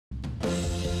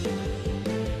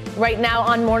Right now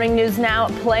on Morning News Now,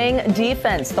 playing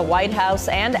defense. The White House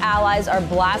and allies are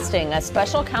blasting a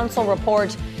special counsel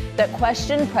report that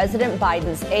questioned President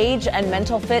Biden's age and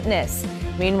mental fitness.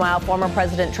 Meanwhile, former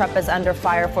President Trump is under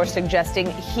fire for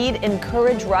suggesting he'd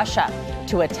encourage Russia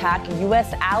to attack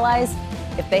U.S. allies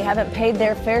if they haven't paid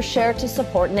their fair share to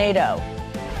support NATO.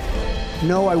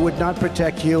 No, I would not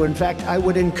protect you. In fact, I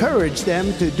would encourage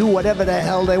them to do whatever the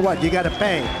hell they want. You got to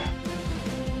pay.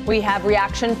 We have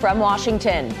reaction from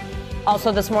Washington.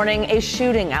 Also this morning, a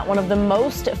shooting at one of the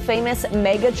most famous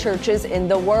megachurches in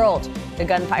the world. The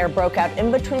gunfire broke out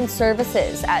in between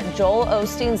services at Joel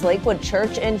Osteen's Lakewood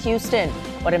Church in Houston.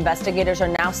 What investigators are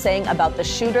now saying about the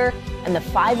shooter and the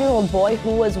 5-year-old boy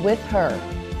who was with her.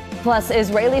 Plus,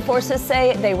 Israeli forces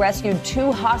say they rescued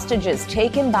 2 hostages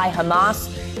taken by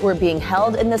Hamas who were being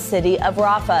held in the city of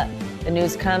Rafah. The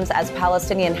news comes as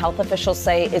Palestinian health officials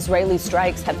say Israeli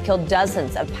strikes have killed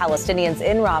dozens of Palestinians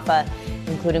in Rafah,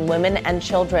 including women and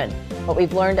children. What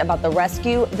we've learned about the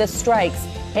rescue, the strikes,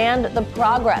 and the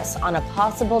progress on a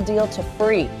possible deal to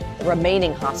free the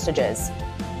remaining hostages.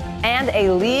 And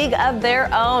a league of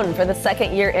their own for the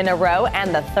 2nd year in a row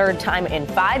and the 3rd time in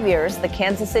 5 years. The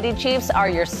Kansas City Chiefs are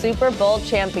your Super Bowl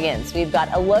champions. We've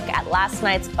got a look at last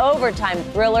night's overtime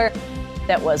thriller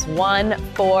that was one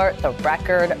for the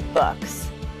record books.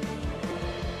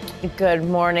 Good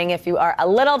morning. If you are a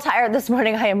little tired this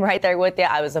morning, I am right there with you.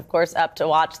 I was, of course, up to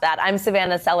watch that. I'm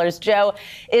Savannah Sellers. Joe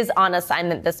is on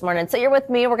assignment this morning. So you're with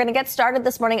me. We're going to get started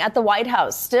this morning at the White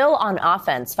House, still on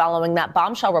offense following that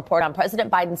bombshell report on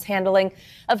President Biden's handling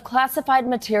of classified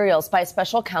materials by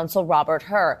special counsel Robert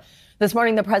Hur. This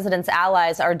morning, the president's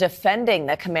allies are defending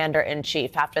the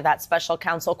commander-in-chief after that special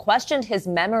counsel questioned his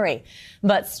memory,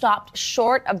 but stopped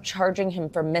short of charging him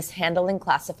for mishandling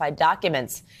classified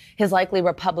documents. His likely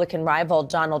Republican rival,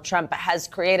 Donald Trump, has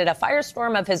created a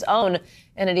firestorm of his own,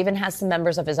 and it even has some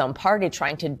members of his own party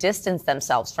trying to distance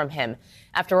themselves from him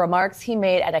after remarks he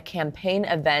made at a campaign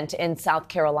event in South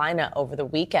Carolina over the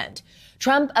weekend.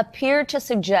 Trump appeared to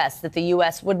suggest that the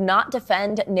U.S. would not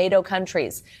defend NATO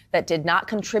countries that did not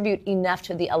contribute enough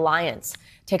to the alliance.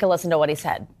 Take a listen to what he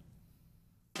said.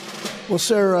 Well,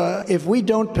 sir, if we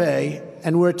don't pay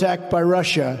and we're attacked by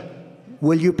Russia,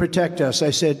 will you protect us?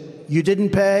 I said, you didn't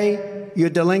pay?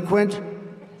 You're delinquent?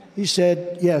 He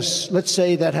said, yes, let's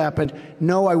say that happened.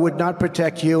 No, I would not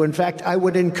protect you. In fact, I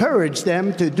would encourage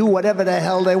them to do whatever the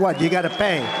hell they want. You got to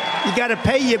pay. You got to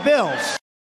pay your bills.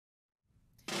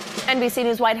 NBC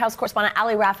News White House correspondent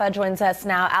Ali Rafa joins us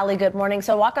now. Ali, good morning.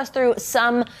 So walk us through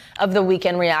some of the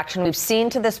weekend reaction we've seen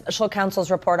to this special counsel's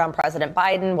report on President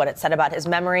Biden, what it said about his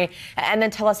memory, and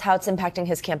then tell us how it's impacting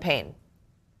his campaign.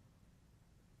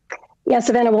 Yeah,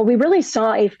 Savannah, well, we really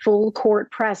saw a full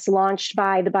court press launched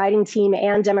by the Biden team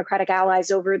and Democratic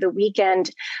allies over the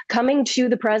weekend, coming to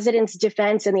the president's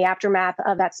defense in the aftermath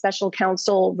of that special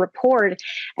counsel report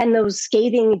and those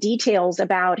scathing details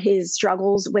about his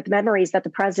struggles with memories that the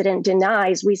president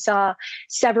denies. We saw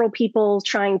several people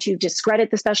trying to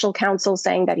discredit the special counsel,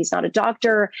 saying that he's not a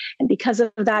doctor, and because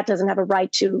of that doesn't have a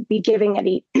right to be giving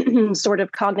any sort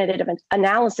of cognitive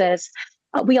analysis.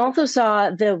 We also saw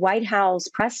the White House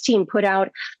press team put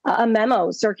out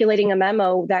circulating a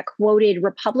memo that quoted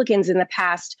Republicans in the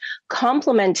past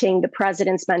complimenting the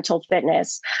president's mental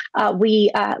fitness.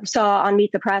 We saw on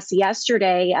Meet the Press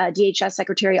yesterday, DHS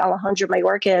Secretary Alejandro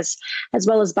Mayorkas, as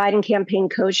well as Biden campaign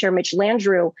co-chair Mitch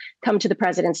Landrieu, come to the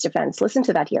president's defense. Listen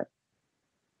to that here.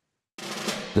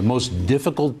 The most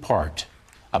difficult part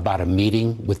about a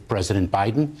meeting with President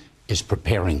Biden is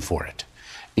preparing for it,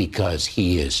 because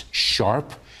he is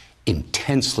sharp,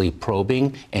 intensely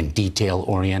probing, and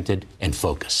detail-oriented and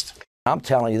focused. I'm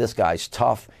telling you, this guy's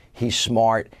tough. He's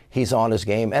smart. He's on his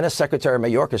game. And as Secretary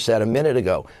Mayorkas said a minute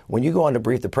ago, when you go in to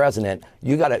brief the president,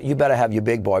 you better have your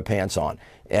big boy pants on.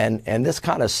 And this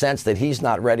kind of sense that he's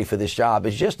not ready for this job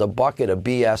is just a bucket of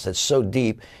BS that's so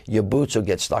deep, your boots will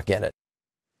get stuck in it.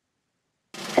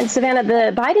 And Savannah,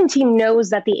 the Biden team knows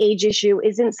that the age issue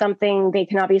isn't something they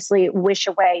can obviously wish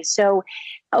away. So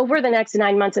over the next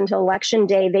 9 months until Election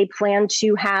Day, they plan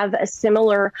to have a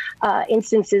similar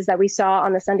instances that we saw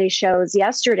on the Sunday shows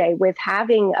yesterday, with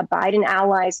having Biden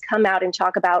allies come out and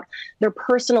talk about their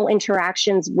personal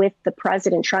interactions with the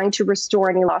president, trying to restore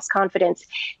any lost confidence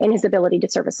in his ability to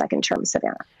serve a second term.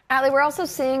 Savannah. Ali, we're also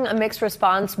seeing a mixed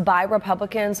response by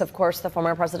Republicans, of course, the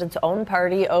former president's own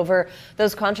party, over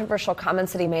those controversial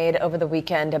comments that he made over the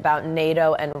weekend about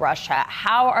NATO and Russia.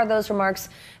 How are those remarks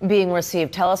being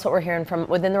received? Tell us what we're hearing from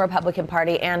within the Republican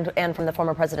Party and from the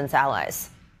former president's allies.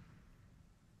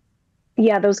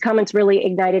 Yeah, those comments really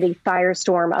ignited a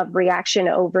firestorm of reaction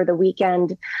over the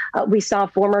weekend. We saw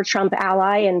former Trump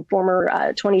ally and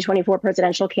former 2024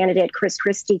 presidential candidate Chris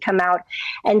Christie come out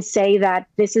and say that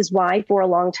this is why, for a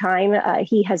long time,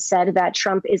 he has said that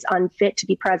Trump is unfit to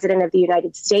be president of the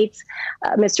United States.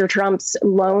 Mr. Trump's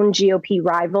lone GOP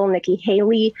rival, Nikki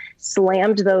Haley,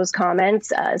 slammed those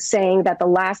comments, saying that the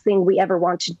last thing we ever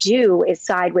want to do is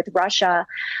side with Russia.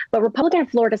 But Republican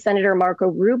Florida Senator Marco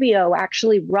Rubio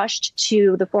actually rushed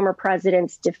to the former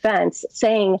president's defense,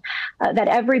 saying that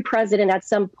every president at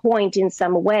some point in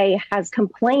some way has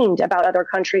complained about other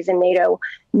countries in NATO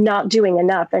not doing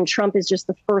enough. And Trump is just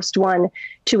the first one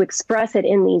to express it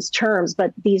in these terms.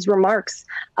 But these remarks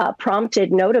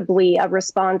prompted notably a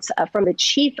response from the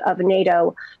chief of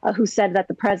NATO, who said that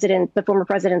the former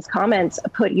president's comments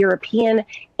put European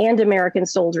and American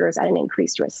soldiers at an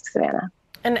increased risk. Savannah.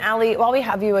 And Ali, while we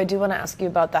have you, I do want to ask you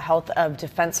about the health of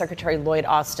Defense Secretary Lloyd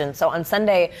Austin. So on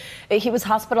Sunday, he was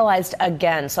hospitalized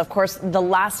again. So, of course, the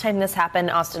last time this happened,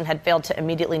 Austin had failed to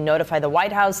immediately notify the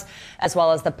White House as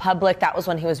well as the public. That was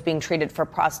when he was being treated for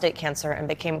prostate cancer and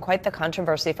became quite the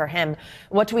controversy for him.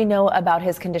 What do we know about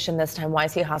his condition this time? Why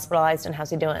is he hospitalized and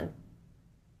how's he doing?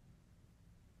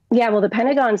 Yeah, well, the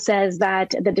Pentagon says that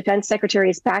the defense secretary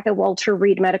is back at Walter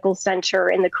Reed Medical Center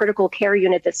in the critical care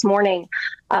unit this morning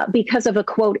because of a,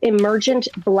 quote, emergent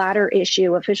bladder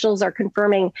issue. Officials are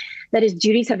confirming that his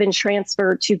duties have been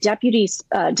transferred to Deputy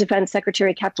Defense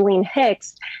Secretary Kathleen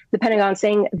Hicks. The Pentagon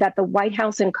saying that the White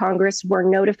House and Congress were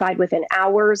notified within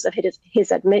hours of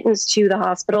his admittance to the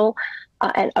hospital.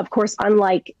 And of course,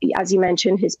 unlike, as you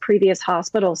mentioned, his previous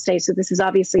hospital stay. So this is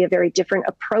obviously a very different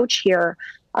approach here.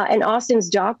 And Austin's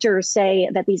doctors say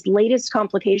that these latest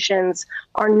complications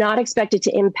are not expected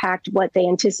to impact what they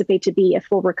anticipate to be a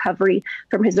full recovery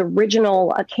from his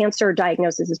original cancer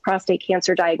diagnosis, his prostate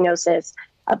cancer diagnosis.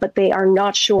 But they are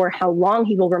not sure how long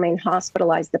he will remain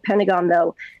hospitalized. The Pentagon,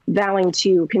 though, vowing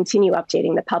to continue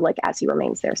updating the public as he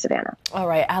remains there. Savannah. All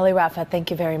right. Ali Rafa,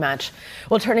 thank you very much.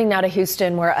 Well, turning now to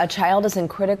Houston, where a child is in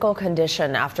critical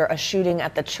condition after a shooting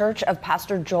at the church of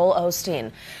Pastor Joel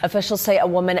Osteen. Officials say a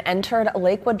woman entered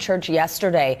Lakewood Church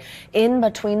yesterday in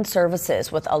between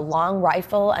services with a long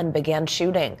rifle and began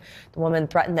shooting. The woman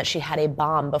threatened that she had a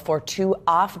bomb before two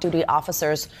off-duty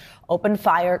officers opened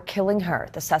fire, killing her.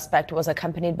 The suspect was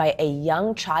accompanied by a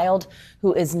young child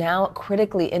who is now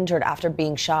critically injured after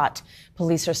being shot.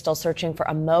 Police are still searching for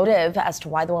a motive as to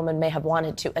why the woman may have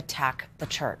wanted to attack the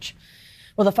church.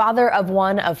 Well, the father of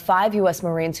one of 5 U.S.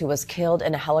 Marines who was killed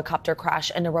in a helicopter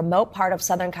crash in a remote part of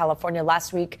Southern California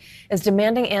last week is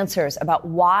demanding answers about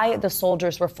why the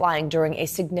soldiers were flying during a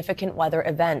significant weather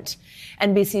event.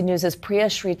 NBC News' Priya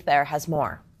Sridhar has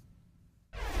more.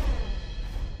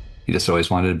 He just always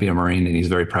wanted to be a Marine, and he's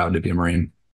very proud to be a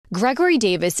Marine. Gregory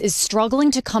Davis is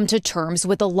struggling to come to terms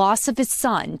with the loss of his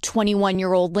son,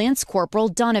 21-year-old Lance Corporal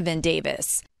Donovan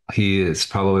Davis. He is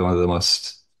probably one of the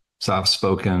most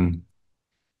soft-spoken,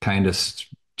 kindest,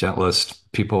 gentlest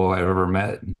people I've ever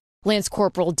met. Lance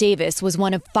Corporal Davis was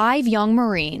one of 5 young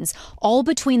Marines, all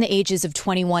between the ages of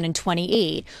 21 and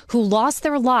 28, who lost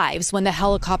their lives when the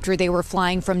helicopter they were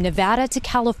flying from Nevada to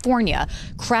California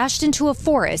crashed into a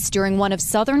forest during one of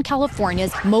Southern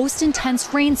California's most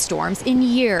intense rainstorms in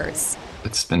years.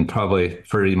 It's been probably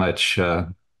pretty much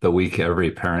the week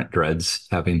every parent dreads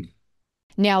having.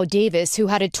 Now Davis, who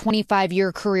had a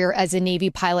 25-year career as a Navy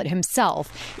pilot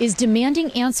himself, is demanding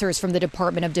answers from the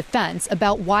Department of Defense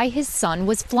about why his son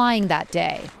was flying that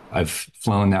day. I've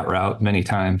flown that route many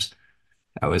times.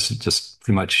 I was just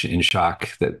pretty much in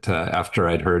shock that after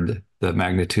I'd heard the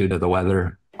magnitude of the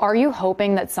weather. Are you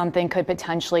hoping that something could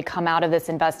potentially come out of this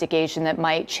investigation that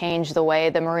might change the way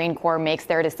the Marine Corps makes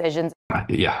their decisions?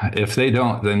 Yeah, if they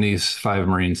don't, then these 5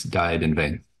 Marines died in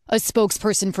vain. A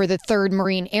spokesperson for the 3rd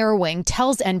Marine Air Wing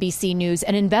tells NBC News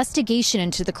an investigation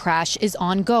into the crash is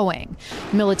ongoing.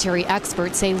 Military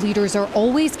experts say leaders are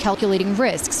always calculating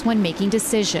risks when making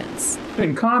decisions.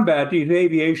 In combat, these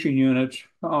aviation units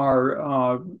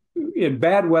are in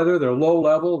bad weather, they're low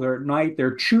level, they're at night,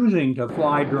 they're choosing to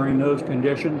fly during those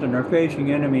conditions, and they're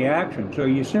facing enemy action. So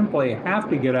you simply have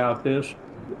to get out this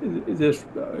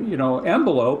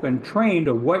envelope and train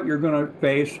to what you're going to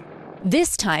face.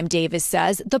 This time, Davis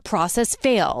says, the process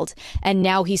failed, and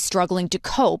now he's struggling to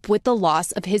cope with the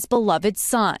loss of his beloved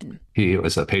son. He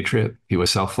was a patriot. He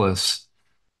was selfless.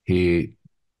 He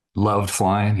loved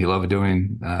flying. He loved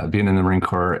doing being in the Marine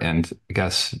Corps, and I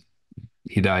guess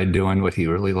he died doing what he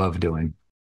really loved doing.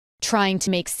 Trying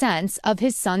to make sense of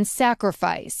his son's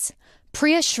sacrifice.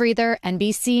 Priya Sridhar,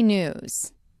 NBC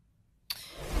News.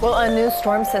 Well, a new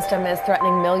storm system is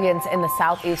threatening millions in the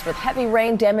southeast with heavy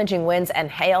rain, damaging winds, and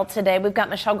hail today. We've got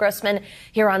Michelle Grossman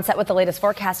here on set with the latest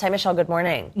forecast. Hi, Michelle. Good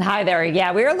morning. Hi there.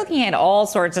 Yeah, we are looking at all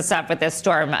sorts of stuff with this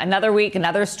storm. Another week,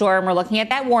 another storm. We're looking at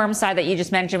that warm side that you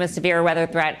just mentioned with severe weather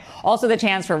threat. Also the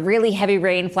chance for really heavy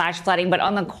rain, flash flooding. But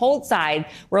on the cold side,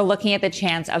 we're looking at the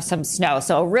chance of some snow.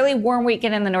 So a really warm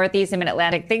weekend in the Northeast and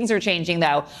Mid-Atlantic. Things are changing,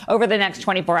 though, over the next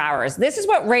 24 hours. This is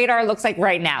what radar looks like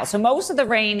right now. So most of the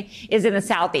rain is in the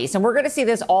southeast. And we're going to see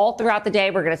this all throughout the day.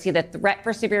 We're going to see the threat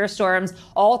for severe storms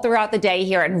all throughout the day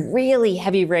here and really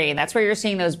heavy rain. That's where you're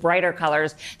seeing those brighter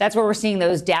colors. That's where we're seeing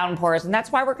those downpours. And that's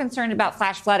why we're concerned about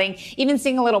flash flooding, even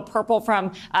seeing a little purple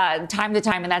from time to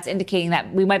time. And that's indicating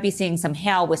that we might be seeing some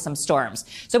hail with some storms.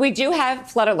 So we do have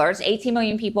flood alerts, 18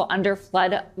 million people under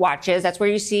flood watches. That's where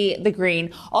you see the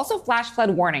green. Also flash flood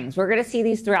warnings. We're going to see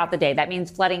these throughout the day. That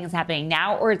means flooding is happening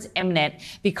now or it's imminent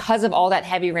because of all that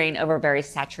heavy rain over very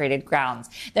saturated grounds.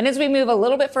 Then as we move a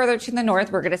little bit further to the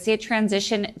north, we're going to see a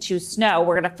transition to snow.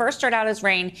 We're going to first start out as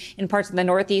rain in parts of the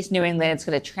Northeast New England. It's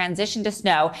going to transition to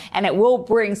snow, and it will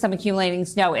bring some accumulating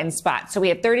snow in spots. So we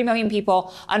have 30 million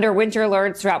people under winter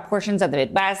alerts throughout portions of the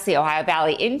Midwest, the Ohio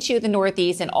Valley, into the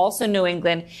Northeast, and also New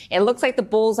England. It looks like the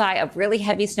bullseye of really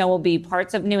heavy snow will be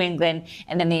parts of New England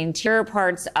and then the interior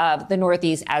parts of the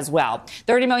Northeast as well.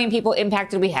 30 million people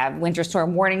impacted. We have winter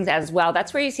storm warnings as well.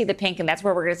 That's where you see the pink, and that's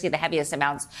where we're going to see the heaviest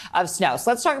amounts of snow.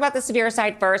 So let's talk about the severe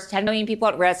side first. 10 million people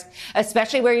at risk,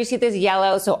 especially where you see this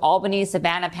yellow. So Albany,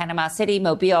 Savannah, Panama City,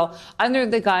 Mobile, under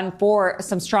the gun for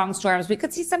some strong storms. We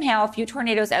could see some hail, a few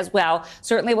tornadoes as well.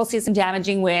 Certainly we'll see some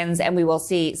damaging winds, and we will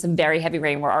see some very heavy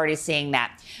rain. We're already seeing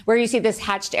that. Where you see this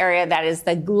hatched area, that is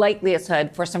the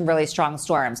likelihood for some really strong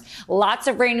storms. Lots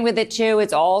of rain with it too.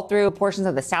 It's all through portions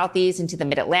of the southeast into the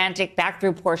mid-Atlantic, back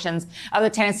through portions of the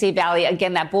Tennessee Valley.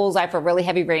 Again, that bullseye for really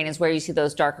heavy rain is where you see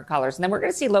those darker colors. And then we're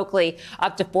going to see locally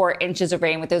up to 4 inches of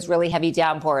rain with those really heavy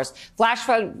downpours. Flash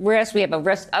flood risk, we have a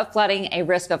risk of flooding, a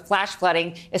risk of flash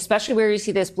flooding, especially where you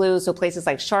see this blue. So places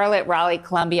like Charlotte, Raleigh,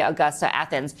 Columbia, Augusta,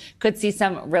 Athens could see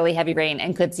some really heavy rain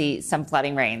and could see some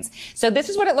flooding rains. So this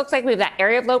is what it looks like. We have that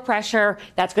area of low pressure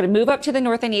that's going to move up to the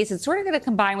north and east. It's sort of going to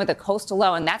combine with a coastal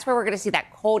low, and that's where we're going to see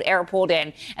that cold air pulled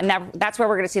in, and that's where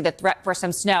we're going to see the threat for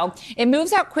some snow. It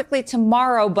moves out quickly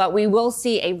tomorrow, but we will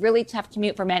see a really tough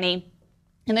commute for many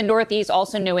in the Northeast,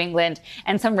 also New England,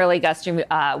 and some really gusty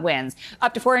winds.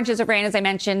 Up to 4 inches of rain, as I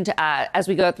mentioned, as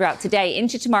we go throughout today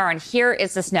into tomorrow. And here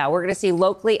is the snow. We're going to see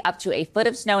locally up to a foot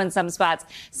of snow in some spots.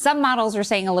 Some models are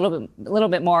saying a little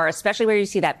bit more, especially where you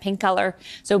see that pink color.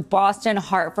 So Boston,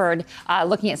 Hartford,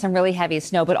 looking at some really heavy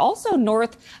snow, but also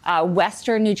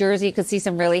western New Jersey could see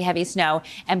some really heavy snow,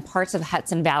 and parts of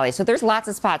Hudson Valley. So there's lots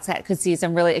of spots that could see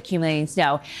some really accumulating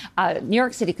snow. New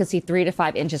York City could see 3 to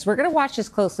 5 inches. We're going to watch this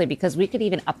closely because we could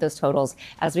even up those totals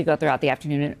as we go throughout the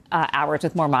afternoon hours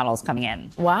with more models coming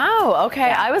in. Wow. Okay.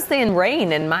 Yeah. I was thinking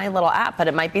rain in my little app, but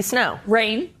it might be snow.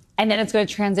 Rain. And then it's going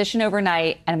to transition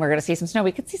overnight, and we're going to see some snow.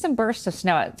 We could see some bursts of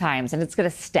snow at times, and it's going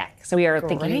to stick. So we are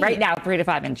thinking right now 3 to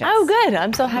 5 inches. Oh, good.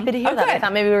 I'm so happy to hear that. Good. I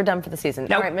thought maybe we were done for the season.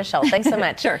 Nope. All right, Michelle, thanks so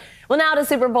much. Sure. Well, now to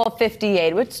Super Bowl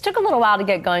 58, which took a little while to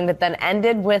get going, but then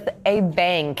ended with a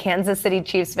bang. Kansas City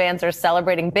Chiefs fans are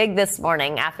celebrating big this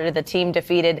morning after the team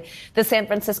defeated the San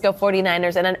Francisco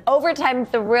 49ers in an overtime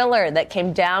thriller that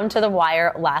came down to the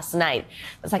wire last night.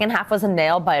 The second half was a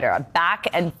nail-biter, a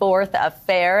back-and-forth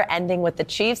affair, ending with the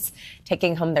Chiefs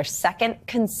taking home their second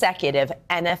consecutive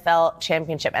NFL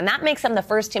championship. And that makes them the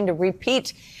first team to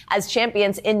repeat as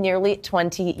champions in nearly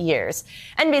 20 years.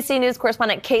 NBC News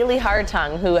correspondent Kaylee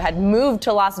Hartung, who had moved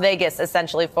to Las Vegas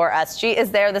essentially for us, she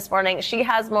is there this morning. She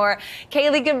has more.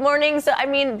 Kaylee, good morning. So, I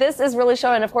mean, this is really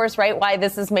showing, of course, right, why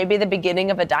this is maybe the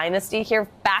beginning of a dynasty here.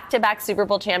 Back-to-back Super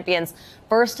Bowl champions,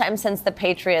 first time since the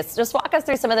Patriots. Just walk us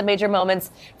through some of the major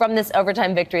moments from this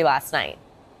overtime victory last night.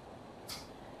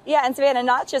 Yeah, and Savannah,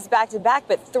 not just back-to-back,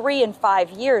 but 3 in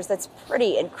 5 years. That's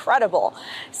pretty incredible.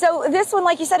 So this one,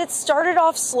 like you said, it started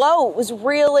off slow. It was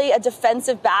really a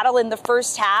defensive battle in the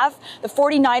first half. The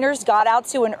 49ers got out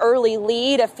to an early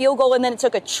lead, a field goal, and then it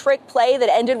took a trick play that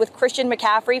ended with Christian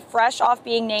McCaffrey fresh off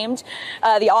being named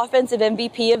the offensive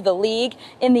MVP of the league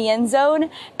in the end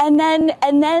zone. And then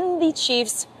the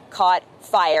Chiefs caught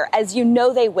fire, as you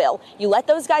know they will. You let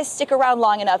those guys stick around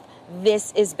long enough,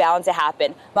 this is bound to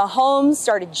happen. Mahomes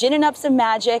started ginning up some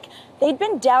magic. They'd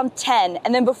been down 10,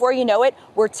 and then before you know it,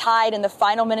 we're tied in the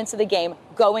final minutes of the game,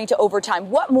 going to overtime.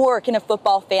 What more can a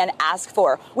football fan ask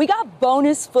for? We got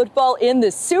bonus football in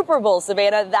the Super Bowl,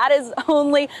 Savannah. That is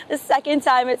only the second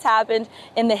time it's happened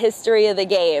in the history of the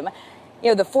game.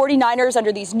 You know, the 49ers,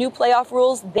 under these new playoff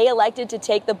rules, they elected to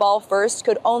take the ball first,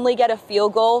 could only get a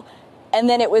field goal And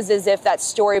then it was as if that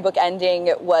storybook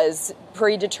ending was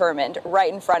predetermined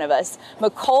right in front of us.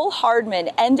 McCole Hardman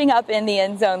ending up in the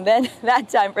end zone then that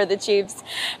time for the Chiefs.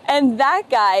 And that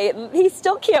guy, he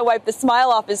still can't wipe the smile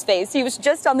off his face. He was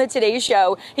just on the Today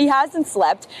Show. He hasn't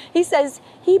slept. He says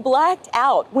he blacked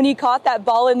out when he caught that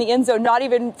ball in the end zone, not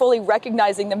even fully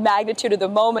recognizing the magnitude of the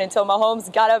moment until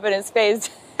Mahomes got up in his face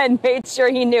and made sure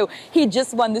he knew he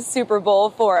just won the Super Bowl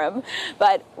for him.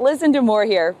 But listen to more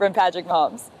here from Patrick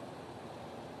Mahomes.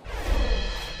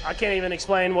 I can't even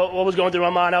explain what was going through my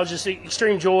mind. I was just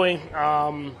extreme joy.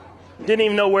 Didn't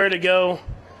even know where to go.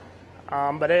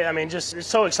 Just it's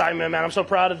so excitement, man. I'm so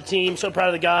proud of the team, so proud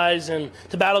of the guys, and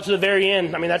to battle to the very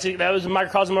end. I mean, that was a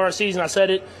microcosm of our season. I said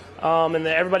it, and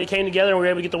everybody came together, and we were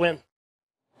able to get the win.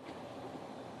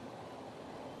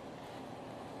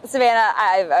 Savannah,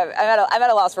 I'm at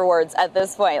a loss for words at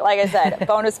this point. Like I said,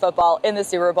 bonus football in the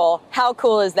Super Bowl. How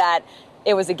cool is that?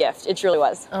 It was a gift. It truly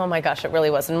was. Oh, my gosh, it really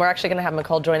was. And we're actually going to have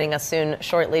McCole joining us soon,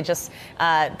 shortly, just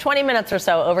 20 minutes or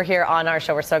so over here on our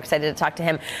show. We're so excited to talk to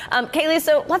him. Kaylee,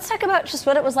 so let's talk about just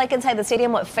what it was like inside the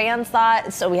stadium, what fans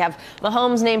thought. So we have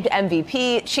Mahomes named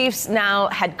MVP, Chiefs now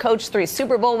head coach, 3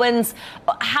 Super Bowl wins.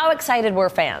 How excited were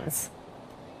fans?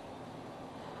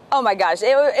 Oh, my gosh.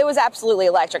 It was absolutely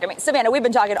electric. I mean, Savannah, we've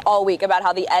been talking all week about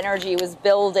how the energy was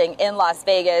building in Las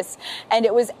Vegas, and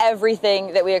it was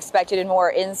everything that we expected and more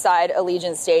inside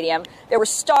Allegiant Stadium. There were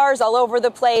stars all over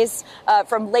the place,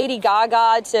 from Lady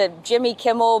Gaga to Jimmy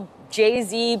Kimmel,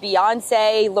 Jay-Z,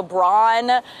 Beyonce,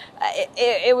 LeBron.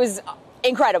 It was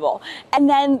incredible. And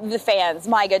then the fans,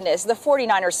 my goodness, the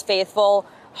 49ers faithful.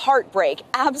 Heartbreak,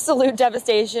 absolute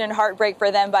devastation and heartbreak for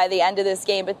them by the end of this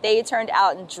game, but they turned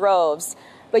out in droves.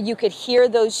 But you could hear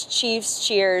those Chiefs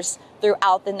cheers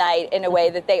throughout the night in a way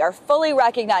that they are fully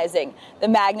recognizing the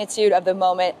magnitude of the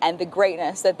moment and the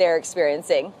greatness that they're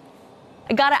experiencing.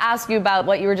 I got to ask you about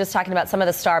what you were just talking about, some of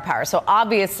the star power. So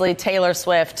obviously Taylor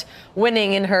Swift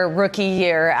winning in her rookie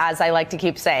year, as I like to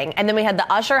keep saying. And then we had the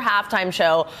Usher halftime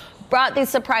show, brought these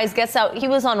surprise guests out. He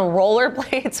was on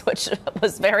rollerblades, which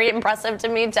was very impressive to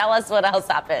me. Tell us what else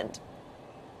happened.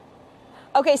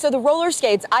 Okay, so the roller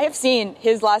skates, I have seen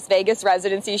his Las Vegas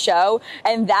residency show,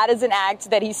 and that is an act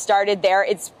that he started there.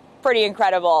 It's pretty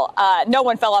incredible. No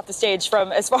one fell off the stage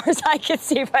from as far as I could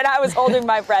see, but I was holding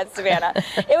my breath, Savannah.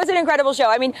 It was an incredible show.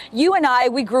 I mean, you and I,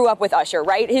 we grew up with Usher,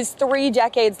 right? His 3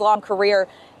 decades-long career.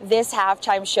 This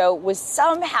halftime show was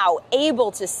somehow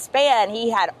able to span. He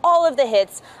had all of the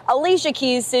hits. Alicia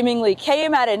Keys seemingly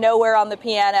came out of nowhere on the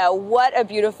piano. What a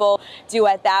beautiful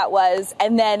duet that was.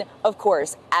 And then, of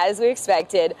course, as we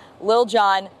expected, Lil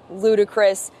Jon,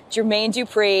 Ludacris, Jermaine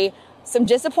Dupri. Some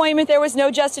disappointment there was no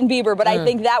Justin Bieber, but I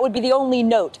think that would be the only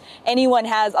note anyone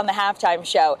has on the halftime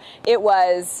show. It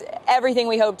was everything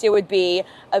we hoped it would be.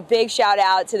 A big shout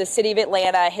out to the city of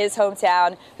Atlanta, his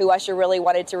hometown, who Usher really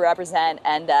wanted to represent.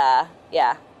 And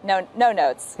no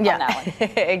notes on that one.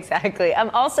 Exactly.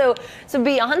 Also, so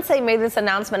Beyonce made this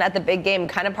announcement at the big game,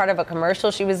 kind of part of a commercial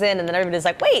she was in, and then everybody's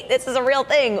like, wait, this is a real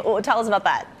thing. Tell us about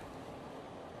that.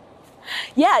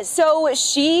 Yeah, so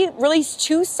she released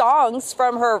 2 songs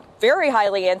from her very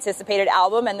highly anticipated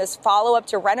album and this follow-up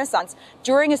to Renaissance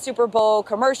during a Super Bowl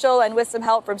commercial and with some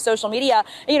help from social media.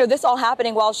 You know, this all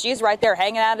happening while she's right there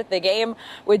hanging out at the game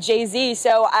with Jay-Z.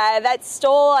 So that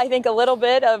stole, I think, a little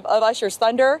bit of Usher's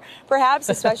thunder, perhaps,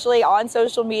 especially on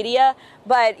social media.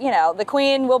 But, you know, the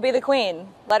queen will be the queen.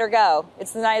 Let her go.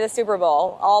 It's the night of the Super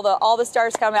Bowl. All the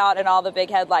stars come out and all the big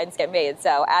headlines get made.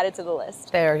 So add it to the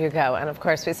list. There you go. And, of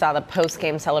course, we saw the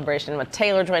post-game celebration with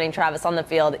Taylor joining Travis on the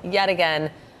field yet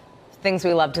again. Things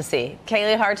we love to see.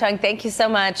 Kaylee Hartung, thank you so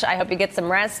much. I hope you get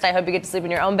some rest. I hope you get to sleep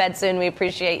in your own bed soon. We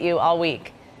appreciate you all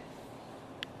week.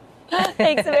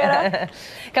 Thanks, Savannah.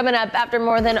 Coming up, after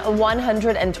more than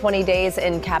 120 days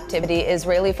in captivity,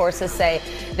 Israeli forces say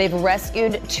they've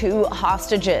rescued 2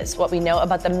 hostages. What we know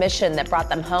about the mission that brought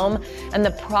them home and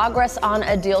the progress on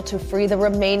a deal to free the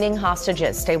remaining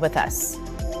hostages. Stay with us.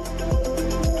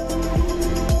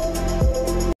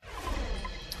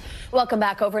 Welcome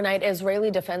back. Overnight,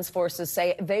 Israeli Defense Forces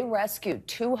say they rescued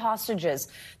 2 hostages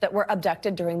that were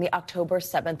abducted during the October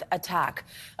 7th attack.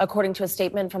 According to a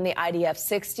statement from the IDF,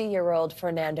 60-year-old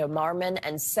Fernando Marman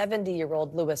and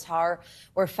 70-year-old Louis Har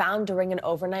were found during an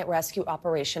overnight rescue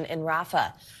operation in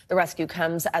Rafah. The rescue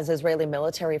comes as Israeli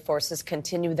military forces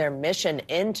continue their mission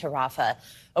into Rafah.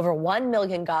 Over 1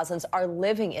 million Gazans are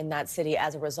living in that city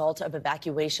as a result of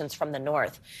evacuations from the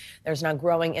north. There's now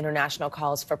growing international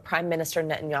calls for Prime Minister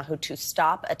Netanyahu to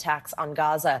stop attacks on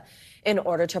Gaza in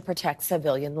order to protect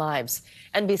civilian lives.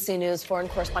 NBC News foreign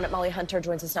correspondent Molly Hunter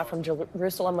joins us now from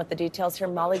Jerusalem with the details here.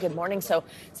 Molly, good morning. So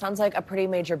sounds like a pretty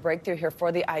major breakthrough here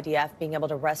for the IDF, being able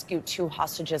to rescue 2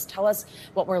 hostages. Tell us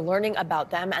what we're learning about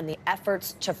them and the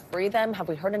efforts to free them. Have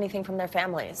we heard anything from their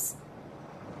families?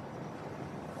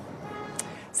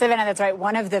 Savannah, that's right.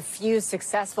 One of the few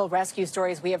successful rescue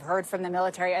stories we have heard from the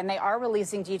military, and they are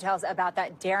releasing details about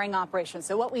that daring operation.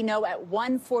 So what we know at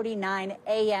 1:49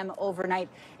 a.m. overnight,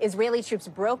 Israeli troops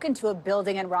broke into a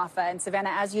building in Rafah. And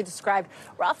Savannah, as you described,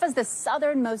 Rafah is the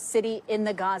southernmost city in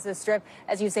the Gaza Strip.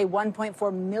 As you say,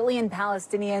 1.4 million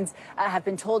Palestinians have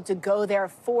been told to go there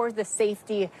for the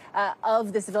safety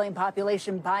of the civilian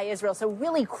population by Israel. So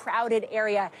really crowded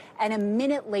area. And a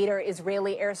minute later,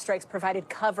 Israeli airstrikes provided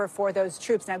cover for those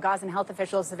troops. Now, Gazan health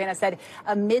officials, Savannah, said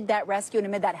amid that rescue and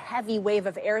amid that heavy wave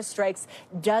of airstrikes,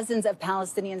 dozens of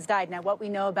Palestinians died. Now, what we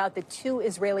know about the 2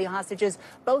 Israeli hostages,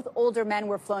 both older men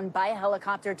were flown by a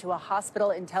helicopter to a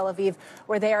hospital in Tel Aviv,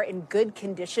 where they are in good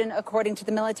condition, according to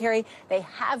the military. They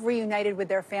have reunited with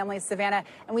their families, Savannah.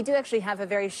 And we do actually have a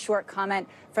very short comment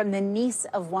from the niece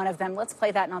of one of them. Let's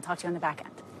play that, and I'll talk to you on the back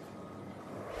end.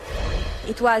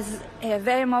 It was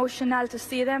very emotional to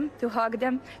see them, to hug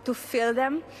them, to feel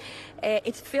them.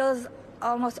 It feels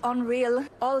almost unreal.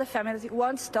 All the families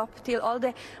won't stop till all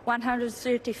the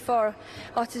 134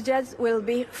 hostages will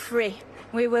be free.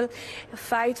 We will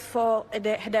fight for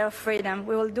their freedom.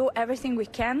 We will do everything we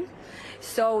can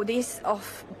so this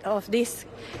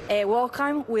war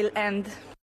crime will end.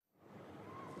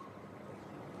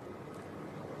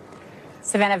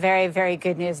 Savannah, very, very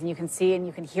good news. And you can see and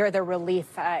you can hear the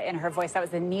relief in her voice. That was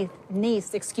the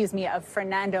niece, of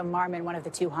Fernando Marman, one of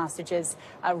the 2 hostages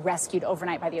rescued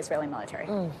overnight by the Israeli military.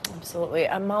 Absolutely.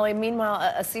 Molly, meanwhile,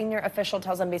 a senior official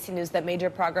tells NBC News that major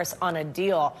progress on a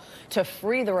deal to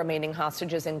free the remaining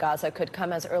hostages in Gaza could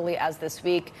come as early as this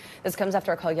week. This comes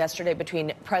after a call yesterday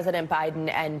between President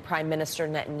Biden and Prime Minister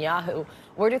Netanyahu.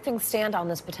 Where do things stand on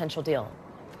this potential deal?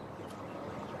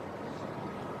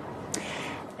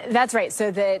 That's right.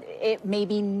 So that it may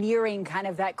be nearing kind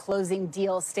of that closing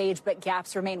deal stage, but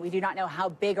gaps remain. We do not know how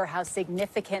big or how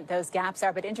significant those gaps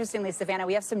are. But interestingly, Savannah,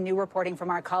 we have some new reporting from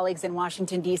our colleagues in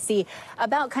Washington, D.C.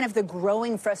 about kind of the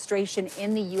growing frustration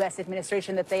in the U.S.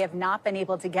 administration that they have not been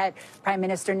able to get Prime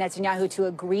Minister Netanyahu to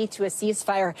agree to a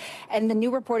ceasefire. And the new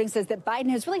reporting says that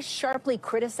Biden has really sharply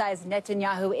criticized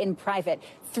Netanyahu in private.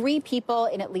 3 people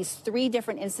in at least 3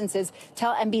 different instances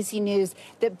tell NBC News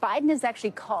that Biden has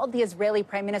actually called the Israeli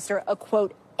Prime Minister a,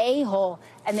 quote, a-hole,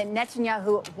 and that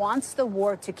Netanyahu wants the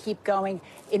war to keep going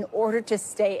in order to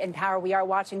stay in power. We are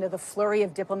watching the flurry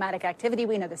of diplomatic activity.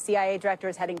 We know the CIA director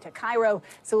is heading to Cairo,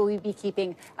 so we'll be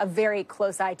keeping a very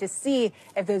close eye to see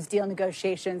if those deal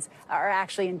negotiations are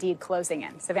actually indeed closing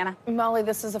in. Savannah? Molly,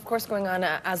 this is, of course, going on,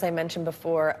 as I mentioned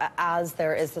before, as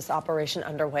there is this operation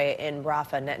underway in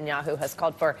Rafah. Netanyahu has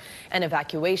called for an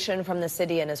evacuation from the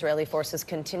city, and Israeli forces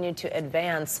continue to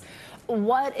advance.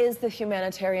 What is the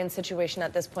humanitarian situation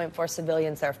at this point for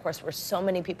civilians there, of course, where so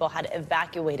many people had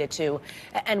evacuated to?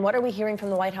 And what are we hearing from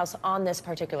the White House on this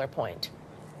particular point?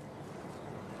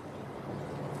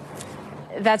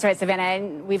 That's right, Savannah.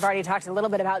 And we've already talked a little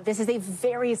bit about this is a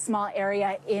very small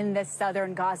area in the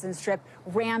southern Gaza Strip,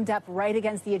 rammed up right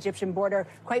against the Egyptian border.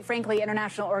 Quite frankly,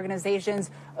 international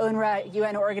organizations, UNRWA,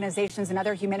 UN organizations, and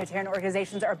other humanitarian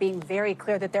organizations are being very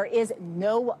clear that there is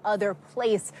no other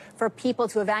place for people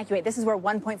to evacuate. This is where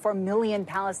 1.4 million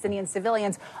Palestinian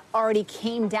civilians already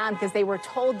came down because they were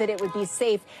told that it would be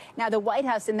safe. Now, the White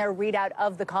House, in their readout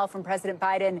of the call from President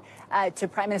Biden to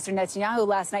Prime Minister Netanyahu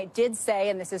last night, did say,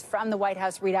 and this is from the White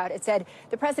House readout, it said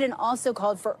the president also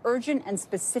called for urgent and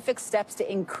specific steps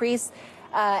to increase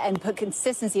and put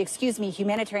consistency,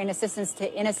 humanitarian assistance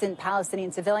to innocent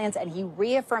Palestinian civilians. And he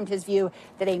reaffirmed his view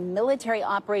that a military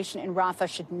operation in Rafah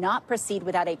should not proceed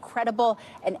without a credible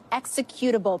and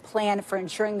executable plan for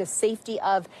ensuring the safety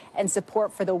of and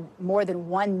support for the more than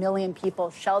 1 million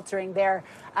people sheltering there.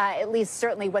 At least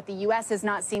certainly what the U.S. has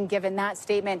not seen given that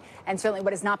statement, and certainly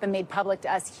what has not been made public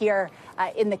to us here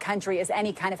in the country is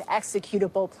any kind of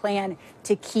executable plan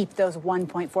to keep those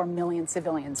 1.4 million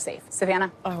civilians safe. Savannah?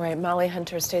 All right, Molly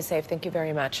Hunter, stay safe. Thank you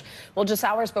very much. Well, just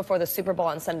hours before the Super Bowl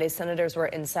on Sunday, senators were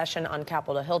in session on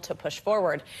Capitol Hill to push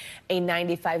forward a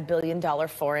 $95 billion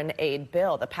foreign aid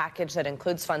bill. The package that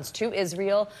includes funds to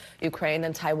Israel, Ukraine,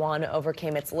 and Taiwan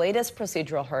overcame its latest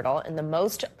procedural hurdle and the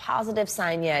most positive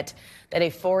sign yet that a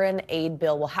foreign aid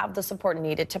bill will have the support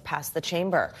needed to pass the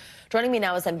chamber. Joining me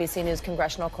now is NBC News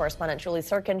congressional correspondent Julie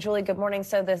Sirkin. Julie, good morning.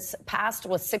 So this passed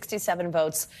with 67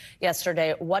 votes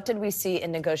yesterday. What did we see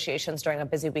in negotiations during a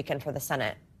busy weekend for the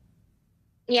Senate?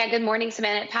 Yeah, good morning,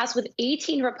 Savannah. It passed with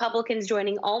 18 Republicans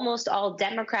joining almost all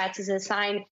Democrats as a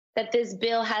sign that this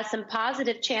bill has some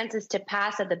positive chances to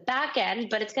pass at the back end,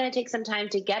 but it's going to take some time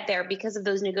to get there because of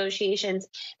those negotiations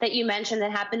that you mentioned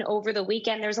that happened over the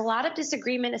weekend. There's a lot of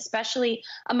disagreement, especially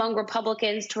among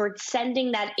Republicans, towards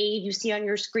sending that aid you see on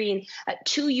your screen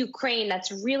to Ukraine.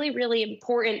 That's really, really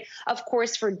important, of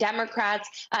course, for Democrats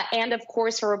and, of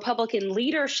course, for Republican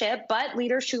leadership. But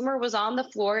Leader Schumer was on the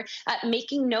floor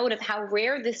making note of how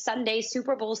rare this Sunday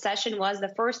Super Bowl session was,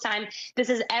 the first time this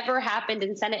has ever happened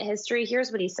in Senate history.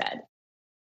 Here's what he said.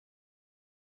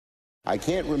 I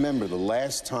can't remember the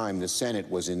last time the Senate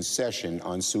was in session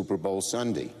on Super Bowl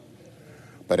Sunday.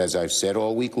 But as I've said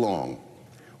all week long,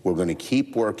 we're going to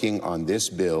keep working on this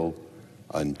bill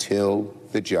until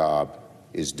the job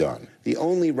is done. The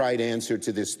only right answer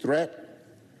to this threat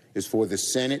is for the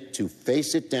Senate to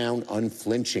face it down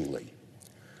unflinchingly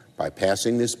by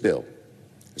passing this bill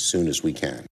as soon as we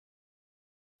can.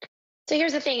 So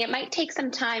here's the thing. It might take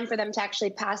some time for them to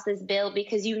actually pass this bill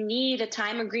because you need a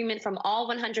time agreement from all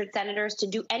 100 senators to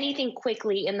do anything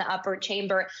quickly in the upper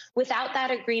chamber. Without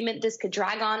that agreement, this could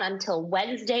drag on until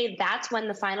Wednesday. That's when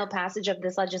the final passage of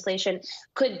this legislation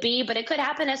could be, but it could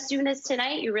happen as soon as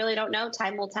tonight. You really don't know.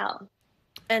 Time will tell.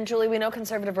 And Julie, we know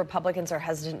conservative Republicans are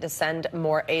hesitant to send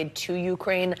more aid to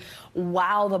Ukraine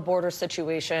while the border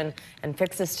situation and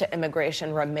fixes to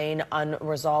immigration remain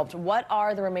unresolved. What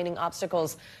are the remaining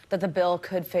obstacles that the bill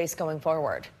could face going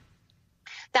forward?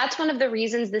 That's one of the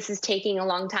reasons this is taking a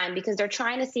long time, because they're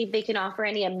trying to see if they can offer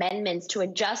any amendments to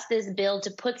adjust this bill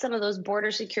to put some of those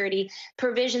border security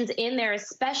provisions in there,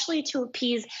 especially to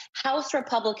appease House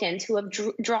Republicans who have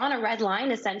drawn a red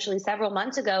line essentially several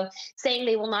months ago, saying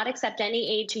they will not accept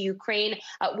any aid to Ukraine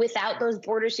without those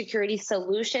border security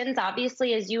solutions.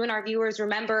 Obviously, as you and our viewers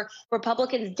remember,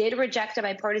 Republicans did reject a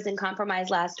bipartisan compromise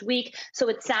last week. So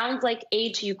it sounds like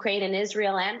aid to Ukraine and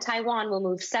Israel and Taiwan will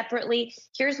move separately.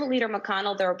 Here's what Leader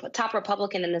McConnell, the top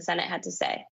Republican in the Senate, had to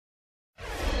say.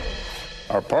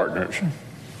 Our partners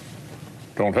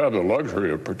don't have the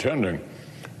luxury of pretending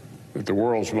that the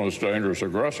world's most dangerous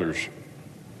aggressors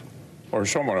are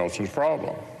someone else's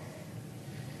problem.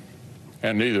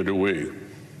 And neither do we.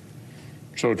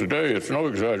 So today, it's no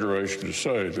exaggeration to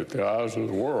say that the eyes of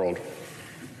the world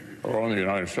are on the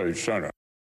United States Senate.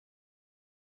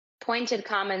 Pointed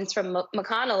comments from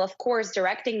McConnell, of course,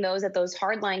 directing those at those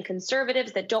hardline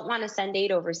conservatives that don't want to send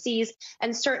aid overseas,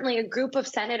 and certainly a group of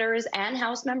senators and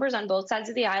House members on both sides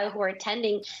of the aisle who are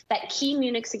attending that key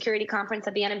Munich security conference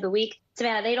at the end of the week.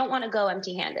 Savannah, they don't want to go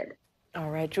empty-handed.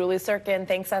 All right, Julie Sirkin,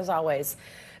 thanks as always.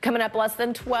 Coming up, less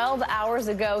than 12 hours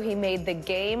ago, he made the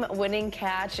game-winning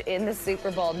catch in the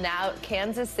Super Bowl. Now,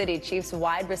 Kansas City Chiefs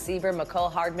wide receiver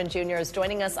Mecole Hardman Jr. is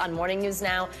joining us on Morning News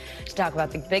Now to talk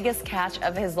about the biggest catch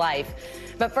of his life.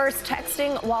 But first,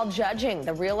 texting while judging.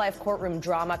 The real-life courtroom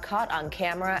drama caught on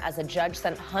camera as a judge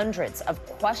sent hundreds of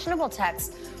questionable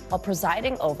texts while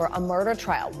presiding over a murder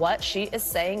trial. What she is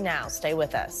saying now. Stay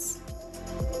with us.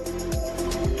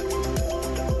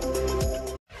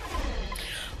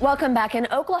 Welcome back. In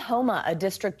Oklahoma, a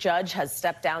district judge has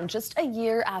stepped down just a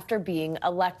year after being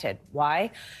elected. Why?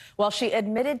 Well, she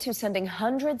admitted to sending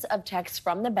hundreds of texts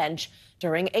from the bench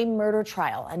during a murder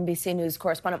trial. NBC News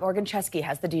correspondent Morgan Chesky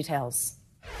has the details.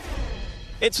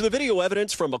 It's the video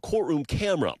evidence from a courtroom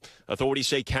camera. Authorities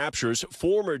say captures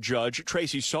former Judge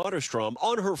Tracy Soderstrom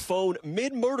on her phone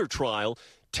mid-murder trial,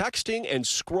 texting and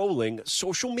scrolling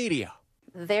social media.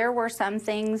 There were some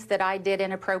things that I did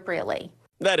inappropriately.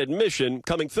 That admission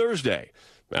coming Thursday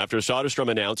after Soderstrom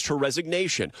announced her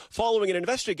resignation following an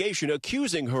investigation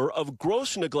accusing her of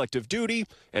gross neglect of duty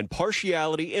and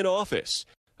partiality in office.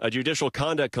 A judicial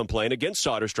conduct complaint against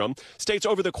Soderstrom states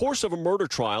over the course of a murder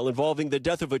trial involving the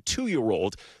death of a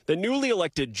 2-year-old, the newly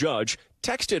elected judge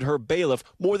texted her bailiff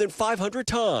more than 500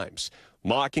 times,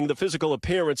 mocking the physical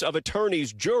appearance of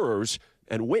attorneys, jurors,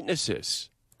 and witnesses.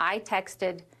 I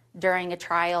texted during a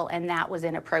trial, and that was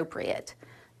inappropriate.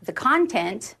 The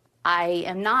content I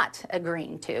am not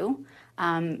agreeing to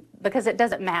because it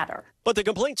doesn't matter. But the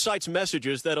complaint cites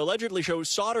messages that allegedly show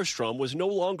Soderstrom was no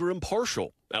longer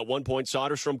impartial. At one point,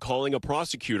 Soderstrom calling a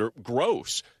prosecutor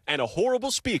gross and a horrible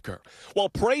speaker, while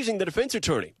praising the defense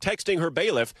attorney, texting her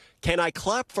bailiff, "Can I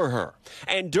clap for her?"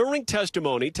 And during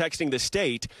testimony, texting the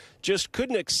state, just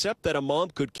couldn't accept that a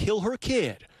mom could kill her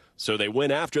kid. So they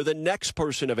went after the next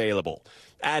person available,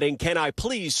 adding, "Can I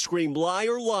please scream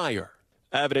liar, liar?"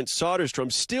 Evidence Soderstrom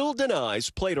still denies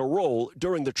played a role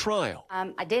during the trial.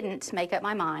 I didn't make up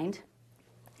my mind.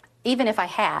 Even if I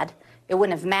had, it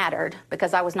wouldn't have mattered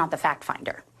because I was not the fact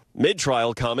finder.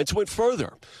 Mid-trial comments went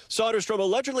further. Soderstrom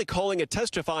allegedly calling a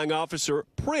testifying officer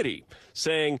pretty,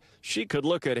 saying she could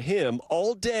look at him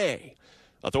all day.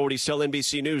 Authorities tell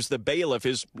NBC News the bailiff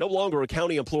is no longer a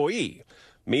county employee.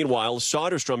 Meanwhile,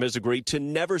 Soderstrom has agreed to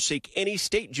never seek any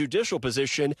state judicial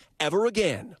position ever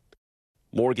again.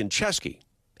 Morgan Chesky,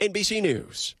 NBC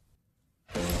News.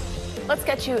 Let's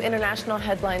get you international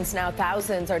headlines now.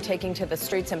 Thousands are taking to the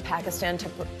streets in Pakistan to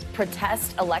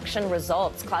protest election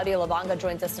results. Claudia Lavanga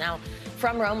joins us now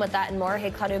from Rome with that and more. Hey,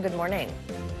 Claudia, good morning.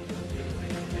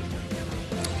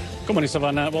 Good morning,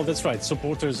 Savannah. Well, that's right.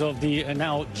 Supporters of the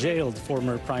now jailed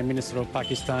former Prime Minister of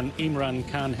Pakistan, Imran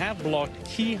Khan, have blocked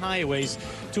key highways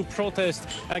to protest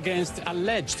against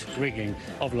alleged rigging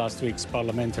of last week's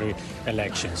parliamentary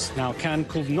elections. Now, Khan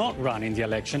could not run in the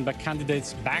election, but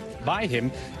candidates backed by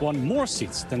him won more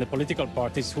seats than the political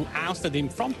parties who ousted him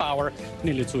from power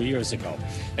nearly 2 years ago.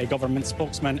 A government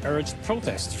spokesman urged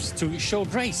protesters to show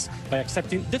grace by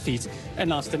accepting defeat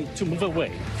and asked them to move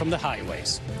away from the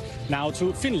highways. Now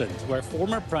to Finland, where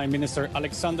former Prime Minister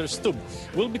Alexander Stubb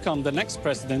will become the next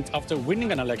president after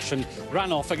winning an election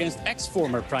runoff against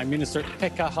ex-former Prime Minister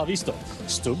Pekka Haavisto.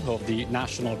 Stubb of the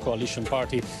National Coalition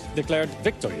Party declared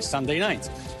victory Sunday night.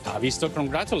 Haavisto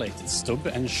congratulated Stubb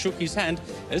and shook his hand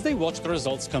as they watched the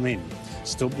results come in.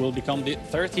 Stubb will become the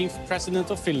 13th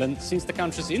president of Finland since the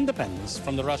country's independence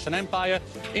from the Russian Empire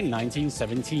in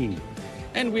 1917.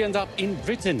 And we end up in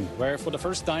Britain, where for the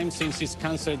first time since his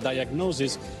cancer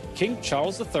diagnosis, King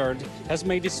Charles III has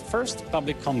made his first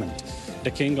public comment.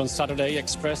 The King on Saturday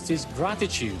expressed his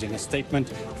gratitude in a statement,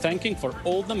 thanking for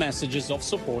all the messages of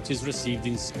support he's received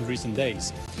in recent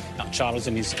days. Now, Charles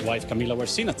and his wife Camilla were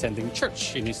seen attending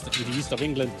church in the east of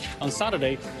England on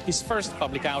Saturday, his first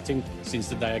public outing since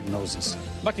the diagnosis.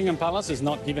 Buckingham Palace has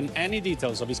not given any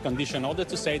details of his condition in order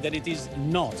to say that it is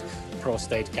not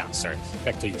prostate cancer.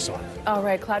 Back to you, Sora. All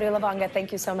right, Claudia Lavanga,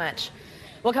 thank you so much.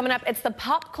 Well, coming up, it's the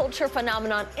pop culture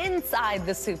phenomenon inside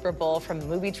the Super Bowl. From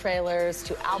movie trailers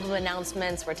to album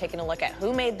announcements, we're taking a look at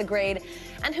who made the grade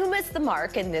and who missed the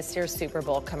mark in this year's Super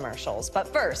Bowl commercials.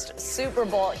 But first, Super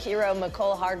Bowl hero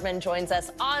Nicole Hardman joins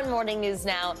us on Morning News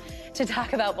Now to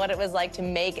talk about what it was like to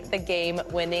make the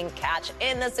game-winning catch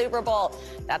in the Super Bowl.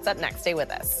 That's up next. Stay with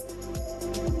us.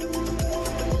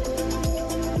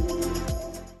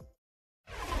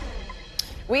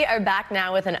 We are back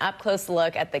now with an up-close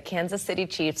look at the Kansas City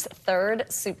Chiefs' third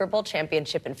Super Bowl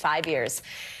championship in 5 years.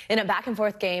 In a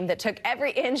back-and-forth game that took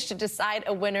every inch to decide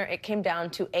a winner, it came down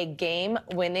to a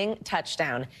game-winning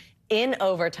touchdown in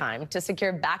overtime to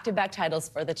secure back-to-back titles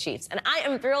for the Chiefs. And I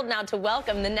am thrilled now to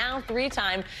welcome the now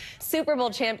three-time Super Bowl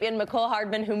champion, Nicole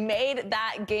Hardman, who made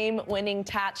that game-winning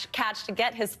catch to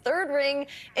get his third ring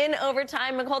in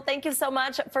overtime. Nicole, thank you so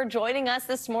much for joining us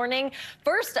this morning.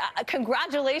 First,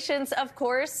 congratulations, of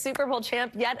course, Super Bowl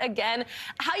champ yet again.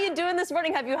 How you doing this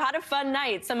morning? Have you had a fun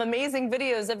night? Some amazing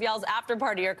videos of y'all's after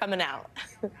party are coming out.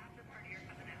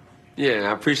 Yeah,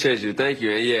 I appreciate you. Thank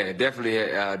you. And yeah, definitely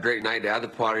a great night. The other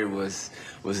party was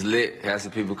lit. Had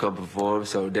some people come perform,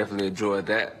 so definitely enjoyed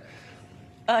that.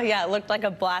 Oh, yeah, it looked like a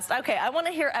blast. Okay, I want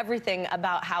to hear everything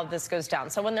about how this goes down.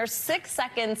 So when there's 6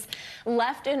 seconds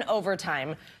left in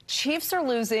overtime, Chiefs are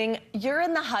losing, you're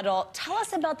in the huddle. Tell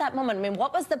us about that moment. I mean,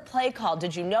 what was the play call?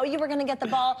 Did you know you were going to get the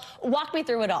ball? Walk me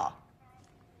through it all.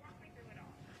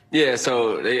 Yeah,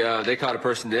 so they called the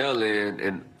personnel in,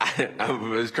 and it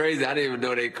was crazy. I didn't even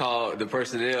know they called the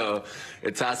personnel.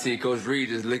 And Tassie and Coach Reed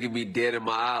just looking me dead in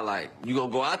my eye like, you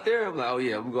gonna go out there? I'm like, oh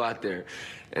yeah, I'm gonna go out there.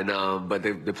 And but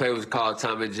the play was called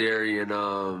Tom and Jerry,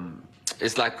 and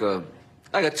it's like a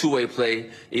two-way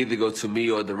play, either go to me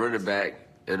or the running back.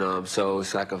 And so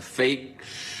it's like a fake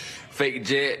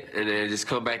jet, and then just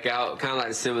come back out, kind of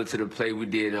like similar to the play we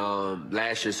did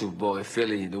last year's Super Bowl in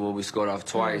Philly, the one we scored off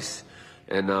twice.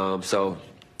 And so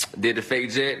did the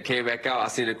fake jet, came back out. I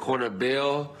seen the corner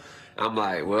bell. I'm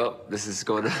like, well, this is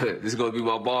gonna be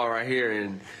my ball right here.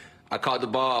 And I caught the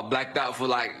ball, blacked out for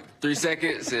like 3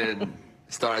 seconds, and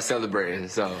started celebrating.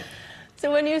 So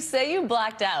when you say you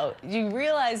blacked out, you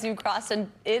realize you crossed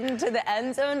into the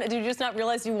end zone? Did you just not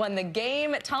realize you won the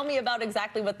game? Tell me about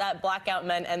exactly what that blackout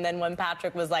meant. And then when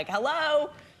Patrick was like, hello.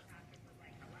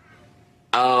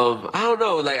 I don't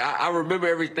know. Like I remember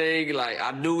everything. Like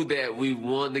I knew that we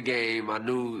won the game. I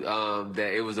knew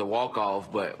that it was a walk-off.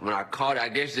 But when I caught it, I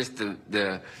guess just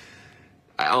the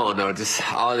I don't know, just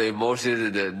all the emotions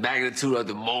and the magnitude of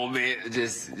the moment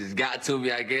just got to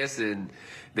me, I guess. And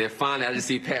then finally I just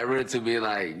see Pat running to me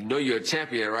like, you know you're a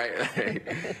champion, right?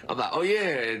 I'm like, oh yeah,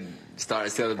 and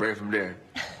started celebrating from there.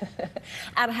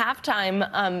 At halftime,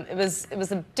 it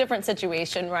was a different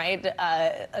situation, right?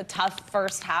 A tough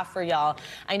first half for y'all.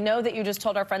 I know that you just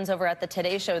told our friends over at the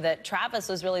Today Show that Travis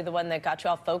was really the one that got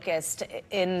you all focused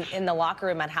in the locker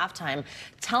room at halftime.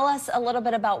 Tell us a little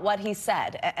bit about what he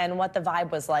said and what the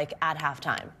vibe was like at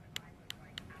halftime.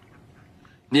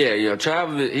 Yeah, you know,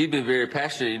 Travis, he's been very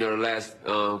passionate, you know, the last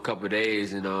couple of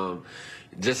days, and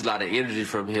just a lot of energy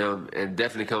from him, and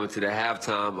definitely coming to the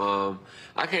halftime.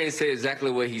 I can't say exactly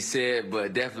what he said,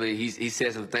 but definitely he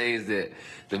said some things that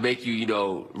make you, you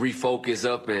know, refocus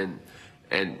up and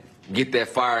get that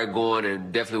fire going,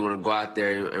 and definitely want to go out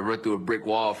there and run through a brick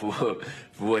wall for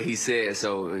what he said.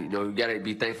 So, you know, you got to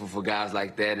be thankful for guys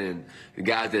like that, and the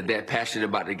guys that passionate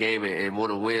about the game and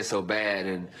want to win so bad,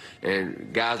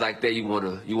 and guys like that you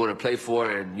want to play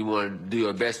for, and you want to do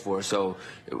your best for. So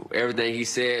everything he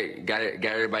said got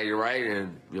everybody right,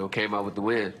 and, you know, came out with the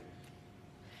win.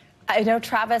 I know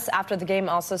Travis, after the game,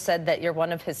 also said that you're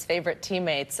one of his favorite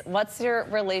teammates. What's your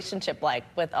relationship like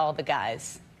with all the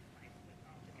guys?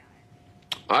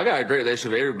 I got a great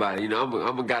relationship with everybody. You know,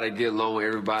 I'm a guy that get along with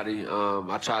everybody.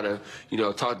 I try to, you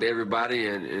know, talk to everybody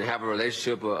and have a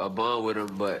relationship, a bond with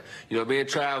them. But, you know, me and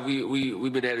Trav,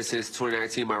 we've been at it since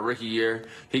 2019, my rookie year.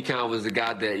 He kind of was the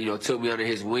guy that, you know, took me under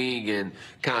his wing and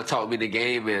kind of taught me the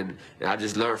game, and I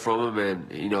just learned from him.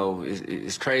 And, you know,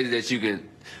 it's crazy that you can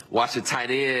watch a tight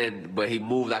end, but he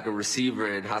moved like a receiver,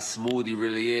 and how smooth he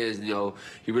really is. You know,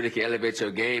 he really can elevate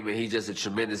your game, and he's just a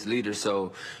tremendous leader.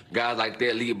 So guys like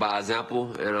that lead by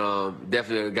example, and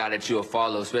definitely a guy that you'll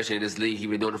follow, especially in this league. He's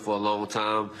been doing it for a long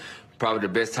time. Probably the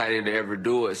best tight end to ever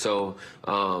do it. So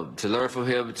to learn from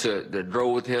him, to grow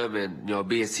with him, and, you know,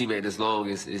 be his teammate this long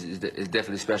is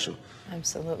definitely special.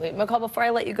 Absolutely. McCall, before I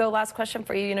let you go, last question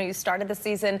for you. You know, you started the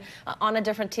season on a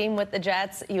different team with the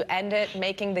Jets. You end it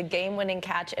making the game-winning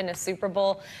catch in a Super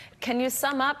Bowl. Can you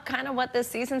sum up kind of what this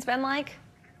season's been like?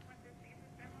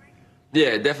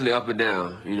 Yeah, definitely up and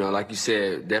down. You know, like you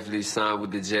said, definitely signed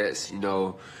with the Jets. You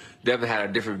know, definitely had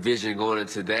a different vision going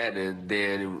into that, and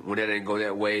then when that didn't go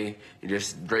that way, you're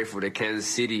just grateful that Kansas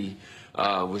City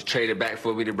was traded back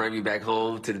for me to bring me back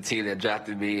home to the team that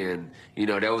drafted me. And, you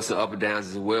know, there was some up and downs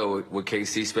as well with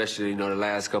KC, especially, you know, the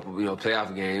last couple, you know,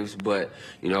 playoff games. But,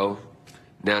 you know,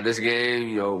 now this game,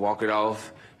 you know, walk it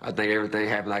off, I think everything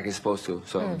happened like it's supposed to.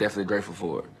 So I'm definitely grateful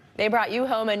for it. They brought you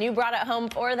home, and you brought it home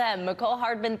for them. McCall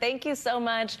Hardman, thank you so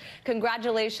much.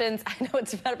 Congratulations. I know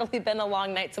it's probably been a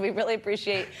long night, so we really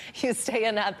appreciate you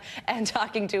staying up and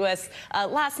talking to us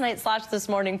last night / this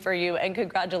morning for you, and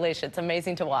congratulations.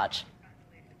 Amazing to watch.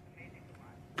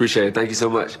 Appreciate it. Thank you so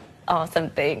much. Awesome,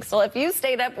 thanks. Well, if you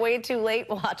stayed up way too late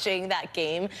watching that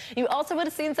game, you also would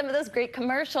have seen some of those great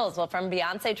commercials. Well, from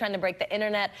Beyonce trying to break the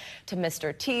internet to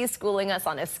Mr. T schooling us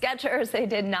on his Skechers, they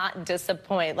did not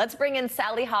disappoint. Let's bring in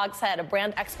Sally Hogshead, a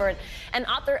brand expert and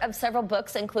author of several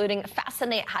books, including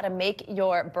Fascinate: How to Make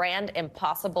Your Brand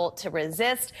Impossible to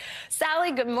Resist.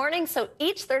 Sally, good morning. So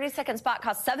each 30-second spot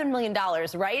costs $7 million,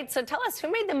 right? So tell us,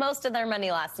 who made the most of their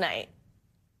money last night?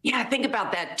 Yeah, think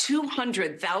about that,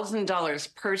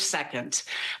 $200,000 per second.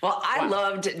 Well, I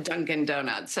loved Dunkin'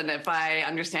 Donuts, and if I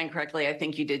understand correctly, I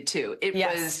think you did too. It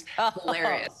was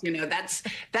hilarious. You know, that's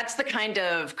the kind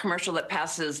of commercial that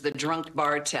passes the drunk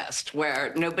bar test,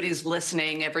 where nobody's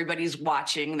listening, everybody's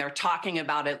watching, they're talking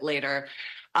about it later.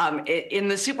 In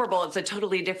the Super Bowl, it's a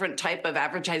totally different type of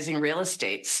advertising real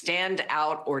estate. Stand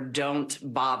out or don't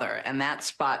bother, and that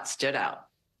spot stood out.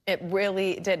 It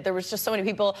really did. There was just so many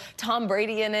people. Tom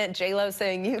Brady in it, J-Lo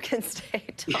saying, "You can stay,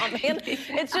 Tom." And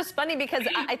it's just funny because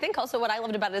I think also what I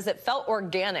loved about it is it felt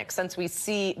organic, since we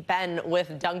see Ben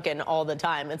with Duncan all the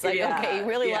time. It's like, okay, he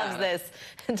really loves this,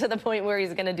 to the point where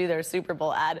he's going to do their Super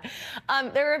Bowl ad.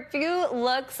 There are a few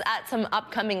looks at some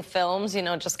upcoming films, you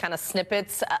know, just kind of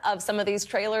snippets of some of these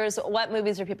trailers. What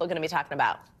movies are people going to be talking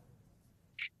about?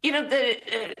 You know,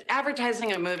 the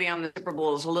advertising a movie on the Super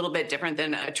Bowl is a little bit different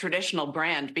than a traditional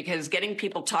brand, because getting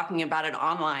people talking about it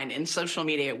online in social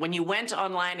media, when you went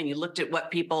online and you looked at what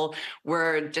people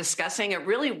were discussing, it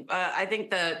really, I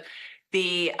think the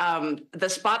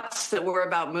spots that were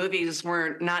about movies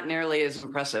were not nearly as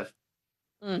impressive.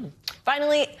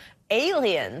 Finally,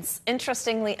 aliens,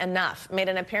 interestingly enough, made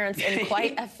an appearance in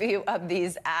quite a few of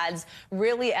these ads,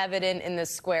 really evident in the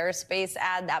Squarespace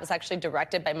ad that was actually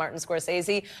directed by Martin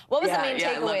Scorsese. What was the main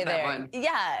takeaway there?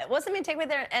 Yeah, what's the main takeaway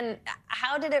there, and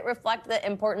how did it reflect the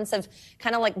importance of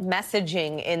kind of like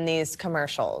messaging in these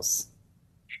commercials?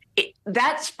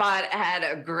 That spot had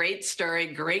a great story,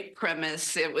 great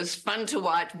premise. It was fun to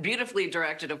watch, beautifully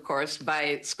directed, of course,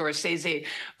 by Scorsese.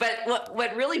 But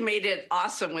what really made it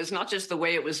awesome was not just the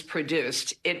way it was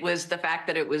produced, it was the fact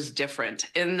that it was different.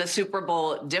 In the Super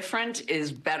Bowl, different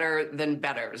is better than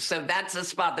better. So that's a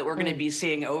spot that we're going to be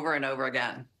seeing over and over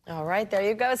again. All right, there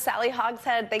you go. Sally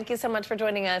Hogshead, thank you so much for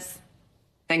joining us.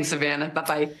 Thanks, Savannah.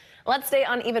 Bye-bye. Let's stay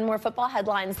on even more football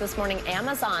headlines this morning.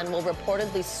 Amazon will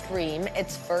reportedly stream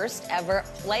its first ever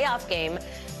playoff game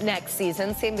next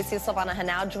season. CNBC's Silvana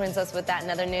Henao joins us with that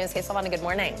and other news. Hey, Silvana, good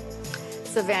morning.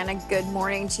 Savannah, good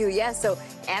morning to you. Yes, so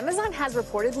Amazon has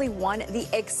reportedly won the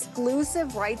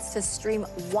exclusive rights to stream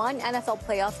one NFL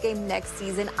playoff game next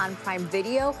season on Prime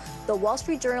Video. The Wall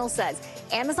Street Journal says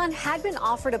Amazon had been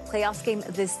offered a playoff game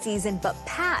this season, but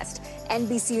passed.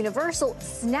 NBC Universal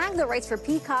snagged the rights for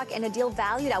Peacock in a deal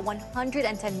valued at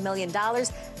 $110 million.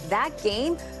 That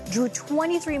game drew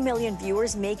 23 million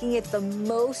viewers, making it the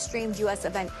most streamed U.S.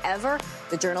 event ever.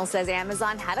 The Journal says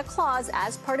Amazon had a clause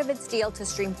as part of its deal to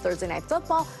stream Thursday Night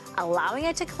Football, allowing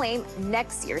it to claim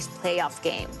next year's playoff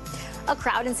game. A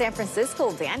crowd in San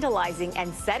Francisco vandalizing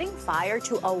and setting fire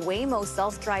to a Waymo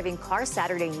self-driving car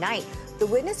Saturday night. The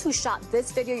witness who shot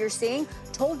this video you're seeing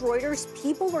told Reuters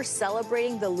people were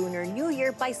celebrating the Lunar New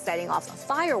Year by setting off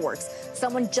fireworks.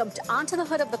 Someone jumped onto the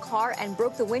hood of the car and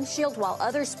broke the windshield while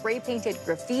others spray-painted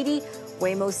graffiti.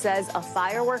 Waymo says a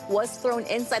firework was thrown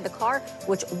inside the car,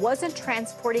 which wasn't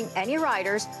transporting any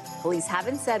riders. Police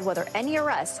haven't said whether any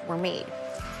arrests were made.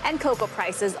 And cocoa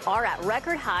prices are at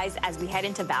record highs as we head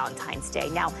into Valentine's Day.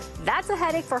 Now, that's a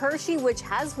headache for Hershey, which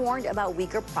has warned about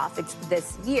weaker profits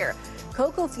this year.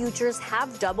 Cocoa futures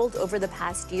have doubled over the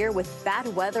past year, with bad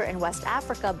weather in West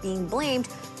Africa being blamed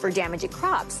for damaging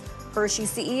crops. Hershey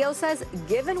CEO says,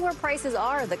 given where prices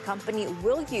are, the company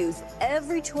will use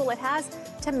every tool it has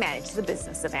to manage the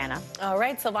business, Savannah. All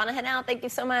right, Silvana Henao, thank you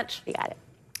so much. You got it.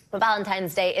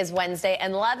 Valentine's Day is Wednesday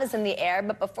and love is in the air,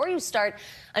 but before you start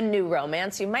a new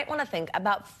romance, you might want to think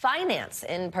about finance,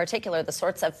 in particular, the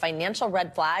sorts of financial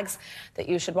red flags that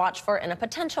you should watch for in a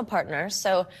potential partner.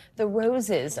 So the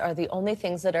roses are the only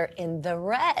things that are in the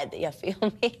red. You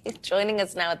feel me? Joining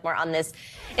us now with more on this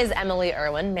is Emily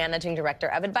Irwin, Managing Director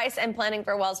of Advice and Planning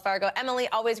for Wells Fargo. Emily,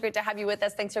 always great to have you with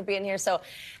us. Thanks for being here. So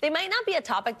they might not be a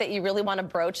topic that you really want to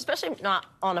broach, especially not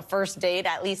on a first date,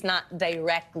 at least not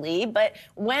directly, but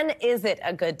when is it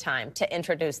a good time to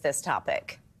introduce this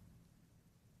topic?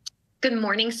 Good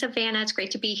morning, Savannah. It's great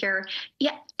to be here.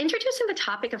 Yeah, introducing the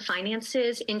topic of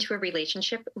finances into a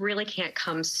relationship really can't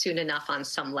come soon enough on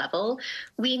some level.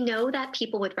 We know that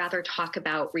people would rather talk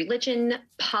about religion,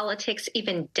 politics,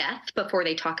 even death before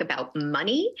they talk about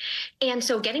money. And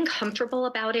so getting comfortable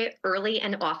about it early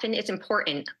and often is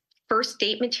important. First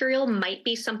date material might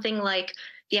be something like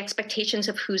the expectations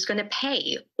of who's going to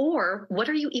pay, or what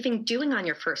are you even doing on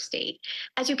your first date?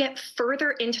 As you get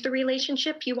further into the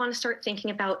relationship, you want to start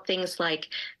thinking about things like,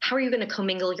 how are you going to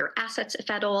commingle your assets, if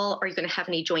at all? Are you going to have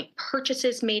any joint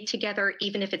purchases made together,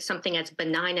 even if it's something as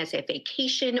benign as a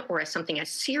vacation or as something as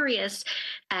serious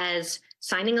as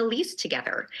signing a lease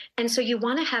together? And so you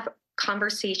want to have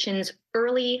conversations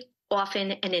early,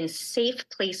 often, and in safe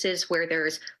places where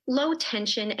there's low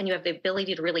tension and you have the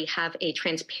ability to really have a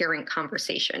transparent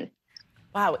conversation.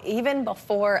 Wow, even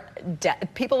before death,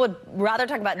 people would rather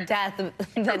talk about death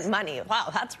than money. Wow,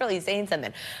 that's really saying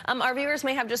something. Our viewers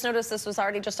may have just noticed this was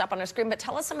already just up on our screen, but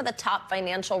tell us some of the top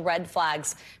financial red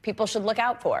flags people should look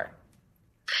out for.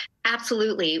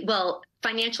 Absolutely. Well,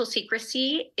 financial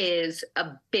secrecy is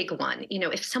a big one. You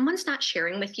know, if someone's not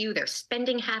sharing with you their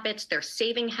spending habits, their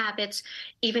saving habits,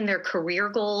 even their career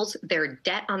goals, their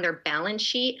debt on their balance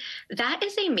sheet, that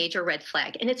is a major red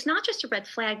flag. And it's not just a red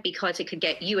flag because it could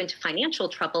get you into financial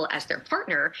trouble as their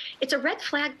partner. It's a red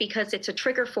flag because it's a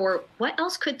trigger for what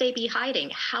else could they be hiding?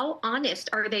 How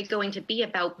honest are they going to be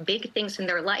about big things in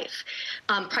their life?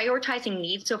 Prioritizing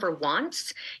needs over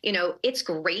wants. You know, it's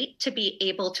great to be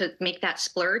able to make that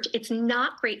splurge. It's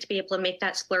not great to be able to make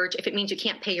that splurge if it means you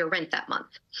can't pay your rent that month.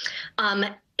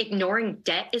 Ignoring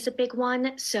debt is a big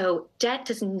one. So debt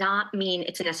does not mean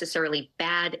it's necessarily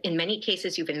bad. In many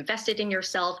cases, you've invested in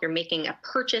yourself. You're making a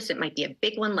purchase. It might be a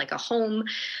big one like a home.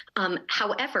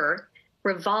 However,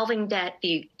 revolving debt,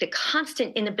 the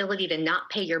constant inability to not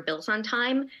pay your bills on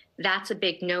time, that's a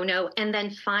big no-no. And then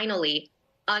finally,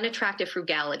 unattractive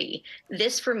frugality.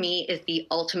 This for me is the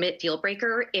ultimate deal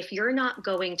breaker. If you're not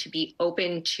going to be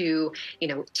open to, you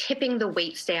know, tipping the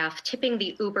wait staff, tipping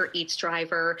the Uber Eats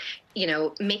driver, you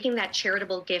know, making that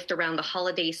charitable gift around the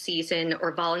holiday season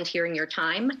or volunteering your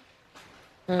time,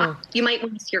 you might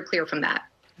want to steer clear from that.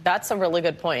 That's a really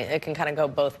good point. It can kind of go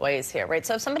both ways here, right?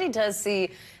 So if somebody does see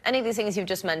any of these things you've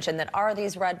just mentioned that are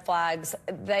these red flags,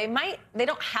 they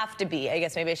don't have to be, I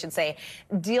guess maybe I should say,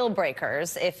 deal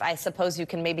breakers. If I suppose you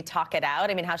can maybe talk it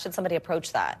out. I mean, how should somebody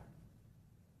approach that?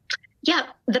 Yeah,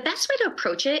 the best way to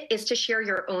approach it is to share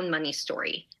your own money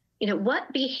story. You know,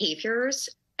 what behaviors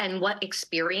and what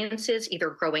experiences,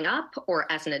 either growing up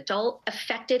or as an adult,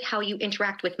 affected how you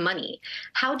interact with money?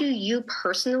 How do you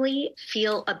personally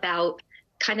feel about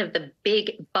kind of the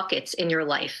big buckets in your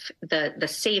life, the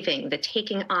saving, the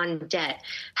taking on debt?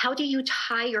 How do you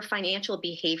tie your financial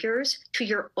behaviors to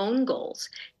your own goals?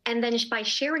 And then by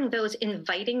sharing those,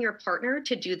 inviting your partner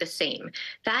to do the same.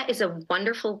 That is a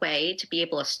wonderful way to be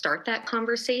able to start that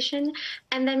conversation.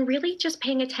 And then really just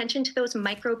paying attention to those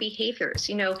micro behaviors.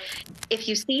 You know, if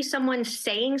you see someone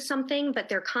saying something, but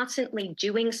they're constantly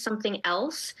doing something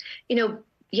else, you know,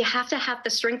 you have to have the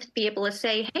strength to be able to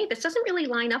say, hey, this doesn't really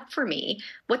line up for me.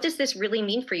 What does this really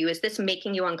mean for you? Is this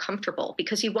making you uncomfortable?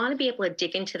 Because you want to be able to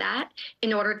dig into that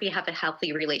in order to have a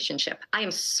healthy relationship. I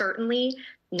am certainly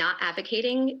not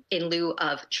advocating in lieu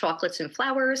of chocolates and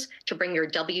flowers to bring your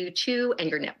W-2 and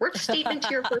your net worth statement to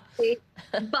your first date,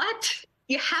 but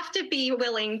you have to be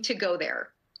willing to go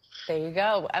there. There you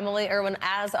go. Emily Irwin,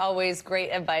 as always, great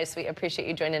advice. We appreciate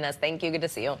you joining us. Thank you. Good to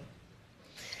see you.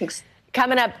 Thanks.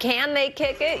 Coming up, can they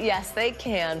kick it? Yes, they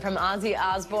can. From Ozzy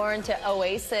Osbourne to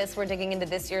Oasis, we're digging into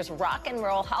this year's Rock and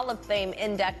Roll Hall of Fame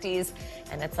inductees,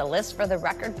 and it's a list for the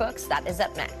record books. That is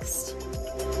up next.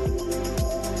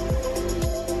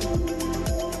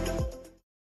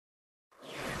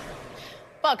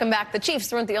 Welcome back. The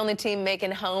Chiefs weren't the only team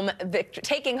taking home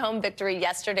victory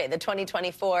yesterday. The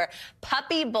 2024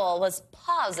 Puppy Bowl was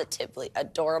positively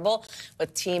adorable,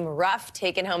 with Team Rough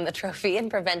taking home the trophy and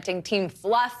preventing Team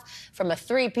Fluff from a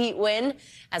three-peat win.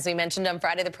 As we mentioned on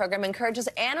Friday, the program encourages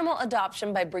animal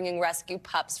adoption by bringing rescue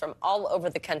pups from all over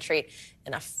the country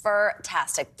in a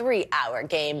fur-tastic 3-hour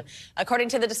game. According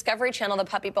to the Discovery Channel, the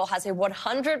Puppy Bowl has a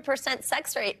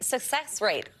 100% success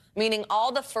rate, meaning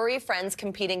all the furry friends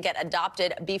competing get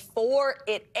adopted before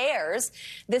it airs.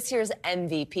 This year's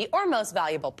MVP, or most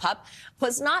valuable pup,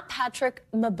 was not Patrick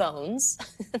Mabones,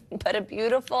 but a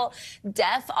beautiful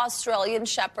deaf Australian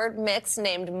Shepherd mix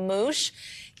named Moosh.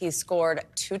 He scored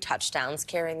 2 touchdowns,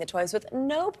 carrying the toys with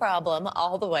no problem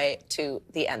all the way to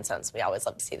the end zones. We always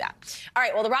love to see that. All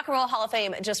right, well, the Rock and Roll Hall of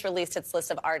Fame just released its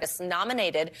list of artists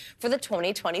nominated for the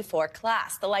 2024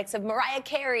 class. The likes of Mariah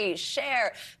Carey,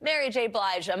 Cher, Mary J.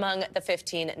 Blige among the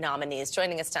 15 nominees.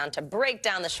 Joining us down to break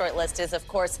down the short list is, of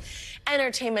course,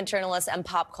 entertainment journalist and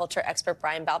pop culture expert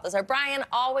Brian Balthazar. Brian,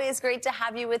 always great to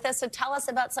have you with us. So tell us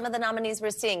about some of the nominees we're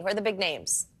seeing. Who are the big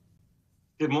names?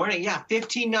 Good morning. Yeah,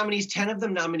 15 nominees, 10 of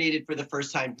them nominated for the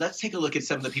first time. Let's take a look at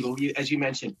some of the people, as you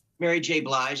mentioned. Mary J.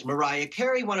 Blige, Mariah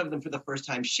Carey, one of them for the first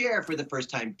time, Cher for the first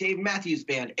time, Dave Matthews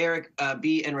Band, Eric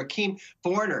B. and Rakim,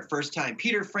 Foreigner, first time,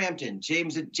 Peter Frampton,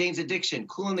 James Addiction,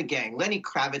 Kool and the Gang, Lenny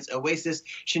Kravitz, Oasis,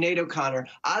 Sinead O'Connor,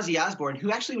 Ozzy Osbourne,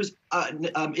 who actually was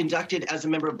inducted as a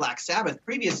member of Black Sabbath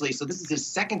previously, so this is his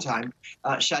second time,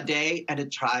 Sade, and A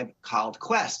Tribe Called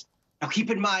Quest. Now,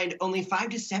 keep in mind, only 5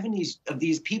 to 7 of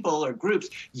these people or groups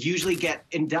usually get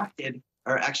inducted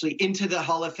or actually into the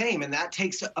Hall of Fame, and that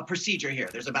takes a procedure here.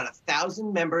 There's about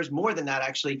 1,000 members, more than that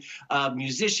actually,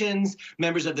 musicians,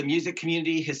 members of the music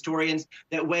community, historians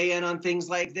that weigh in on things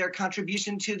like their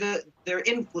contribution to their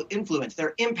influence,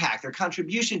 their impact, their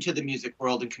contribution to the music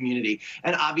world and community,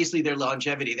 and obviously their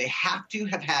longevity. They have to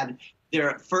have had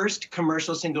their first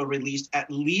commercial single released at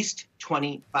least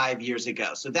 25 years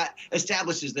ago. So that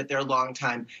establishes that they're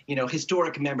longtime,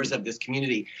 historic members of this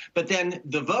community. But then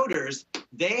the voters,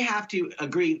 they have to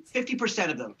agree, 50%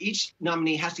 of them. Each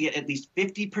nominee has to get at least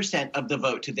 50% of the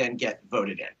vote to then get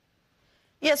voted in.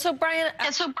 Yeah, so Brian,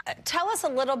 tell us a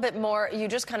little bit more. You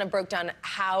just kind of broke down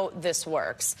how this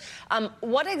works.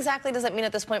 What exactly does it mean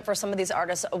at this point for some of these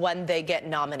artists when they get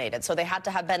nominated? So they had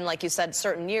to have been, like you said,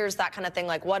 certain years, that kind of thing.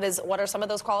 Like, what are some of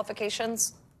those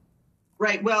qualifications?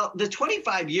 Right. Well, the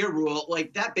 25-year rule,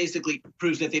 that basically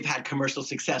proves that they've had commercial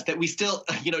success, that we still,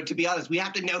 to be honest, we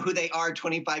have to know who they are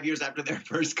 25 years after their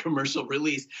first commercial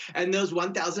release. And those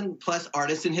 1,000 plus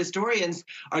artists and historians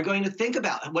are going to think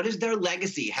about what is their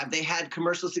legacy? Have they had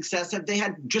commercial success? Have they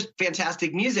had just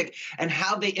fantastic music? And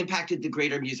how they impacted the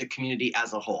greater music community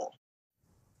as a whole?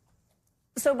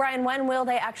 So, Brian, when will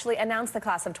they actually announce the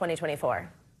class of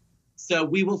 2024? So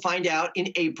we will find out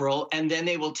in April, and then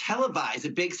they will televise a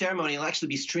big ceremony. It'll actually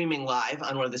be streaming live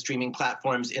on one of the streaming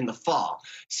platforms in the fall.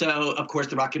 So, of course,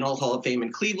 the Rock and Roll Hall of Fame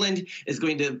in Cleveland is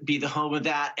going to be the home of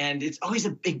that. And it's always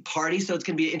a big party, so it's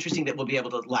going to be interesting that we'll be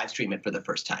able to live stream it for the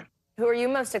first time. Who are you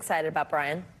most excited about,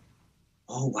 Brian?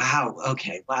 Oh, wow.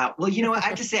 Okay. Wow. Well, you know what? I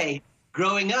have to say,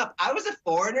 growing up, I was a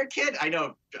foreigner kid. I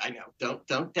know.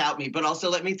 Don't doubt me. But also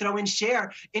let me throw in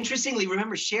Cher. Interestingly,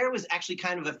 remember, Cher was actually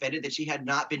kind of offended that she had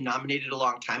not been nominated a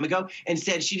long time ago and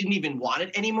said she didn't even want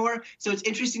it anymore. So it's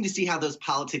interesting to see how those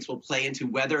politics will play into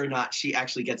whether or not she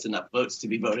actually gets enough votes to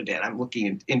be voted in. I'm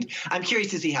looking and I'm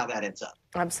curious to see how that ends up.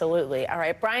 Absolutely. All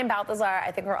right, Brian Balthazar,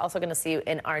 I think we're also going to see you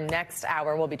in our next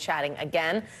hour. We'll be chatting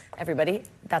again. Everybody,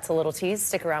 that's a little tease.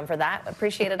 Stick around for that.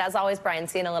 Appreciate it as always, Brian.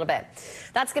 See you in a little bit.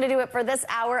 That's going to do it for this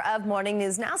hour of Morning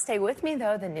News Now. Stay with me,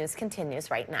 though. The news continues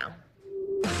right now.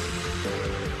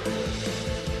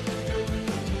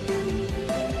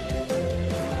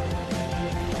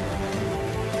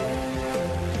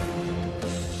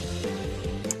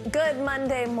 Good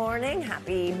Monday morning.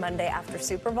 Happy Monday after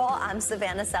Super Bowl. I'm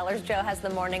Savannah Sellers. Joe has the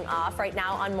morning off right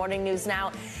now on Morning News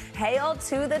Now. Hail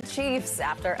to the Chiefs.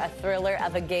 After a thriller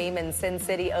of a game in Sin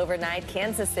City overnight,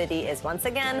 Kansas City is once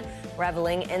again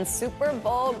reveling in Super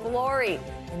Bowl glory.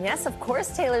 And yes, of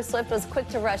course, Taylor Swift was quick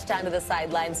to rush down to the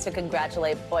sidelines to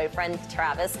congratulate boyfriend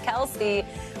Travis Kelce.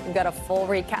 We've got a full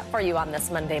recap for you on this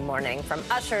Monday morning. From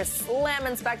Usher's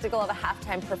slamming spectacle of a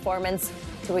halftime performance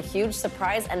to a huge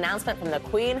surprise announcement from the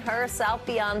Queen herself,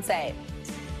 Beyonce.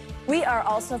 We are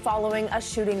also following a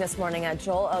shooting this morning at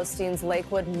Joel Osteen's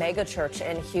Lakewood megachurch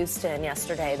in Houston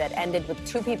yesterday that ended with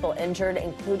 2 people injured,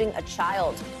 including a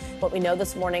child. What we know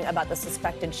this morning about the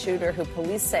suspected shooter, who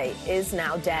police say is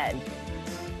now dead.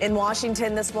 In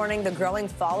Washington this morning, the growing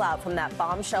fallout from that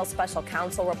bombshell special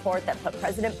counsel report that put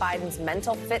President Biden's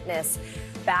mental fitness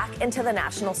back into the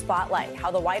national spotlight.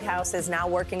 How the White House is now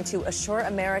working to assure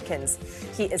Americans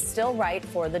he is still right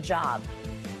for the job.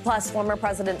 Plus, former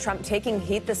President Trump taking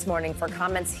heat this morning for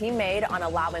comments he made on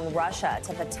allowing Russia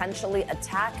to potentially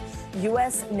attack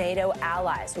U.S. NATO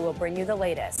allies. We will bring you the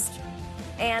latest.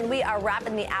 And we are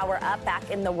wrapping the hour up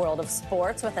back in the world of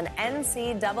sports with an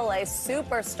NCAA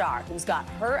superstar who's got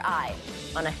her eye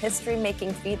on a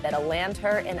history-making feat that'll land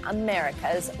her in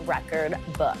America's record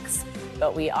books.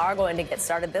 But we are going to get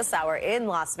started this hour in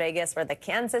Las Vegas, where the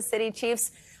Kansas City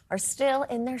Chiefs are still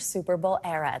in their Super Bowl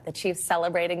era. The Chiefs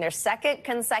celebrating their second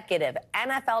consecutive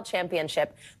NFL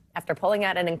championship after pulling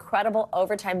out an incredible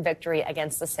overtime victory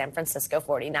against the San Francisco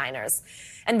 49ers.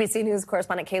 NBC News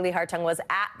correspondent Kaylee Hartung was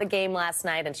at the game last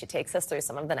night, and she takes us through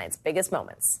some of the night's biggest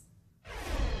moments.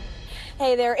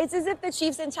 Hey there. It's as if the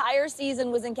Chiefs' entire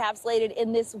season was encapsulated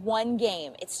in this one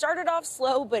game. It started off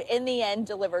slow, but in the end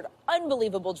delivered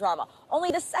unbelievable drama.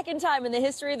 Only the second time in the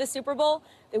history of the Super Bowl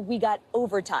that we got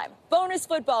overtime. Bonus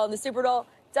football in the Super Bowl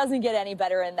doesn't get any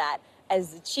better than that,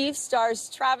 as the Chiefs stars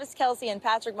Travis Kelce and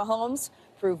Patrick Mahomes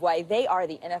prove why they are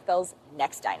the NFL's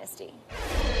next dynasty.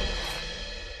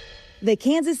 The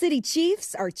Kansas City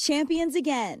Chiefs are champions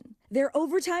again. Their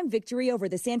overtime victory over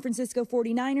the San Francisco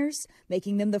 49ers,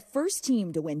 making them the first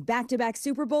team to win back-to-back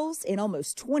Super Bowls in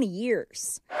almost 20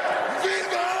 years.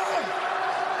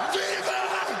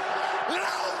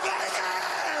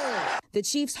 The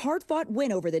Chiefs' hard-fought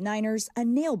win over the Niners, a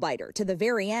nail-biter to the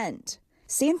very end.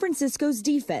 San Francisco's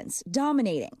defense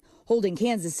dominating, holding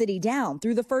Kansas City down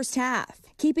through the first half,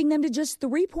 keeping them to just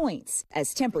 3 points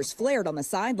as tempers flared on the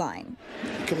sideline.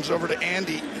 He comes over to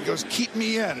Andy. He goes, "Keep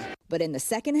me in." But in the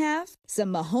second half,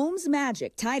 some Mahomes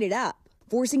magic tied it up,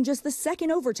 forcing just the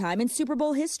second overtime in Super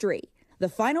Bowl history. The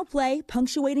final play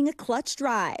punctuating a clutch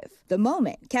drive. The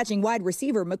moment catching wide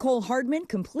receiver Mecole Hardman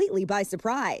completely by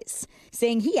surprise,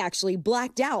 saying he actually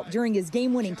blacked out during his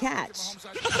game-winning catch.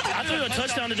 I threw a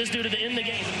touchdown to this dude at the end of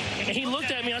the game, and he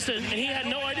looked at me, I said, and he had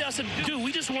no idea. I said, dude,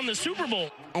 we just won the Super Bowl.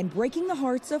 And breaking the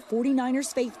hearts of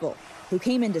 49ers faithful, who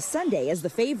came into Sunday as the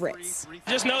favorites.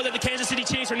 Just know that the Kansas City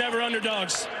Chiefs are never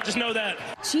underdogs. Just know that.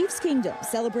 Chiefs Kingdom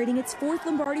celebrating its 4th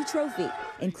Lombardi trophy,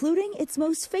 including its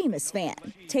most famous fan,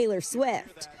 Taylor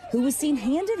Swift, who was seen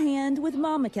hand-in-hand with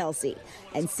Mama Kelce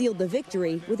and sealed the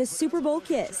victory with a Super Bowl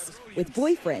kiss with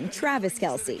boyfriend Travis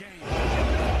Kelce.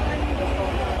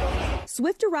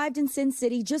 Swift arrived in Sin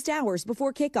City just hours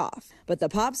before kickoff, but the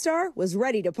pop star was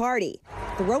ready to party,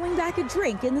 throwing back a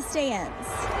drink in the stands.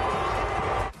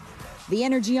 The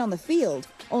energy on the field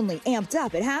only amped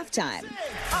up at halftime,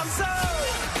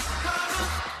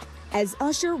 as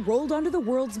Usher rolled onto the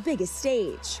world's biggest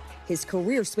stage, his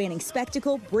career-spanning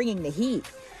spectacle bringing the heat,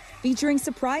 featuring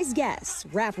surprise guests,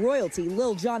 rap royalty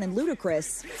Lil Jon and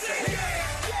Ludacris,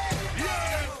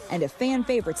 and a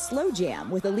fan-favorite slow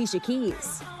jam with Alicia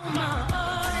Keys.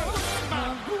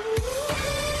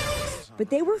 But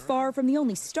they were far from the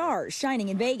only stars shining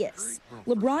in Vegas.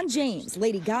 LeBron James,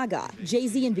 Lady Gaga,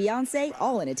 Jay-Z, and Beyonce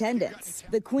all in attendance.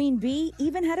 The Queen Bee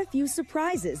even had a few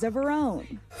surprises of her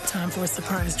own. Time for a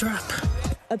surprise drop.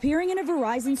 appearing in a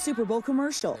Verizon Super Bowl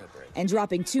commercial and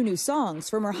dropping 2 new songs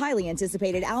from her highly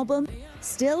anticipated album.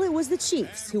 Still, it was the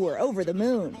Chiefs who were over the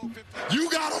moon. You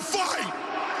gotta fight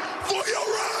for your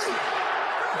right!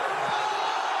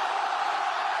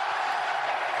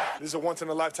 This is a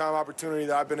once-in-a-lifetime opportunity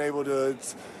that I've been able to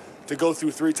go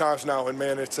through 3 times now, and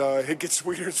man, it gets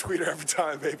sweeter and sweeter every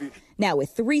time, baby. Now with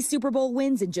 3 Super Bowl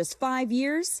wins in just 5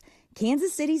 years,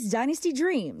 Kansas City's dynasty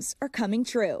dreams are coming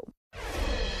true.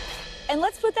 And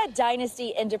let's put that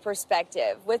dynasty into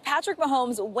perspective. With Patrick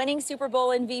Mahomes winning Super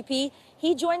Bowl MVP,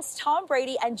 he joins Tom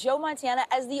Brady and Joe Montana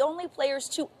as the only players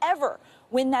to ever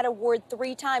win that award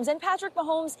 3 times. And Patrick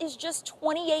Mahomes is just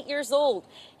 28 years old.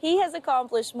 He has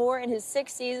accomplished more in his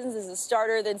 6 seasons as a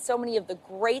starter than so many of the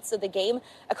greats of the game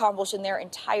accomplished in their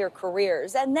entire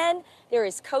careers. And then there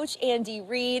is Coach Andy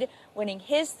Reid winning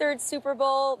his 3rd Super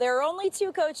Bowl. There are only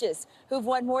 2 coaches who've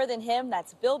won more than him.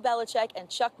 That's Bill Belichick and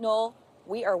Chuck Noll.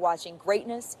 We are watching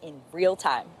greatness in real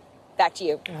time. Back to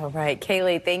you. All right,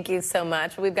 Kaylee, thank you so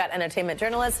much. We've got entertainment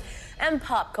journalist and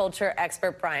pop culture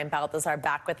expert Brian Balthazar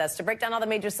back with us to break down all the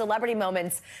major celebrity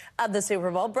moments of the Super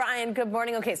Bowl. Brian, good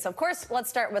morning. Okay, so of course, let's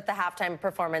start with the halftime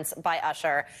performance by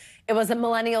Usher. It was a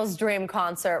millennial's dream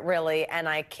concert, really, and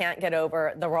I can't get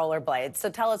over the rollerblades. So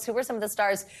tell us, who were some of the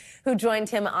stars who joined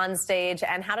him on stage,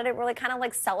 and how did it really kind of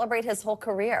like celebrate his whole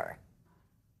career?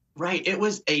 Right. It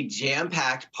was a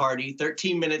jam-packed party,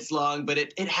 13 minutes long, but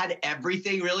it had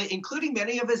everything, really, including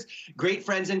many of his great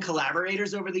friends and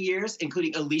collaborators over the years,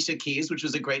 including Alicia Keys, which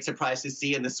was a great surprise to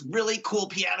see, and this really cool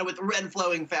piano with red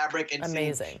flowing fabric. And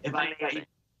amazing.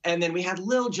 And then we had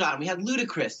Lil Jon, we had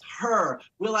Ludacris, Her,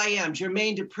 will.i.am,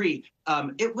 Jermaine Dupri.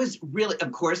 It was really,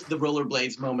 of course, the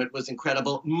rollerblades moment was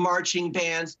incredible. Marching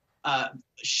bands,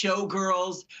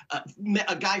 showgirls,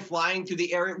 a guy flying through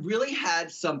the air. It really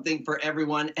had something for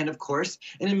everyone. And of course,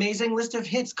 an amazing list of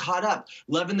hits. Caught Up,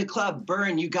 Love in the Club,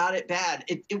 Burn, You Got It Bad.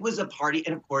 It was a party.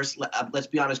 And of course, let's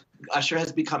be honest, Usher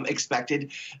has become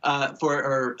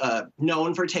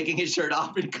known for taking his shirt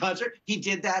off in concert. He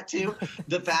did that too.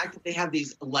 The fact that they have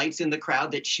these lights in the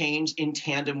crowd that change in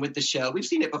tandem with the show. We've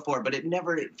seen it before, but it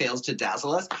never fails to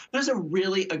dazzle us. But it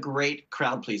was a great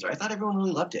crowd pleaser. I thought everyone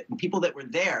really loved it. And people that were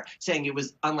there saying it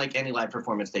was unlike any live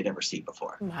performance they'd ever seen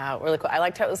before. Wow, really cool. I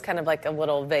liked how it was kind of like a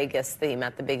little Vegas theme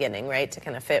at the beginning, right? To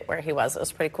kind of fit where he was. It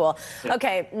was pretty cool. Yeah.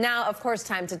 Okay, now, of course,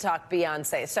 time to talk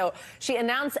Beyonce. So she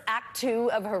announced Act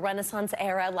 2 of her Renaissance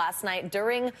era last night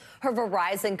during her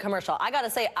Verizon commercial. I got to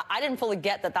say, I didn't fully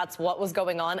get that that's what was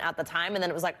going on at the time. And then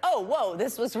it was like, oh, whoa,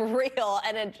 this was real.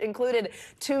 And it included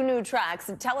 2 new tracks.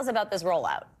 Tell us about this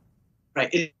rollout.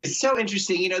 Right. It's so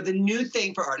interesting. You know, the new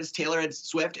thing for artists, Taylor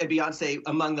Swift and Beyonce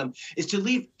among them, is to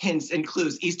leave hints and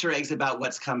clues, Easter eggs about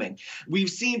what's coming. We've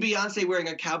seen Beyonce wearing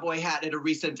a cowboy hat at a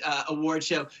recent award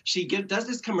show. She does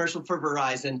this commercial for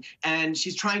Verizon, and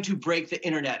she's trying to break the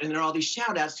internet. And there are all these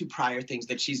shout outs to prior things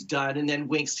that she's done, and then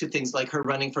winks to things like her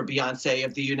running for Beyonce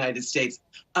of the United States.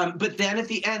 But then at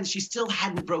the end, she still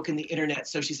hadn't broken the internet.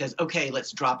 So she says, OK,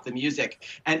 let's drop the music.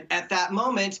 And at that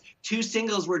moment, 2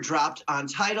 singles were dropped on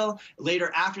Tidal.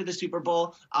 Later, after the Super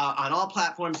Bowl, on all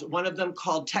platforms, one of them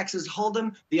called Texas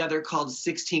Hold'em, the other called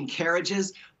 16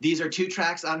 Carriages. These are 2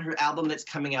 tracks on her album that's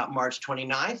coming out March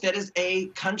 29th. That is a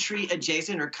country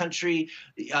adjacent or country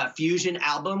fusion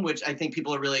album, which I think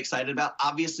people are really excited about.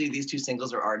 Obviously, these 2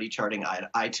 singles are already charting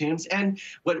iTunes. And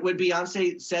when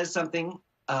Beyonce says something,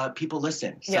 people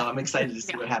listen. So yeah. I'm excited to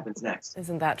see what happens next.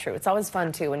 Isn't that true? It's always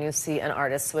fun, too, when you see an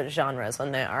artist switch genres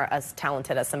when they are as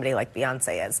talented as somebody like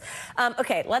Beyonce is.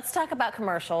 Okay, let's talk about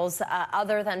commercials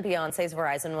other than Beyonce's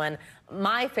Verizon one.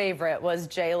 My favorite was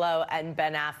J.Lo and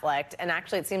Ben Affleck. And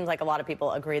actually, it seems like a lot of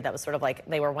people agreed that was sort of like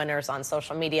they were winners on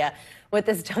social media with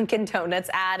this Dunkin' Donuts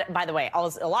ad. By the way, a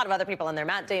lot of other people in there,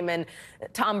 Matt Damon,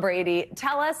 Tom Brady.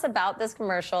 Tell us about this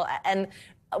commercial. And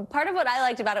part of what I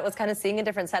liked about it was kind of seeing a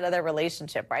different side of their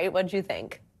relationship, right? What did you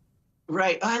think?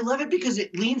 Right. I love it because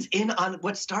it leans in on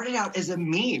what started out as a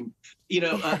meme. You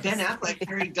know, yes. Ben Affleck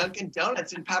carrying Dunkin'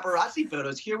 Donuts in paparazzi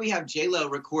photos. Here we have J.Lo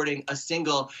recording a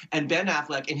single, and Ben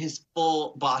Affleck in his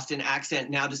full Boston accent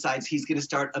now decides he's going to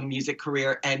start a music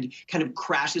career and kind of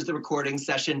crashes the recording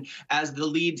session as the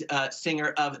lead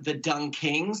singer of the Dung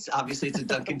Kings. Obviously, it's a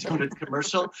Dunkin' Donuts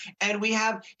commercial. And we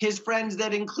have his friends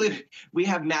that include, we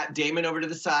have Matt Damon over to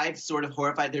the side, sort of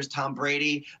horrified. There's Tom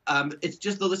Brady. It's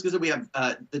just the list goes on. We have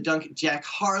Jack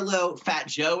Harlow, Fat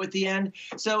Joe at the end.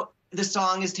 So the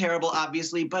song is terrible,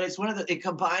 obviously, but it's it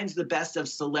combines the best of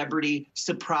celebrity,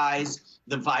 surprise,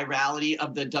 the virality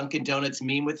of the Dunkin' Donuts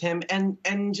meme with him,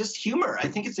 and just humor. I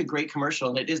think it's a great commercial,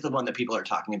 and it is the one that people are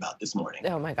talking about this morning.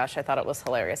 Oh my gosh, I thought it was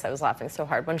hilarious. I was laughing so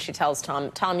hard when she tells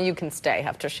Tom, you can stay,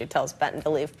 after she tells Ben to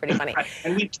leave. Pretty funny. Right.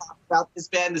 And we talked about this,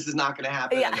 Ben. This is not going to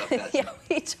happen. Yeah,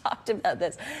 we talked about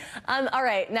this. All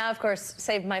right, now, of course,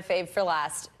 save my fave for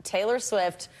last. Taylor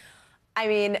Swift. I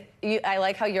mean, I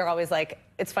like how you're always like,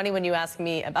 it's funny when you ask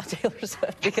me about Taylor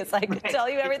Swift because I can tell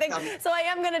you everything. So I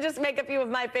am going to just make a few of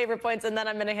my favorite points, and then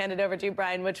I'm going to hand it over to you,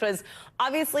 Brian, which was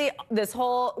obviously this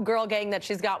whole girl gang that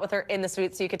she's got with her in the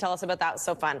suite. So you could tell us about that. It was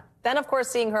so fun. Then, of course,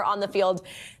 seeing her on the field.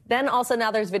 Then also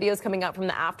now there's videos coming out from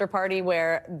the after party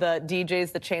where the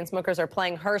DJs, the Chainsmokers, are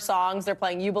playing her songs. They're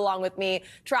playing You Belong With Me.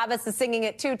 Travis is singing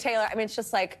it too, Taylor. I mean, it's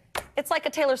just like, it's like a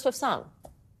Taylor Swift song.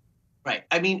 Right.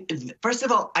 I mean, first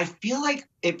of all, I feel like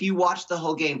if you watch the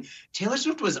whole game, Taylor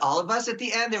Swift was all of us at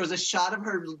the end. There was a shot of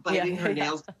her biting her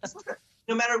nails.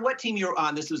 No matter what team you were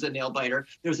on, this was a nail biter.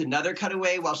 There was another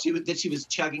cutaway while she was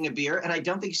chugging a beer, and I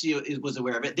don't think she was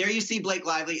aware of it. There you see Blake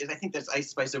Lively. I think that's Ice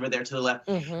Spice over there to the left.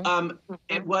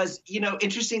 It was,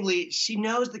 interestingly, she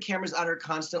knows the camera's on her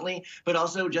constantly, but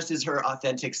also just as her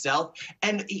authentic self.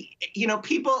 And,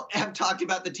 people have talked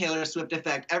about the Taylor Swift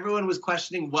effect. Everyone was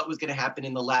questioning what was going to happen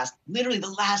in literally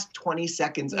the last 20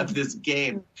 seconds of this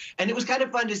game. And it was kind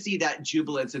of fun to see that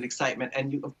jubilance and excitement.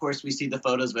 And, of course, we see the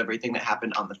photos of everything that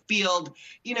happened on the field.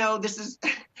 This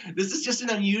is just an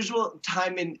unusual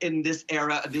time in this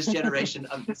era, this generation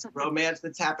of this romance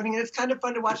that's happening, and it's kind of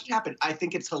fun to watch it happen. I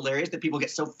think it's hilarious that people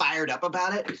get so fired up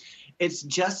about it. It's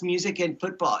just music and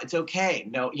football. It's okay.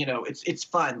 No, it's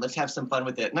fun. Let's have some fun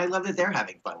with it. And I love that they're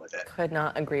having fun with it. Could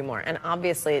not agree more. And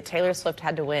obviously, Taylor Swift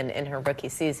had to win in her rookie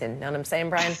season. Know what I'm saying,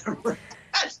 Brian?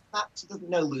 She doesn't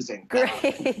know losing.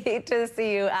 Great to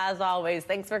see you, as always.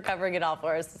 Thanks for covering it all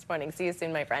for us this morning. See you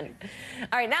soon, my friend.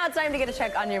 All right, now it's time to get a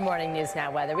check on your morning news now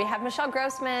weather. We have Michelle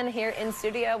Grossman here in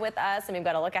studio with us, and we've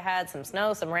got a look ahead, some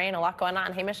snow, some rain, a lot going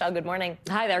on. Hey, Michelle, good morning.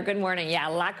 Hi there, good morning. Yeah,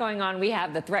 a lot going on. We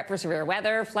have the threat for severe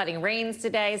weather, flooding rains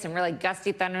today, some really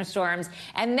gusty thunderstorms.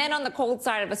 And then on the cold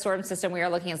side of a storm system, we are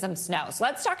looking at some snow. So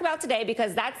let's talk about today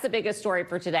because that's the biggest story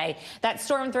for today. That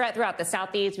storm threat throughout the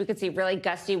southeast. We could see really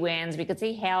gusty winds. We could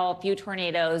see hail, a few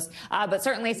tornadoes, but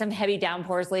certainly some heavy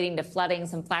downpours leading to flooding,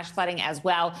 some flash flooding as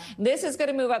well. This is going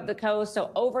to move up the coast.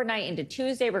 So overnight into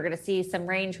Tuesday, we're going to see some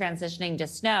rain transitioning to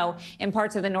snow in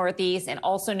parts of the Northeast and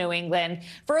also New England.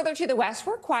 Further to the west,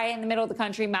 we're quiet in the middle of the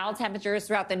country, mild temperatures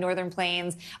throughout the northern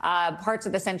plains, parts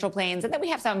of the central plains. And then we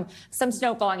have some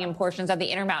snow falling in portions of the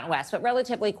Intermountain West, but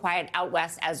relatively quiet out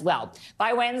west as well.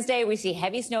 By Wednesday, we see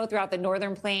heavy snow throughout the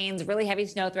northern plains, really heavy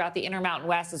snow throughout the Intermountain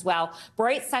West as well.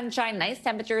 Bright sunshine, nice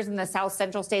temperatures in the south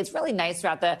central states, really nice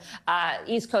throughout the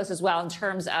East Coast as well in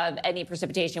terms of any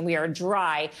precipitation. We are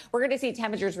dry. We're going to see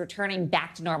temperatures returning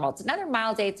back to normal. It's another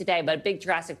mild day today, but a big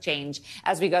drastic change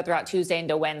as we go throughout Tuesday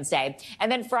into Wednesday.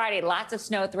 And then Friday, lots of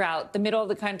snow throughout the middle of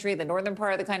the country, the northern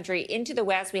part of the country, into the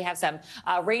west. We have some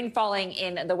rain falling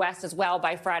in the west as well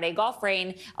by Friday. Gulf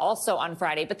rain also on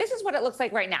Friday. But this is what it looks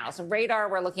like right now. Some radar,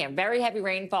 we're looking at very heavy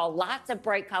rainfall, lots of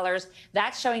bright colors.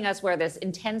 That's showing us where this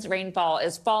intense rainfall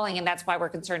is falling, and that's why we're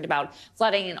concerned about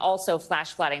flooding and also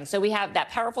flash flooding. So we have that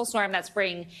powerful storm that's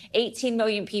bringing 18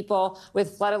 million people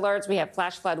with flood alerts. We have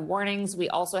flash flood warnings. We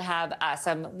also have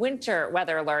some winter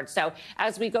weather alerts. So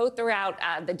as we go throughout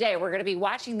the day, we're going to be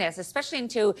watching this, especially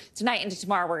into tonight into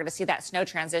tomorrow. We're going to see that snow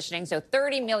transitioning. So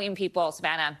 30 million people,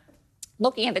 Savannah,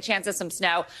 looking at the chance of some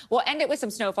snow. We'll end it with some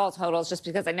snowfall totals just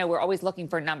because I know we're always looking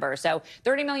for numbers. So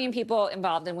 30 million people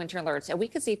involved in winter alerts. And we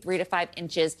could see 3 to 5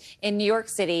 inches in New York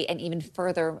City, and even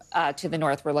further to the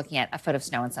north, we're looking at a foot of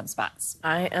snow in some spots.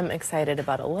 I am excited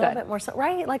about a little bit more snow,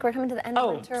 right? Like we're coming to the end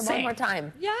of winter one more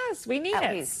time. Yes, we need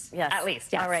At least, yes. At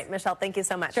least, yes. All right, Michelle, thank you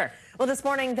so much. Sure. Well, this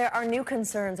morning, there are new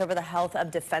concerns over the health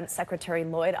of Defense Secretary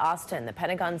Lloyd Austin. The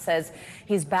Pentagon says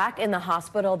he's back in the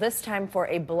hospital, this time for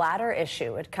a bladder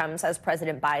issue. It comes as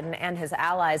President Biden and his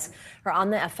allies are on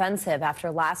the offensive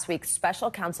after last week's special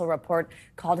counsel report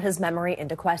called his memory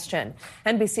into question.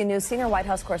 NBC News senior White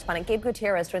House correspondent Gabe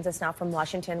Gutierrez joins us now from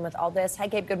Washington with all this. Hi,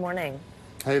 Gabe. Good morning.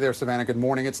 Hey there, Savannah. Good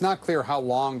morning. It's not clear how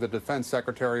long the defense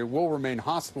secretary will remain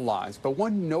hospitalized, but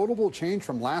one notable change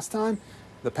from last time,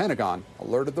 the Pentagon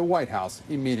alerted the White House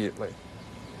immediately.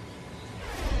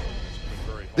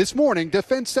 This morning,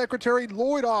 Defense Secretary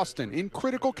Lloyd Austin in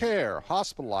critical care,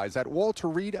 hospitalized at Walter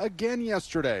Reed again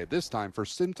yesterday, this time for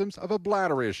symptoms of a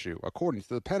bladder issue, according to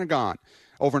the Pentagon.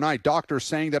 Overnight, doctors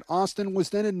saying that Austin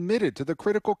was then admitted to the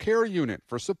critical care unit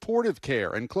for supportive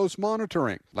care and close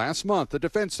monitoring. Last month, the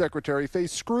defense secretary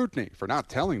faced scrutiny for not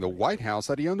telling the White House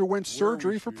that he underwent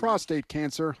surgery for prostate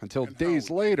cancer until days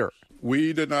later.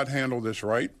 We did not handle this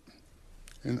right,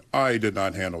 and I did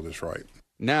not handle this right.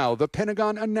 Now, the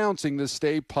Pentagon announcing this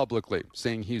stay publicly,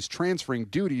 saying he's transferring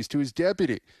duties to his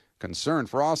deputy. Concern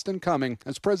for Austin coming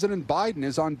as President Biden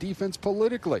is on defense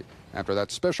politically after that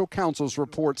special counsel's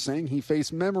report saying he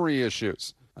faced memory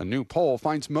issues. A new poll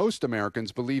finds most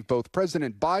Americans believe both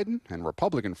President Biden and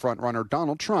Republican frontrunner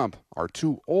Donald Trump are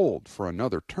too old for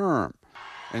another term.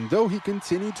 And though he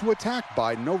continued to attack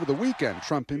Biden over the weekend,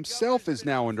 Trump himself is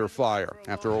now under fire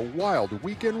after a wild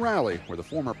weekend rally where the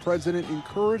former president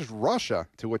encouraged Russia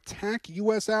to attack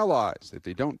U.S. allies if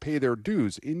they don't pay their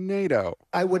dues in NATO.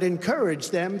 I would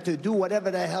encourage them to do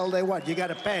whatever the hell they want. You got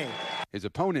to pay. His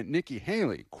opponent, Nikki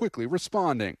Haley, quickly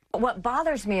responding. What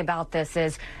bothers me about this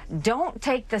is don't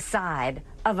take the side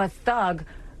of a thug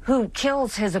who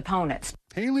kills his opponents.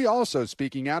 Haley also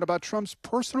speaking out about Trump's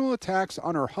personal attacks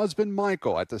on her husband,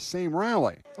 Michael, at the same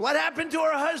rally. What happened to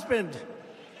her husband?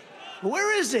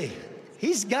 Where is he?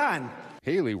 He's gone.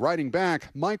 Haley writing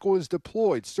back, Michael is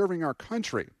deployed serving our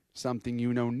country, something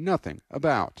you know nothing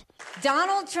about.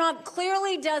 Donald Trump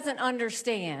clearly doesn't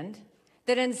understand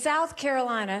that in South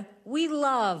Carolina, we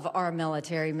love our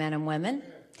military men and women.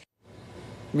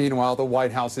 Meanwhile, the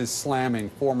White House is slamming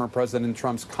former President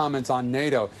Trump's comments on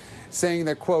NATO, saying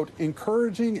that, quote,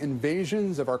 encouraging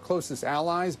invasions of our closest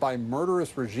allies by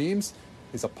murderous regimes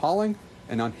is appalling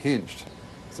and unhinged.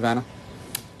 Savannah?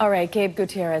 All right, Gabe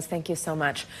Gutierrez, thank you so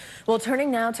much. Well,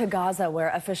 turning now to Gaza, where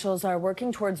officials are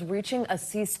working towards reaching a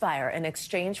ceasefire in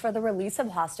exchange for the release of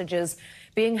hostages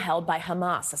being held by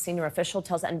Hamas. A senior official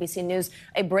tells NBC News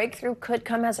a breakthrough could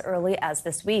come as early as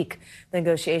this week. The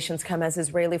negotiations come as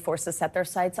Israeli forces set their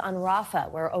sights on Rafah,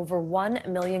 where over 1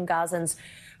 million Gazans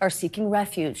are seeking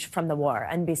refuge from the war.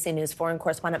 NBC News foreign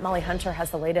correspondent Molly Hunter has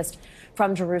the latest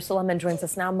from Jerusalem and joins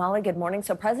us now. Molly, good morning.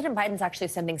 So President Biden's actually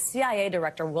sending CIA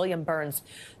Director William Burns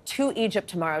to Egypt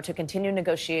tomorrow to continue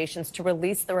negotiations to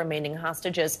release the remaining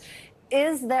hostages.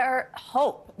 Is there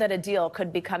hope that a deal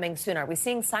could be coming soon? Are we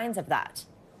seeing signs of that?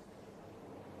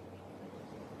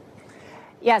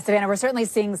 Yeah, Savannah, we're certainly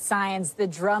seeing signs. The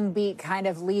drumbeat kind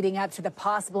of leading up to the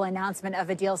possible announcement of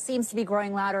a deal seems to be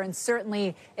growing louder. And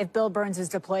certainly if Bill Burns is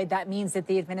deployed, that means that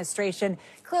the administration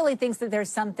clearly thinks that there's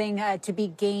something to be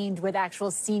gained with actual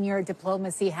senior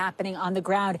diplomacy happening on the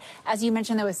ground. As you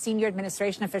mentioned, though, a senior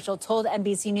administration official told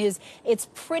NBC News it's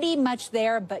pretty much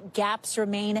there, but gaps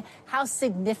remain. How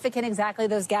significant exactly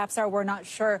those gaps are, we're not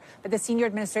sure. But the senior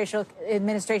administration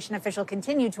official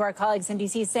continued to our colleagues in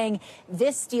D.C. saying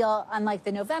this deal, unlike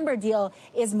the November deal,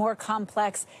 is more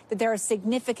complex, that there are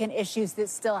significant issues that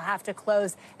still have to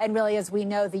close. And really, as we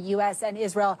know, the U.S. and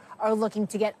Israel are looking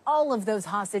to get all of those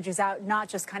hostages out, not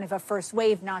just kind of a first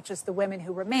wave, not just the women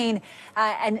who remain.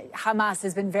 And Hamas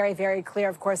has been very, very clear,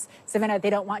 of course, Savannah, they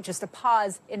don't want just a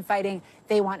pause in fighting.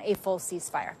 They want a full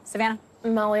ceasefire. Savannah?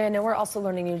 Molly, I know we're also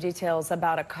learning new details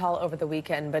about a call over the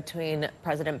weekend between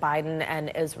President Biden and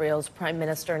Israel's Prime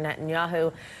Minister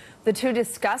Netanyahu. The two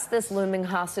discussed this looming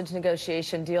hostage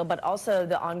negotiation deal, but also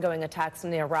the ongoing attacks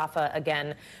near Rafah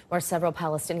again, where several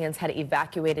Palestinians had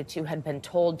evacuated to, had been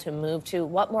told to move to.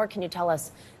 What more can you tell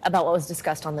us about what was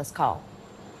discussed on this call?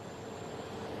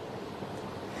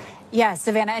 Yeah,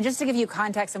 Savannah, and just to give you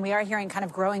context, and we are hearing kind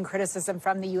of growing criticism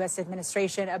from the U.S.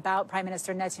 administration about Prime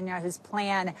Minister Netanyahu's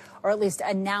plan, or at least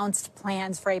announced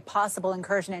plans for a possible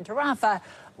incursion into Rafah.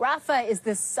 Rafah is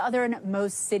the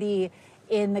southernmost city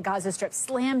in the Gaza Strip,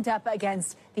 slammed up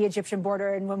against the Egyptian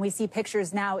border. And when we see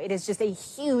pictures now, it is just a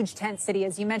huge tent city.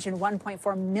 As you mentioned,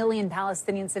 1.4 million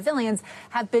Palestinian civilians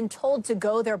have been told to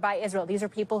go there by Israel. These are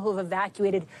people who have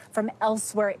evacuated from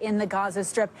elsewhere in the Gaza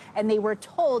Strip, and they were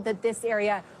told that this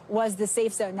area was the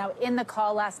safe zone. Now, in the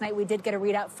call last night, we did get a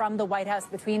readout from the White House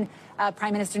between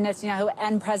Prime Minister Netanyahu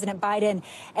and President Biden.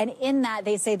 And in that,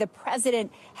 they say the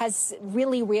president has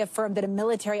really reaffirmed that a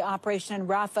military operation in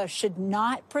Rafah should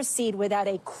not proceed without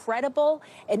a credible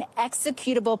and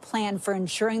executable plan for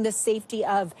ensuring the safety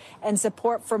of and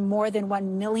support for more than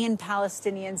 1 million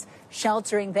Palestinians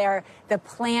sheltering there. The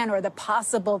plan, or the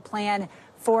possible plan,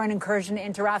 for an incursion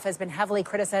into Rafah has been heavily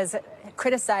criticized,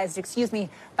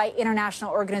 by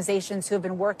international organizations who have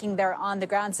been working there on the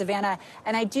ground, Savannah.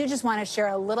 And I do just want to share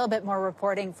a little bit more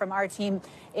reporting from our team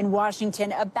in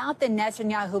Washington about the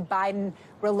Netanyahu-Biden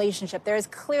relationship. There is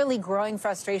clearly growing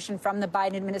frustration from the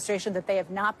Biden administration that they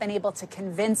have not been able to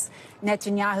convince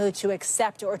Netanyahu to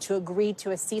accept or to agree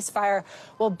to a ceasefire.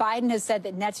 Well, Biden has said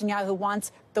that Netanyahu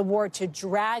wants the war to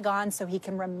drag on so he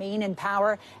can remain in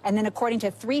power. And then, according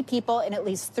to 3 people in at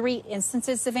least 3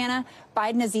 instances, Savannah,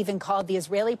 Biden has even called the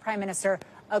Israeli prime minister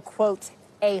a, quote,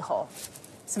 a-hole.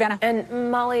 Savannah.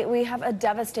 And Molly, we have a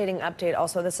devastating update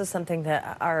also. This is something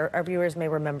that our viewers may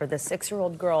remember. The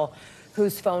 6-year-old girl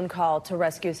whose phone call to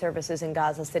rescue services in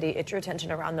Gaza City, it drew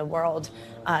attention around the world.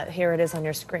 Here it is on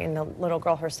your screen, the little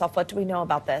girl herself. What do we know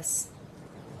about this?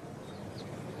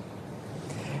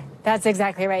 That's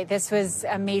exactly right. This was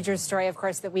a major story, of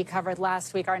course, that we covered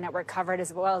last week. Our network covered,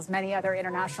 as well as many other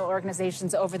international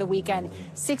organizations over the weekend.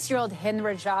 6-year-old Hind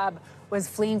Rajab was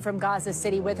fleeing from Gaza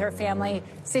City with her family.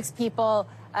 6 people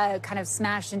kind of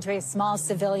smashed into a small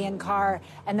civilian car.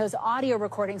 And those audio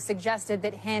recordings suggested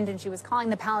that Hind, and she was calling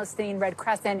the Palestinian Red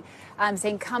Crescent,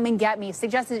 saying, "Come and get me,"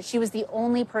 suggested that she was the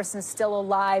only person still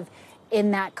alive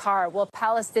in that car. Well,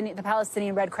 the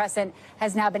Palestinian Red Crescent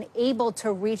has now been able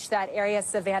to reach that area,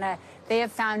 Savannah. They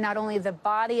have found not only the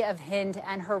body of Hind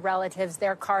and her relatives,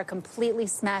 their car completely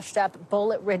smashed up,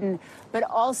 bullet-ridden, but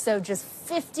also just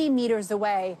 50 meters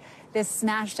away, this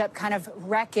smashed up kind of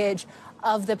wreckage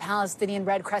of the Palestinian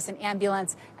Red Crescent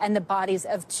ambulance and the bodies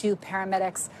of 2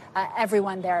 paramedics.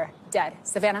 Everyone there dead.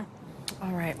 Savannah?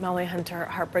 All right, Molly Hunter,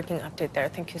 heartbreaking update there.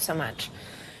 Thank you so much.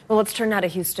 Well, let's turn now to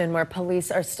Houston, where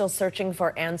police are still searching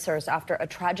for answers after a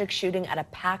tragic shooting at a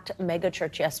packed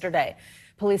megachurch yesterday.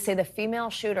 Police say the female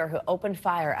shooter who opened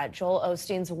fire at Joel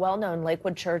Osteen's well-known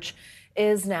Lakewood Church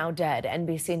is now dead.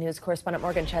 NBC News correspondent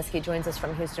Morgan Chesky joins us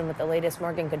from Houston with the latest.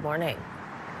 Morgan, good morning.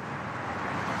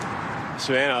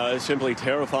 Savannah, a simply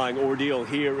terrifying ordeal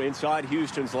here inside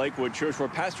Houston's Lakewood Church, where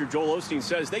Pastor Joel Osteen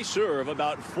says they serve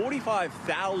about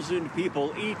 45,000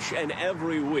 people each and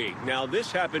every week. Now,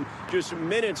 this happened just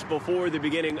minutes before the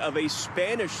beginning of a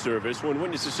Spanish service when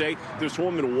witnesses say this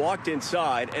woman walked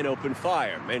inside and opened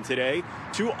fire. And today,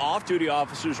 2 off-duty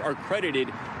officers are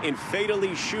credited in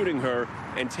fatally shooting her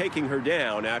and taking her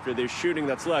down after this shooting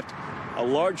that's left a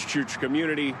large church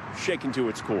community shaken to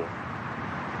its core.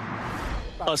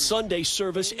 A Sunday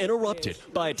service interrupted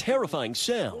by a terrifying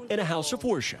sound in a house of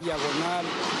worship.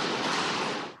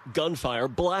 Gunfire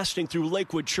blasting through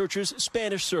Lakewood Church's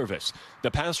Spanish service.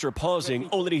 The pastor pausing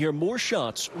only to hear more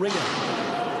shots ring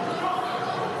out.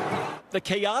 The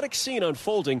chaotic scene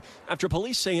unfolding after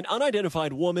police say an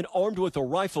unidentified woman armed with a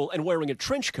rifle and wearing a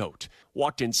trench coat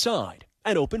walked inside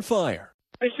and opened fire.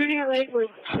 We're shooting at Lakewood.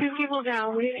 2 people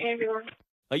down. We need an ambulance.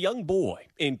 A young boy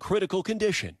in critical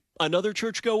condition. Another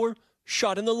churchgoer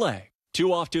shot in the leg.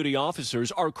 2 off-duty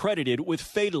officers are credited with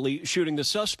fatally shooting the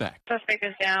suspect. Suspect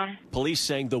is down. Police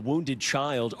saying the wounded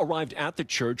child arrived at the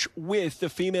church with the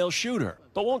female shooter,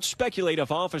 but won't speculate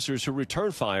if officers who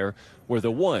returned fire were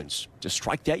the ones to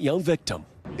strike that young victim.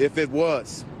 If it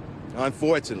was,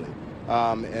 unfortunately,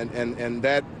 and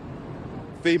that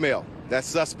female, that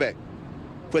suspect,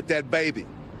 put that baby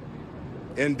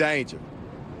in danger,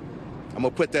 I'm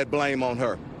going to put that blame on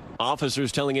her.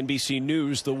 Officers telling NBC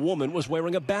News the woman was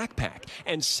wearing a backpack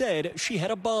and said she had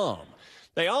a bomb.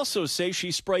 They also say she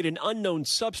sprayed an unknown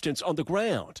substance on the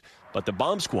ground, but the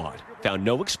bomb squad found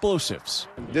no explosives.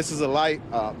 This is an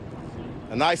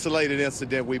isolated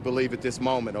incident, we believe, at this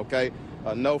moment, okay?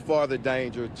 No further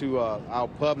danger to our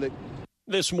public.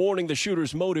 This morning, the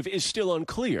shooter's motive is still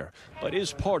unclear, but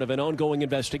is part of an ongoing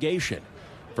investigation.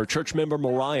 For church member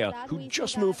Mariah, who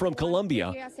just moved from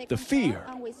Colombia, the fear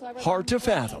hard to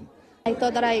fathom. I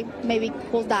thought that I maybe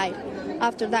would die.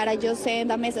 After that, I just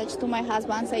sent a message to my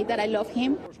husband saying that I love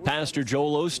him. Pastor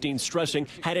Joel Osteen stressing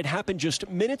had it happened just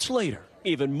minutes later,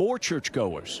 even more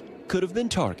churchgoers could have been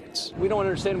targets. We don't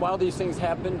understand why these things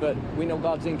happen, but we know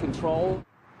God's in control.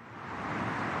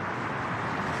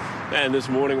 And this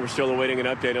morning, we're still awaiting an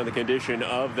update on the condition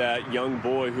of that young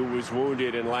boy who was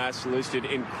wounded and last listed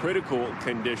in critical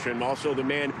condition. Also, the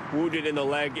man wounded in the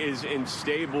leg is in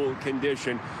stable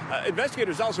condition.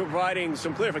 Investigators also providing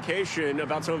some clarification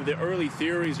about some of the early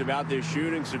theories about this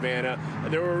shooting, Savannah.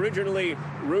 There were originally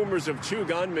rumors of 2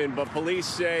 gunmen, but police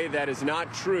say that is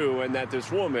not true and that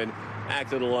this woman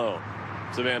acted alone.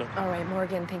 Savannah. All right,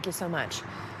 Morgan, thank you so much.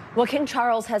 Well, King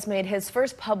Charles has made his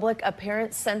first public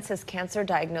appearance since his cancer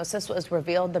diagnosis was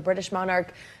revealed. The British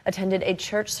monarch attended a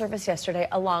church service yesterday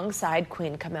alongside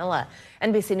Queen Camilla.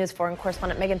 NBC News foreign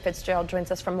correspondent Megan Fitzgerald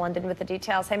joins us from London with the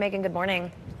details. Hey, Megan, good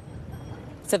morning.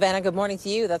 Savannah, good morning to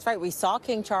you. That's right. We saw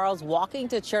King Charles walking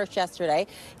to church yesterday.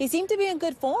 He seemed to be in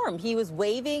good form. He was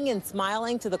waving and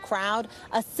smiling to the crowd,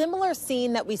 a similar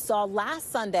scene that we saw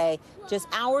last Sunday, just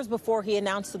hours before he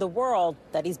announced to the world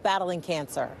that he's battling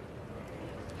cancer.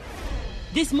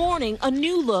 This morning, a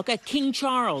new look at King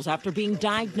Charles after being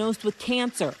diagnosed with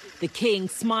cancer. The king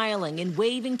smiling and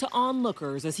waving to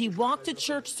onlookers as he walked to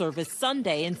church service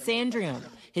Sunday in Sandringham,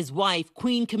 his wife,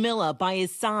 Queen Camilla, by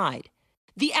his side.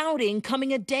 The outing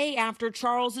coming a day after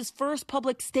Charles's first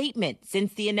public statement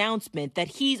since the announcement that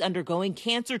he's undergoing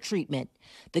cancer treatment.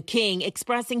 The king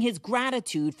expressing his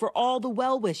gratitude for all the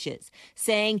well wishes,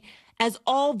 saying, As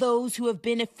all those who have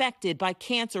been affected by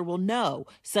cancer will know,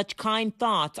 such kind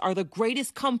thoughts are the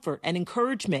greatest comfort and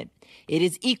encouragement. It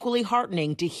is equally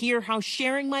heartening to hear how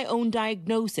sharing my own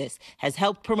diagnosis has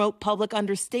helped promote public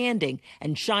understanding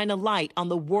and shine a light on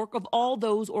the work of all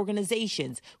those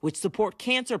organizations which support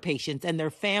cancer patients and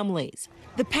their families.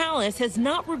 The palace has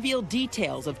not revealed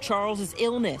details of Charles's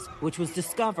illness, which was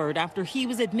discovered after he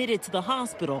was admitted to the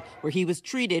hospital where he was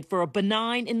treated for a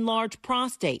benign enlarged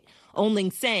prostate, only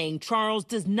saying Charles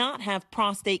does not have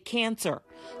prostate cancer.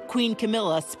 Queen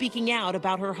Camilla speaking out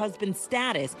about her husband's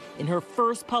status in her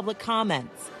first public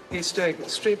comments. He's doing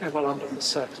extremely well under the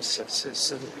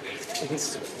circumstances, and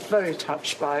he's very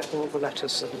touched by all the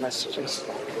letters and messages,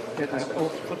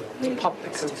 all the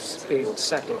public has been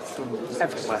sending from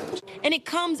everywhere. And it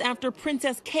comes after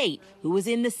Princess Kate, who was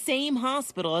in the same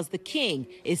hospital as the king,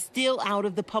 is still out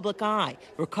of the public eye,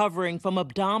 recovering from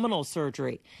abdominal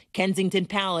surgery. Kensington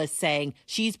Palace saying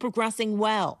she's progressing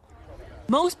well.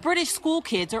 Most British school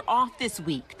kids are off this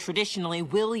week. Traditionally,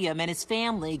 William and his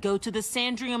family go to the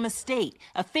Sandringham estate,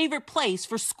 a favorite place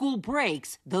for school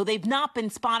breaks, though they've not been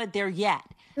spotted there yet.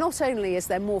 Not only is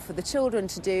there more for the children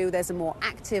to do, there's a more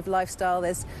active lifestyle,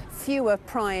 there's fewer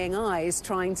prying eyes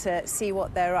trying to see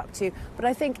what they're up to, but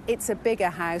I think it's a bigger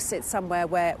house, it's somewhere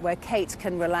where Kate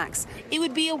can relax. It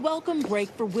would be a welcome break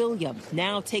for William,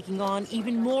 now taking on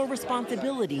even more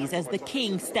responsibilities as the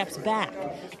king steps back.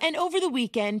 And over the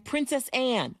weekend, Princess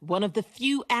Anne, one of the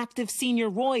few active senior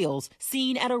royals,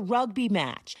 seen at a rugby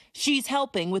match. She's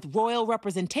helping with royal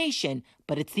representation,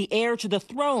 but it's the heir to the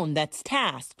throne that's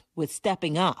tasked with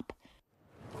stepping up.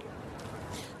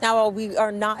 Now, while we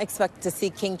are not expected to see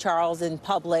King Charles in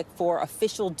public for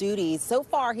official duties, so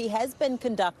far he has been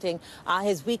conducting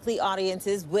his weekly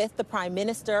audiences with the Prime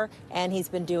Minister, and he's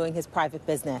been doing his private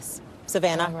business.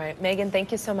 Savannah. All right, Megan,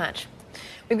 thank you so much.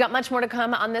 We've got much more to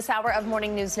come on this hour of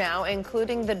Morning News Now,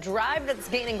 including the drive that's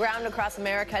gaining ground across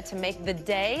America to make the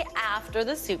day after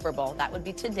the Super Bowl, that would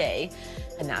be today,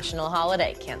 a national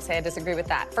holiday. Can't say I disagree with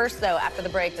that. First, though, after the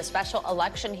break, the special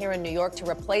election here in New York to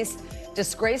replace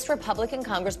disgraced Republican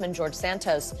Congressman George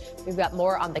Santos. We've got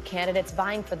more on the candidates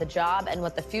vying for the job and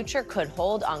what the future could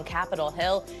hold on Capitol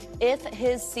Hill if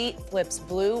his seat flips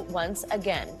blue once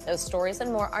again. Those stories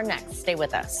and more are next. Stay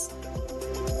with us.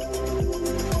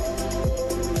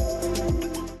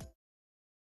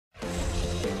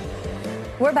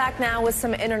 We're back now with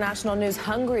some international news.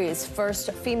 Hungary's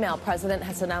first female president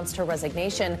has announced her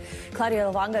resignation. Claudia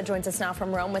Lavanga joins us now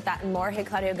from Rome with that and more. Hey,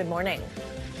 Claudia, good morning.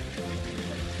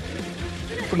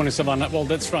 Good morning, Savannah. Well,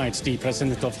 that's right. The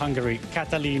president of Hungary,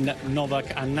 Katalin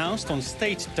Novak, announced on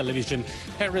state television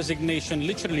her resignation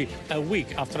literally a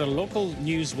week after a local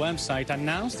news website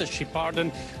announced that she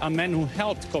pardoned a man who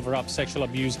helped cover up sexual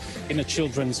abuse in a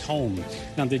children's home.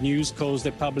 Now, the news caused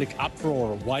a public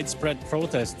uproar, widespread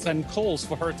protests, and calls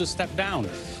for her to step down.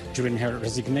 During her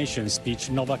resignation speech,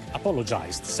 Novak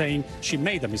apologized, saying she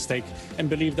made a mistake and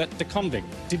believed that the convict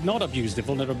did not abuse the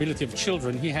vulnerability of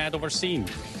children he had overseen.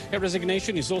 Her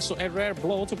resignation is also a rare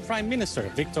blow to Prime Minister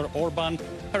Viktor Orban,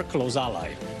 her close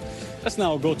ally. Let's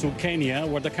now go to Kenya,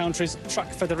 where the country's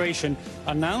track federation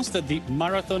announced that the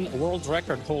marathon world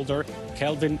record holder,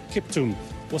 Kelvin Kiptum,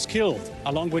 was killed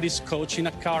along with his coach in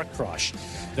a car crash.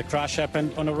 The crash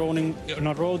happened on a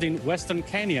road in western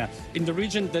Kenya, in the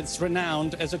region that's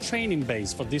renowned as a training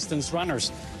base for distance runners.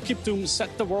 Kiptum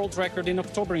set the world record in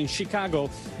October in Chicago,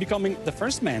 becoming the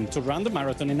first man to run the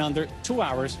marathon in under 2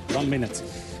 hours, 1 minute.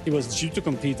 He was due to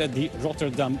compete at the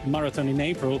Rotterdam Marathon in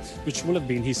April, which will have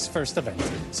been his first event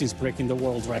since breaking the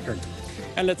world record.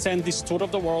 And let's end this tour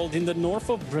of the world in the north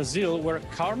of Brazil, where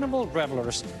carnival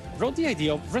revelers brought the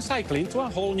idea of recycling to a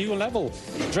whole new level,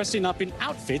 dressing up in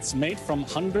outfits made from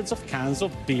hundreds of cans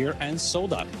of beer and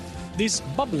soda. This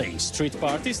bubbling street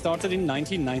party started in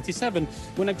 1997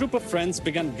 when a group of friends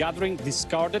began gathering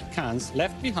discarded cans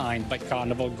left behind by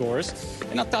carnival goers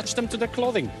and attached them to their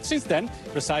clothing. Since then,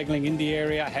 recycling in the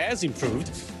area has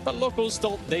improved, but locals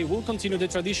thought they will continue the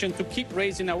tradition to keep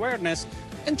raising awareness,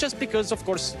 and just because, of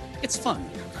course, it's fun.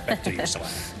 Back to you, Savannah.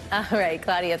 All right,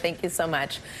 Claudia, thank you so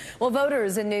much. Well,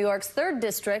 voters in New York's 3rd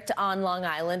District on Long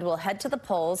Island will head to the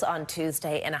polls on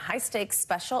Tuesday in a high-stakes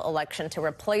special election to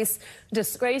replace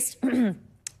disgraced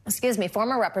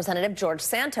former Representative George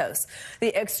Santos.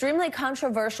 The extremely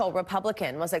controversial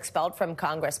Republican was expelled from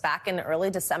Congress back in early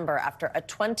December after a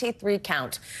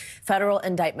 23-count federal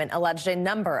indictment alleged a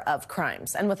number of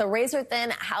crimes. And with a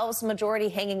razor-thin House majority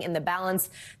hanging in the balance,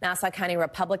 Nassau County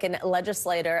Republican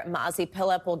legislator Mazi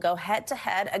Pilip will go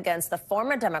head-to-head against the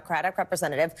former Democratic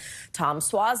Representative Tom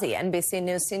Suozzi. NBC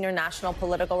News senior national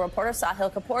political reporter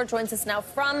Sahil Kapoor joins us now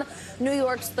from New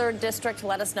York's 3rd District to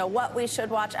let us know what we should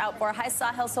watch out for. Hi,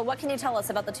 Sahil. So what can you tell us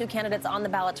about the two candidates on the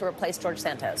ballot to replace George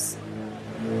Santos?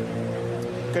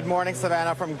 Good morning,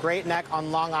 Savannah, from Great Neck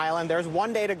on Long Island. There's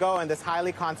one day to go in this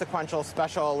highly consequential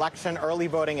special election. Early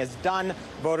voting is done.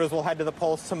 Voters will head to the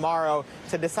polls tomorrow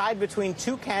to decide between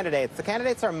two candidates. The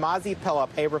candidates are Mazi Pilip,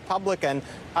 a Republican.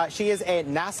 She is a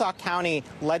Nassau County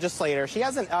legislator. She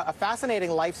has a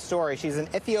fascinating life story. She's an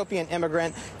Ethiopian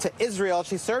immigrant to Israel.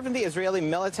 She served in the Israeli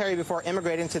military before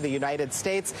immigrating to the United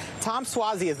States. Tom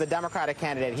Suozzi is the Democratic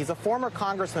candidate. He's a former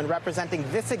congressman representing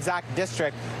this exact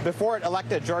district before it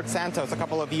elected George Santos a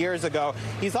couple of years ago.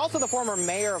 He's also the former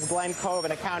mayor of Glen Cove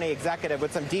and a county executive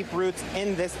with some deep roots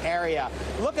in this area.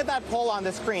 Look at that poll on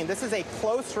the screen. This is a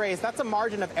close race. That's a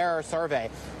margin of error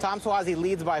survey. Tom Suozzi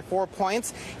leads by 4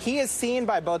 points. He is seen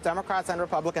by both Democrats and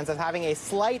Republicans as having a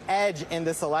slight edge in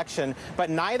this election, but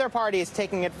neither party is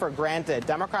taking it for granted.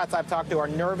 Democrats I've talked to are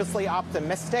nervously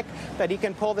optimistic that he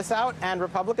can pull this out, and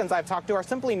Republicans I've talked to are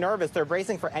simply nervous. They're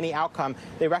bracing for any outcome.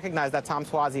 They recognize that Tom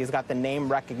Suozzi has got the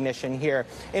name recognition here.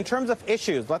 In terms of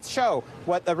issues, let's show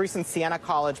what the recent Siena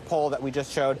College poll that we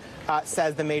just showed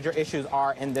says the major issues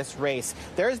are in this race.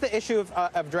 There is the issue of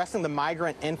addressing the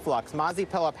migrant influx. Mazi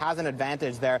Pilip has an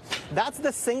advantage there. That's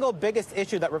the single biggest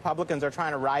issue that Republicans are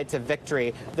trying to ride to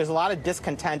victory. There's a lot of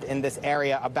discontent in this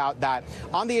area about that.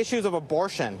 On the issues of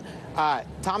abortion,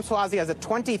 Tom Suozzi has a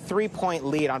 23-point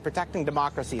lead on protecting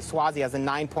democracy. Suozzi has a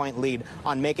 9-point lead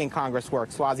on making Congress work.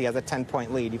 Suozzi has a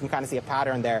 10-point lead. You can kind of see a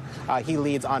pattern there. He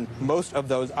leads on most of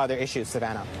those other issues,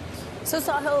 Savannah. So,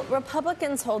 Sahil,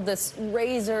 Republicans hold this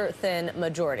razor-thin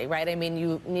majority, right? I mean,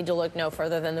 you need to look no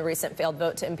further than the recent failed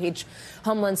vote to impeach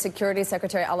Homeland Security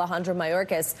Secretary Alejandro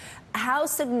Mayorkas. How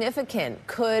significant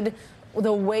could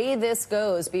the way this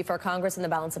goes be for Congress and the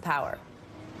balance of power?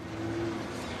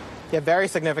 Yeah, very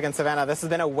significant, Savannah. This has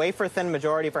been a wafer-thin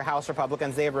majority for House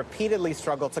Republicans. They have repeatedly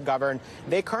struggled to govern.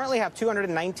 They currently have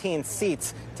 219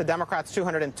 seats to Democrats'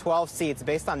 212 seats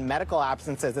based on medical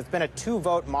absences. It's been a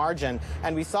 2-vote margin.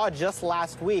 And we saw just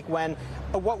last week when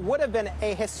what would have been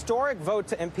a historic vote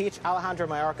to impeach Alejandro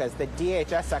Mayorkas, the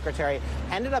DHS secretary,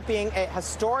 ended up being a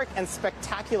historic and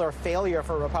spectacular failure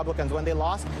for Republicans when they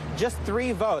lost just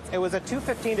 3 votes. It was a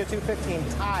 215 to 215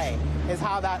 tie is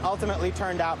how that ultimately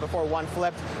turned out before one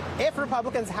flipped. If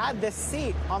Republicans had this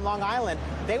seat on Long Island,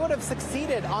 they would have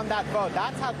succeeded on that vote.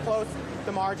 That's how close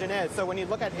the margin is. So when you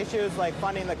look at issues like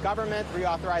funding the government,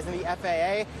 reauthorizing the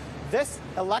FAA, this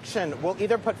election will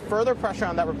either put further pressure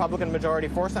on that Republican majority,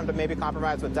 force them to maybe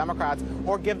compromise with Democrats,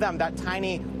 or give them that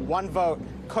tiny 1-vote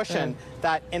cushion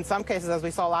that in some cases, as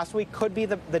we saw last week, could be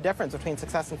the difference between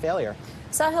success and failure.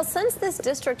 Sahil, since this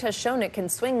district has shown it can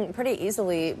swing pretty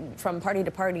easily from party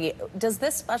to party, does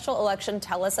this special election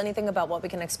tell us anything about what we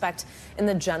can expect in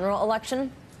the general election?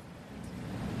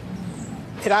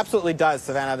 It absolutely does,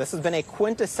 Savannah. This has been a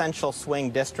quintessential swing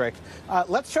district.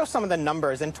 Let's show some of the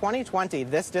numbers. In 2020,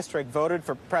 this district voted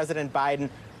for President Biden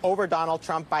over Donald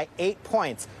Trump by 8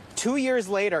 points. 2 years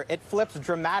later, it flips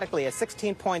dramatically. A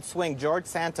 16-point swing. George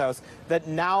Santos, that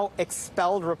now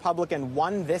expelled Republican,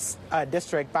 won this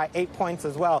district by 8 points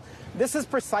as well. This is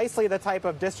precisely the type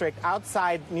of district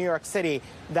outside New York City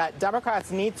that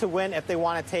Democrats need to win if they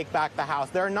want to take back the House.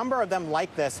 There are a number of them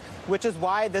like this, which is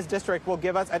why this district will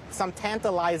give us some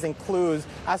tantalizing clues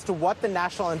as to what the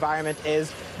national environment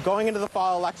is going into the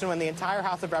fall election when the entire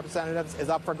House of Representatives is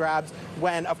up for grabs,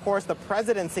 when, of course, the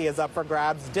presidency is up for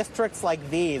grabs. Districts like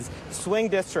these, swing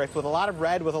districts with a lot of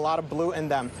red, with a lot of blue in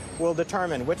them, will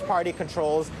determine which party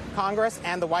controls Congress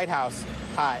and the White House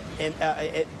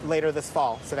later this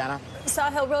fall. Savannah?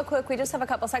 Sahil, real quick, we just have a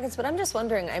couple seconds, but I'm just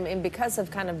wondering, I mean, because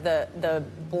of kind of the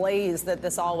blaze that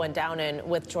this all went down in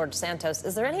with George Santos,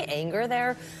 is there any anger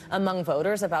there among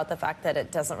voters about the fact that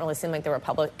it doesn't really seem like the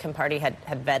Republican Party had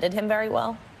vetted him very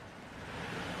well?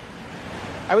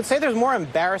 I would say there's more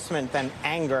embarrassment than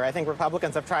anger. I think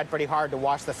Republicans have tried pretty hard to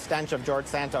wash the stench of George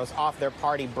Santos off their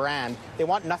party brand. They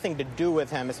want nothing to do with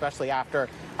him, especially after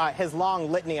his long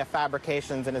litany of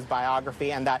fabrications in his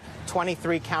biography and that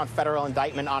 23-count federal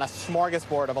indictment on a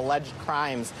smorgasbord of alleged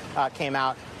crimes came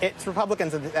out. It's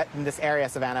Republicans in this area,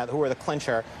 Savannah, who are the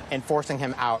clincher in forcing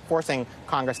him out, forcing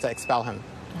Congress to expel him.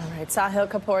 All right, Sahil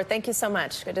Kapoor, thank you so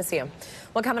much. Good to see you.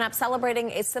 Well, coming up, celebrating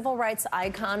a civil rights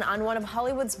icon on one of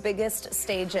Hollywood's biggest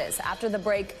stages. After the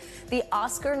break, the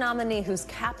Oscar nominee whose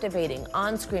captivating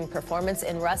on-screen performance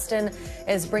in Rustin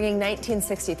is bringing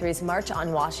 1963's March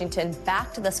on Washington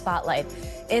back to the spotlight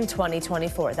in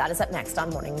 2024. That is up next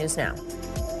on Morning News Now.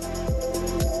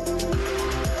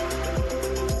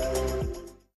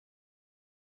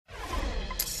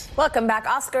 Welcome back.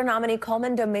 Oscar nominee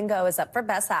Colman Domingo is up for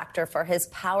Best Actor for his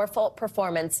powerful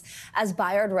performance as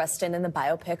Bayard Rustin in the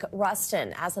biopic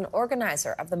Rustin. As an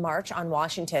organizer of the March on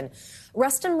Washington,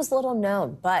 Rustin was little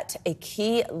known, but a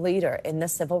key leader in the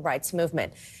civil rights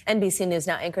movement. NBC News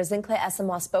Now anchor Zincle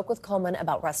Esamoah spoke with Colman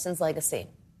about Rustin's legacy.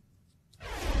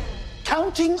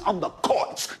 Counting on the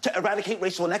courts to eradicate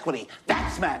racial inequity,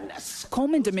 that's madness.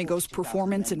 Colman Domingo's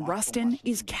performance in Rustin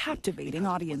is captivating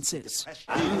audiences.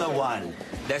 I'm the one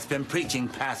that's been preaching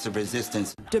passive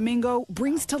resistance. Domingo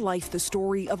brings to life the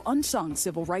story of unsung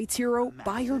civil rights hero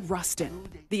Bayard Rustin.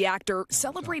 The actor,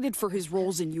 celebrated for his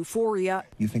roles in Euphoria.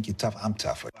 You think you're tough? I'm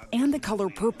tougher. And The Color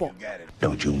Purple.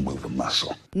 Don't you move a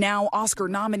muscle. Now Oscar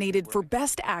nominated for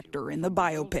Best Actor in the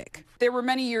biopic. There were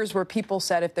many years where people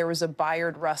said if there was a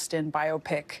Bayard Rustin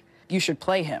biopic, you should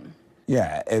play him.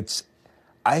 Yeah,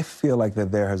 I feel like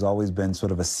that there has always been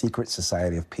sort of a secret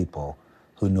society of people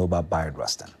who knew about Bayard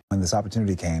Rustin. When this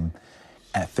opportunity came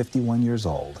at 51 years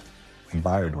old, and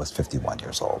Bayard was 51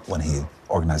 years old when he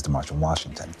organized the March on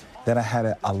Washington, that I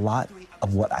had a lot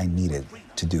of what I needed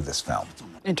to do this film.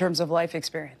 In terms of life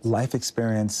experience? Life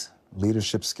experience,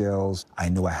 leadership skills. I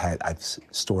knew I've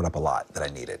stored up a lot that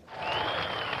I needed.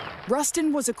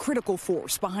 Rustin was a critical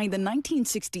force behind the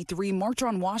 1963 March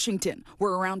on Washington,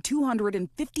 where around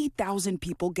 250,000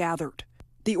 people gathered.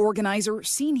 The organizer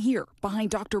seen here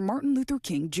behind Dr. Martin Luther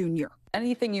King Jr.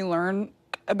 Anything you learn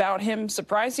about him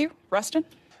surprise you, Rustin?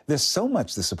 There's so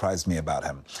much that surprised me about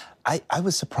him. I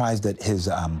was surprised at his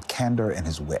candor and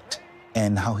his wit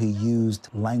and how he used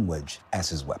language as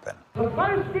his weapon. The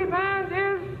first demand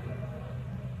is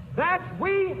that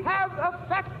we have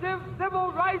effective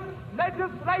civil rights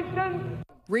legislation.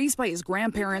 Raised by his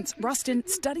grandparents, Rustin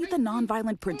studied the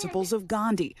nonviolent principles of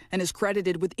Gandhi and is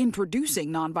credited with introducing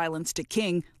nonviolence to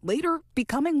King, later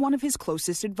becoming one of his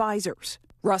closest advisors.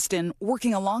 Rustin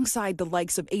working alongside the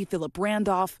likes of A. Philip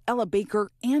Randolph, Ella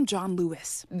Baker, and John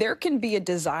Lewis. There can be a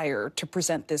desire to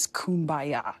present this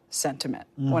kumbaya sentiment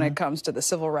when it comes to the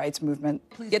civil rights movement.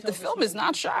 Yet the film is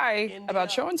not shy about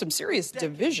showing some serious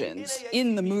divisions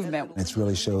in the movement. It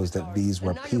really shows that these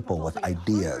were people with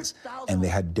ideas, and they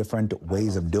had different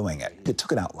ways of doing it. It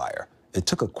took an outlier. It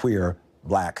took a queer,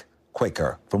 black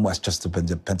Quaker from Westchester,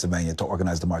 Pennsylvania, to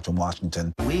organize the March on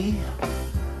Washington. We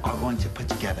are going to put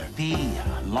together the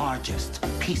largest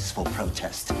peaceful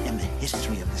protest in the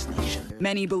history of this nation.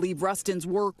 Many believe Rustin's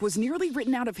work was nearly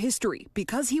written out of history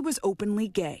because he was openly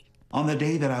gay. On the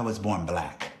day that I was born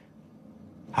black,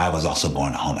 I was also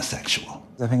born a homosexual.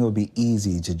 I think it would be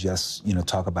easy to just,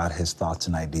 talk about his thoughts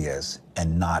and ideas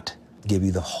and not give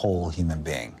you the whole human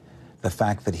being. The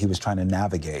fact that he was trying to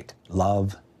navigate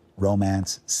love,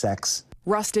 romance, sex.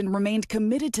 Rustin remained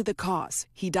committed to the cause.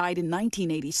 He died in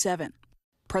 1987.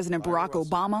 President Barack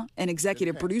Obama, an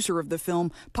executive producer of the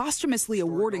film, posthumously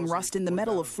awarding Rustin the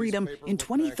Medal of Freedom in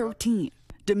 2013.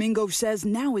 Domingo says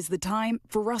now is the time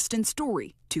for Rustin's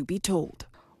story to be told.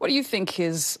 What do you think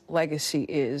his legacy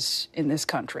is in this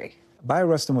country? Bayard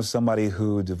Rustin was somebody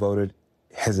who devoted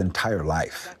his entire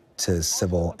life to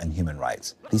civil and human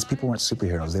rights. These people weren't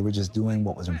superheroes. They were just doing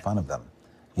what was in front of them.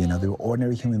 They were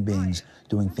ordinary human beings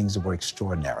doing things that were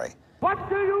extraordinary. What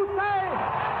do you say?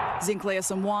 Zincle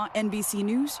Esamoah, NBC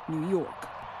News, New York.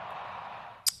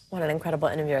 What an incredible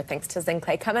interview. Thanks to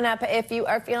Zincle. Coming up, if you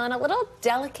are feeling a little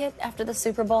delicate after the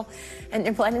Super Bowl and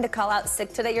you're planning to call out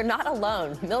sick today, you're not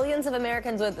alone. Millions of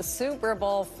Americans with the Super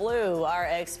Bowl flu are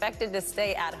expected to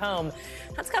stay at home.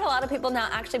 That's got a lot of people now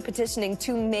actually petitioning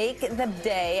to make the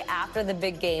day after the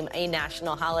big game a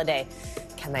national holiday.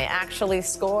 Can they actually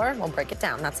score? We'll break it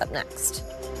down. That's up next.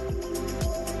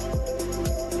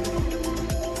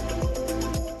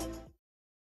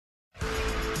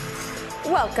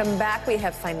 Welcome back. We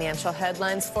have financial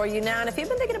headlines for you now. And if you've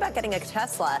been thinking about getting a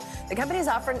Tesla, the company is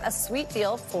offering a sweet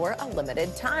deal for a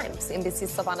limited time.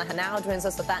 CNBC's Silvana Hanau joins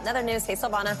us with that and other news. Hey,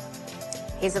 Silvana.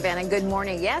 Hey, Savannah, good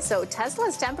morning. Yeah, so Tesla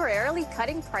is temporarily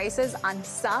cutting prices on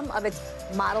some of its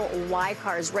Model Y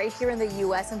cars right here in the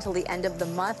U.S. until the end of the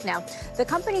month. Now, the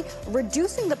company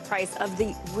reducing the price of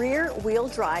the rear-wheel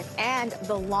drive and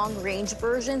the long-range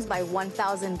versions by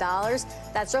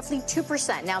 $1,000. That's roughly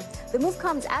 2%. Now, the move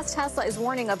comes as Tesla is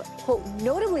warning of, quote,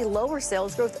 notably lower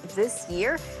sales growth this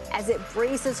year as it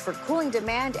braces for cooling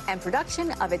demand and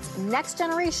production of its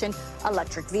next-generation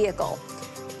electric vehicle.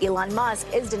 Elon Musk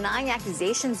is denying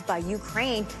accusations by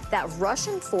Ukraine that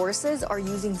Russian forces are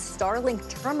using Starlink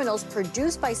terminals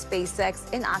produced by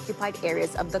SpaceX in occupied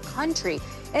areas of the country.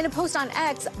 In a post on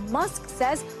X, Musk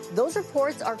says those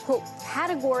reports are, quote,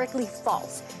 categorically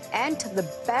false. And to the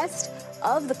best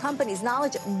of the company's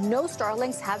knowledge, no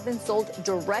Starlinks have been sold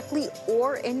directly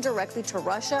or indirectly to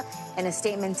Russia. In a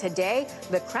statement today,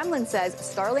 the Kremlin says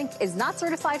Starlink is not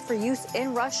certified for use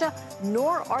in Russia,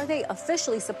 nor are they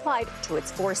officially supplied to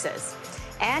its forces.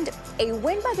 And a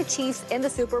win by the Chiefs in the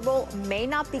Super Bowl may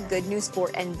not be good news for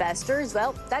investors.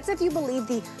 Well, that's if you believe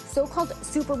the so-called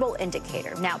Super Bowl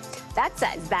indicator. Now, that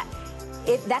says that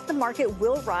the market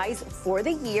will rise for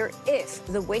the year if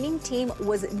the winning team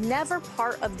was never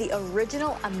part of the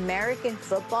original American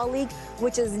Football League,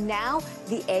 which is now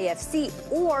the AFC,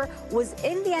 or was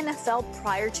in the NFL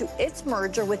prior to its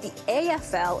merger with the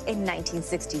AFL in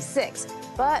 1966.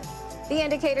 But the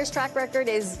indicator's track record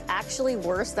is actually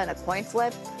worse than a coin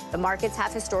flip. The markets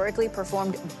have historically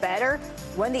performed better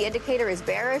when the indicator is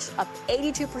bearish, up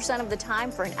 82% of the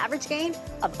time for an average gain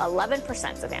of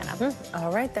 11%, Savannah.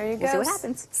 All right, there you go. We'll see what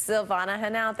happens. Silvana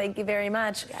Henao, thank you very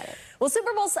much. Got it. Well,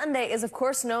 Super Bowl Sunday is, of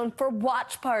course, known for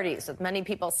watch parties, with many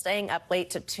people staying up late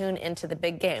to tune into the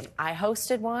big game. I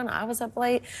hosted one. I was up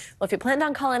late. Well, if you planned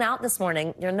on calling out this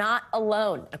morning, you're not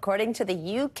alone. According to the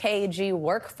UKG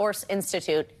Workforce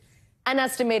Institute, an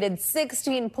estimated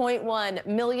 16.1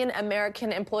 million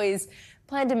American employees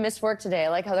plan to miss work today. I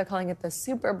like how they're calling it the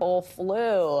Super Bowl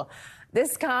flu.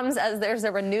 This comes as there's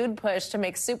a renewed push to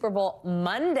make Super Bowl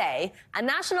Monday a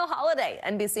national holiday.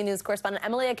 NBC News correspondent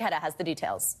Emily Aketa has the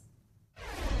details.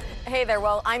 Hey there.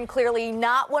 Well, I'm clearly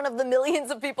not one of the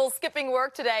millions of people skipping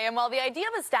work today. And while the idea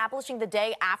of establishing the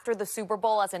day after the Super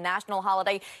Bowl as a national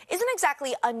holiday isn't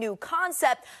exactly a new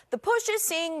concept, the push is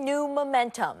seeing new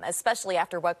momentum, especially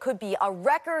after what could be a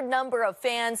record number of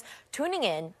fans tuning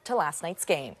in to last night's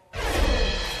game.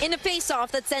 In a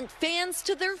face-off that sent fans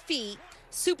to their feet,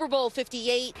 Super Bowl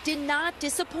 58 did not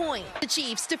disappoint. The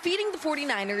Chiefs defeating the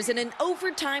 49ers in an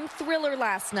overtime thriller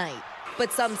last night.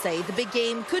 But some say the big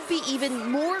game could be even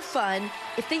more fun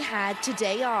if they had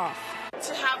today off.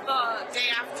 To have the day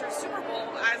after Super Bowl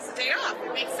as a day off,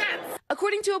 it makes sense.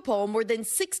 According to a poll, more than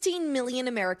 16 million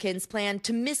Americans plan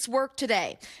to miss work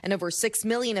today, and over 6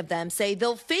 million of them say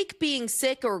they'll fake being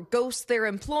sick or ghost their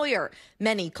employer.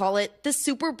 Many call it the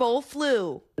Super Bowl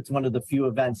flu. It's one of the few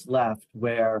events left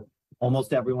where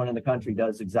almost everyone in the country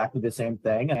does exactly the same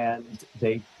thing, and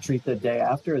they treat the day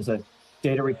after as a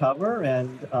day to recover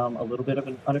and a little bit of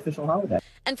an unofficial holiday.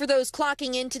 And for those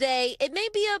clocking in today, it may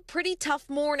be a pretty tough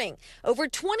morning. Over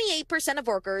 28% of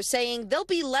workers saying they'll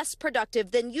be less productive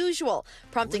than usual,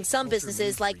 prompting some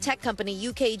businesses like tech company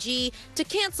UKG to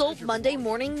cancel Monday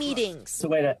morning meetings. It's a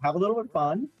way to have a little bit of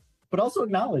fun, but also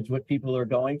acknowledge what people are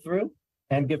going through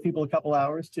and give people a couple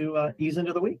hours to ease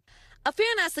into the week. A fan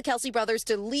asked the Kelsey brothers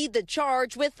to lead the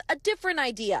charge with a different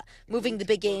idea, moving the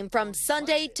big game from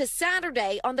Sunday to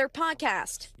Saturday on their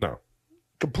podcast. No.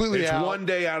 Completely It's out. one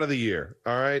day out of the year,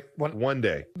 all right? One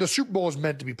day. The Super Bowl is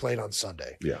meant to be played on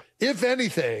Sunday. Yeah. If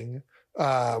anything,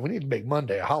 we need to make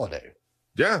Monday a holiday.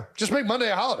 Yeah. Just make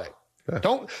Monday a holiday. Yeah.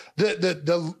 Don't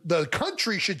the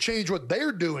country should change what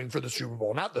they're doing for the Super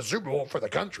Bowl, not the Super Bowl for the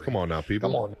country. Come on now,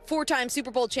 people. Come on. Four-time Super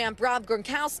Bowl champ Rob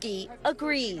Gronkowski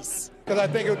agrees. Because I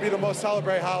think it would be the most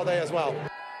celebrated holiday as well.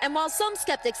 And while some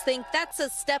skeptics think that's a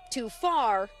step too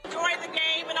far, Enjoy the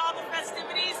game and all the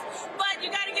festivities, but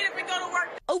you got to get up and go to work.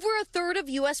 over a third of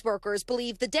U.S. workers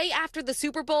believe the day after the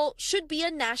Super Bowl should be a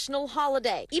national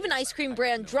holiday. Even ice cream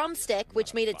brand Drumstick,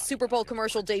 which made its Super Bowl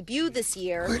commercial debut this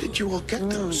year. Where did you all get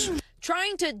those?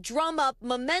 Trying to drum up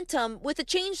momentum with a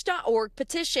Change.org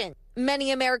petition.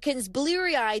 Many Americans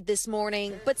bleary-eyed this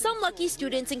morning, but some lucky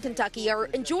students in Kentucky are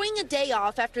enjoying a day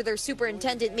off after their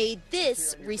superintendent made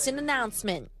this recent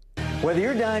announcement. Whether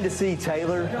you're dying to see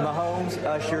Taylor, Mahomes,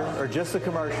 Usher, or just the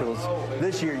commercials,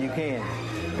 this year you can.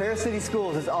 Paris City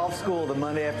Schools is off school the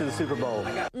Monday after the Super Bowl.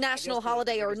 National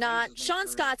holiday or not, Sean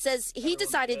Scott says he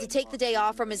decided to take the day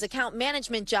off from his account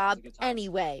management job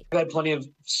anyway. I had plenty of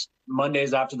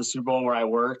Mondays after the Super Bowl where I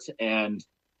worked, and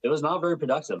it was not very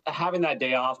productive. Having that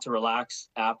day off to relax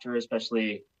after,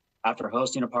 especially after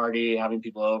hosting a party, having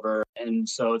people over. And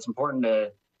so it's important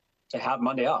to to have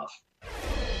Monday off.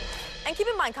 And keep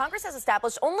in mind, Congress has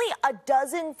established only a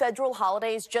dozen federal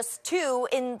holidays, just 2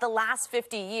 in the last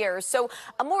 50 years. So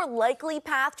a more likely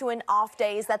path to an off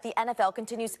day is that the NFL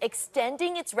continues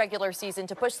extending its regular season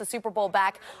to push the Super Bowl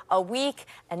back a week.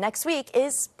 And next week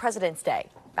is President's Day.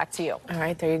 Back to you. All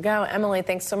right, there you go. Emily,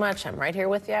 thanks so much. I'm right here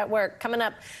with you at work. Coming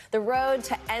up, the road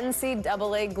to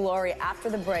NCAA glory after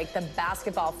the break. The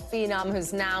basketball phenom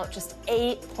who's now just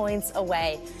 8 points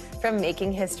away from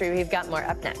making history. We've got more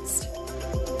up next.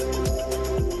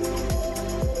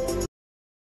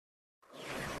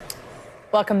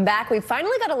 Welcome back. We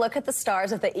finally got a look at the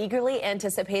stars of the eagerly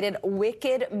anticipated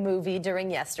Wicked movie during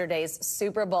yesterday's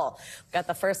Super Bowl. We got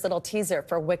the first little teaser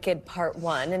for Wicked Part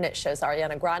 1, and it shows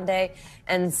Ariana Grande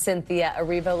and Cynthia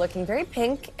Erivo looking very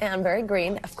pink and very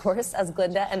green, of course, as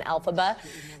Glinda and Elphaba.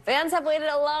 Fans have waited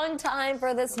a long time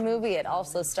for this movie. It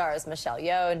also stars Michelle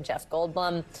Yeoh and Jeff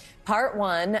Goldblum. Part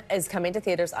 1 is coming to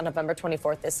theaters on November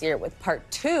 24th this year, with Part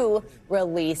 2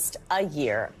 released a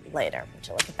year later. Would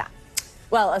you look at that?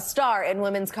 Well, a star in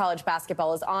women's college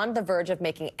basketball is on the verge of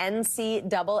making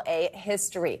NCAA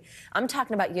history. I'm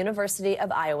talking about University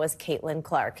of Iowa's Caitlin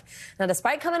Clark. Now,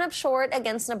 despite coming up short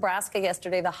against Nebraska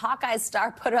yesterday, the Hawkeyes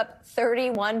star put up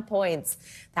 31 points.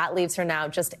 That leaves her now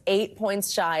just 8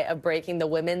 points shy of breaking the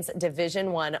women's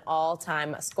Division I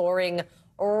all-time scoring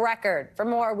record. For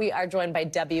more, we are joined by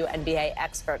WNBA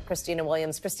expert Christina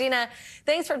Williams. Christina,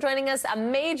 thanks for joining us. A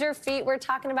major feat we're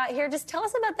talking about here. Just tell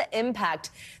us about the impact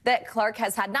that Clark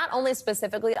has had, not only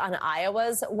specifically on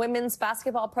Iowa's women's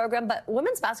basketball program, but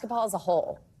women's basketball as a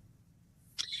whole.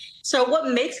 So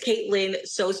what makes Caitlin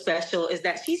so special is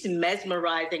that she's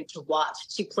mesmerizing to watch.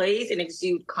 She plays and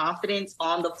exudes confidence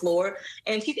on the floor,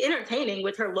 and she's entertaining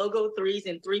with her logo threes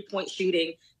and three-point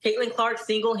shooting. Caitlin Clark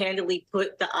single-handedly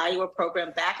put the Iowa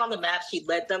program back on the map. She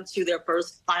led them to their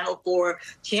first Final Four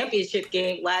championship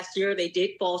game last year. They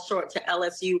did fall short to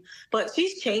LSU, but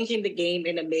she's changing the game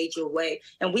in a major way.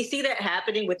 And we see that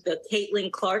happening with the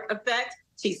Caitlin Clark effect.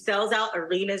 She sells out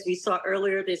arenas. We saw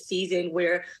earlier this season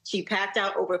where she packed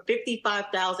out over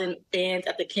 55,000 fans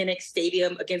at the Kinnick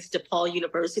Stadium against DePaul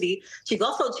University. She's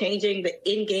also changing the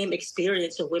in-game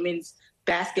experience of women's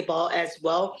basketball as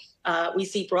well. We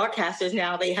see broadcasters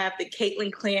now, they have the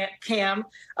Caitlin Cam,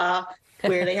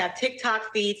 where they have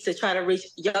TikTok feeds to try to reach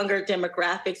younger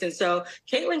demographics. And so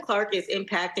Caitlin Clark is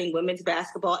impacting women's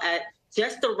basketball at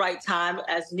just the right time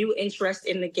as new interest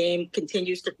in the game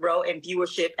continues to grow and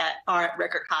viewership are at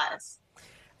record highs.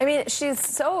 I mean, she's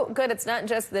so good. It's not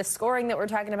just the scoring that we're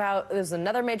talking about. There's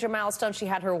another major milestone. She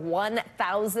had her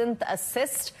 1,000th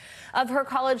assist of her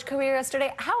college career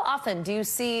yesterday. How often do you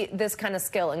see this kind of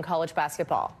skill in college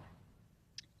basketball?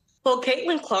 Well,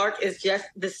 Caitlin Clark is just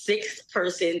the 6th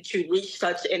person to reach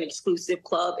such an exclusive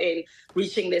club in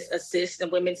reaching this assist in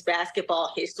women's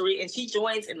basketball history. And she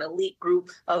joins an elite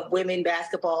group of women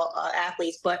basketball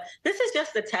athletes. But this is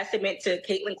just a testament to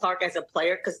Caitlin Clark as a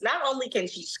player, because not only can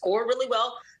she score really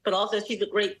well, but also she's a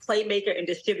great playmaker and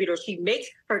distributor. She makes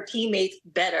her teammates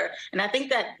better. And I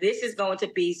think that this is going to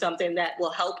be something that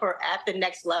will help her at the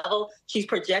next level. She's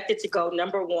projected to go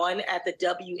 #1 at the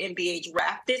WNBA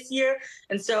draft this year.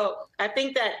 And so I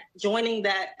think that joining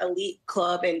that elite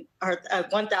club and her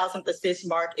 1,000th assist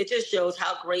mark, it just shows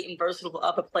how great and versatile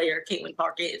of a player Caitlin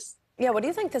Clark is. Yeah, what do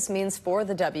you think this means for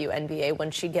the WNBA when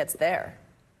she gets there?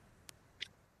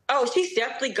 Oh, she's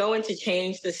definitely going to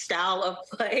change the style of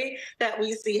play that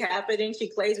we see happening. She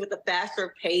plays with a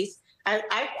faster pace.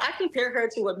 I compare her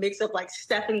to a mix of like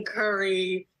Stephen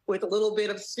Curry with a little bit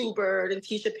of Sue Bird and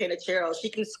Tisha Panachero. She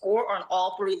can score on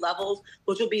all 3 levels,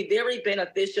 which will be very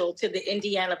beneficial to the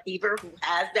Indiana Fever, who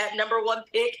has that #1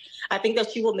 pick. I think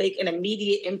that she will make an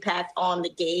immediate impact on the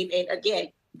game. And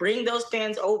again, bring those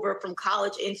fans over from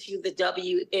college into the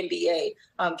WNBA.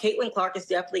 Caitlin Clark is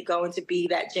definitely going to be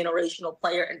that generational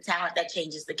player and talent that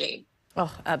changes the game.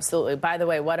 Oh, absolutely. By the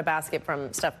way, what a basket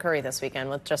from Steph Curry this weekend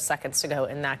with just seconds to go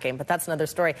in that game. But that's another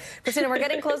story. Christina, we're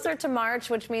getting closer to March,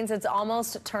 which means it's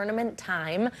almost tournament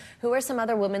time. Who are some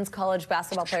other women's college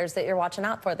basketball players that you're watching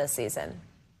out for this season?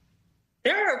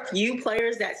 There are a few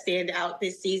players that stand out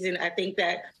this season. I think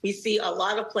that we see a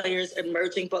lot of players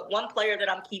emerging, but one player that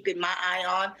I'm keeping my eye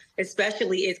on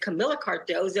especially is Camila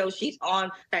Cardozo. She's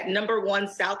on that #1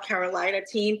 South Carolina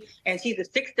team, and she's a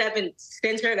 6'7"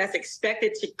 center that's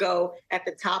expected to go at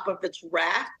the top of the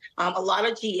draft. A lot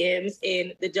of GMs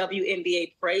in the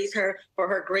WNBA praise her for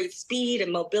her great speed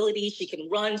and mobility. She can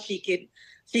run, she can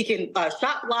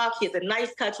shot block. She has a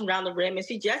nice touch around the rim. And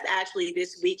she just actually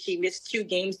this week, she missed 2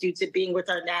 games due to being with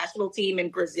our national team in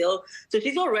Brazil. So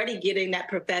she's already getting that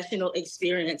professional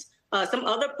experience. Some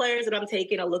other players that I'm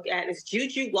taking a look at is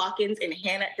Juju Watkins and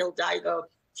Hannah Hidalgo.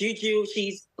 Juju,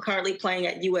 she's currently playing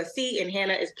at USC, and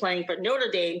Hannah is playing for Notre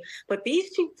Dame. But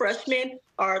these two freshmen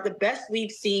are the best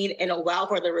we've seen in a while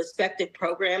for their respective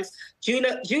programs.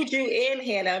 Juju and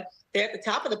Hannah, they're at the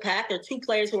top of the pack. They're two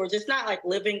players who are just not like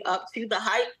living up to the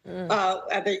hype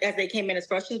as they came in as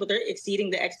freshmen, but they're exceeding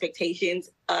the expectations.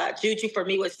 Juju, for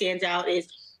me, what stands out is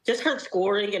just her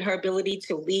scoring and her ability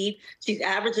to lead. She's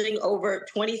averaging over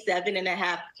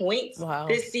 27.5 points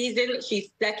this season.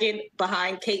 She's second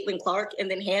behind Caitlin Clark.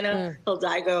 And then Hannah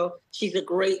Hildigo, she's a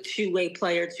great two-way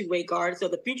player, two-way guard. So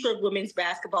the future of women's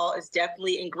basketball is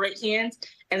definitely in great hands.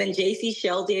 And then JC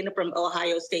Sheldon from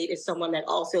Ohio State is someone that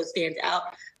also stands out.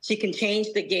 She can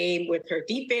change the game with her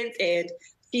defense, and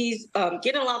she's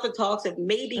getting lots of talks of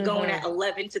maybe going at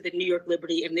 11 to the New York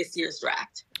Liberty in this year's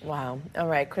draft. Wow. All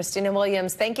right. Christina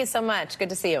Williams, thank you so much. Good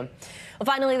to see you. Well,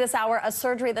 finally this hour, a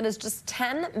surgery that is just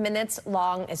 10 minutes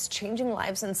long is changing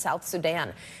lives in South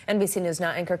Sudan. NBC News Now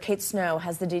anchor Kate Snow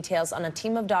has the details on a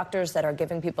team of doctors that are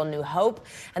giving people new hope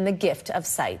and the gift of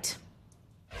sight.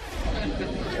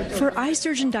 For eye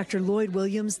surgeon Dr. Lloyd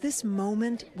Williams, this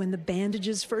moment when the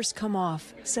bandages first come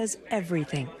off says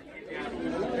everything.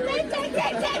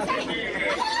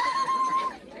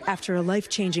 After a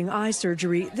life-changing eye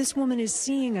surgery, this woman is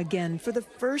seeing again for the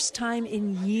first time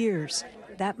in years.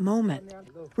 That moment,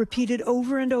 repeated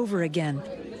over and over again,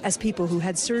 as people who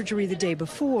had surgery the day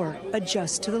before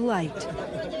adjust to the light.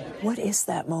 What is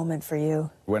that moment for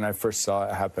you? When I first saw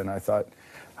it happen, I thought,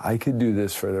 I could do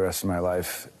this for the rest of my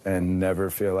life and never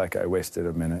feel like I wasted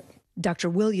a minute. Dr.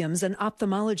 Williams, an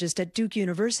ophthalmologist at Duke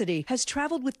University, has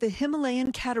traveled with the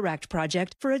Himalayan Cataract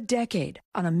Project for a decade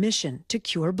on a mission to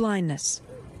cure blindness.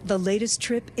 The latest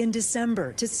trip in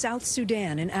December to South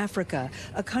Sudan in Africa,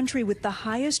 a country with the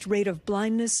highest rate of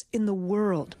blindness in the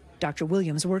world. Dr.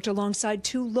 Williams worked alongside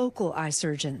two local eye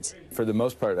surgeons. For the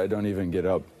most part, I don't even get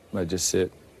up. I just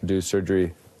sit, do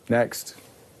surgery, next,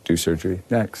 do surgery,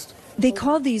 next. They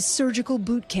call these surgical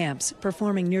boot camps,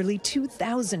 performing nearly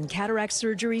 2,000 cataract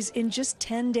surgeries in just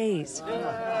 10 days.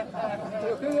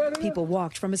 People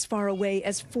walked from as far away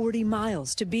as 40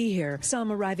 miles to be here, some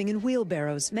arriving in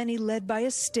wheelbarrows, many led by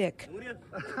a stick.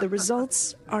 The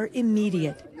results are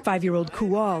immediate. 5-year-old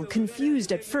Kual,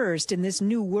 confused at first in this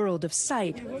new world of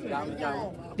sight,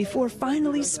 before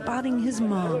finally spotting his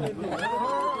mom.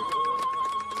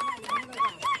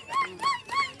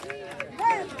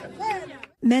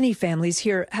 Many families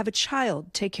here have a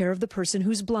child take care of the person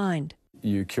who's blind.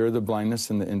 You cure the blindness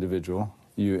in the individual.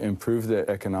 You improve the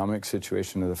economic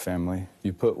situation of the family.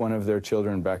 You put one of their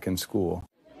children back in school.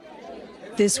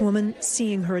 This woman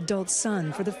seeing her adult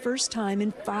son for the first time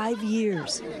in 5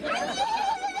 years.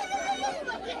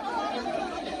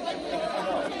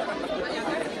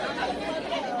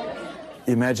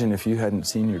 Imagine if you hadn't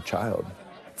seen your child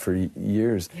for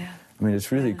years. Yeah. I mean,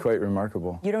 it's really quite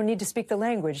remarkable. You don't need to speak the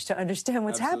language to understand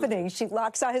what's happening. She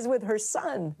locks eyes with her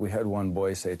son. We had one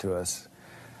boy say to us,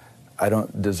 I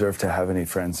don't deserve to have any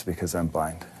friends because I'm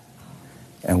blind.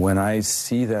 And when I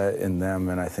see that in them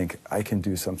and I think I can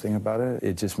do something about it,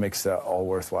 it just makes that all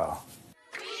worthwhile.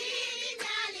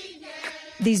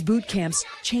 These boot camps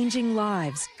changing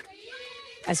lives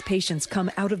as patients come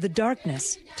out of the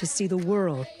darkness to see the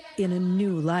world in a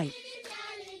new light.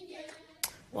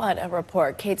 What a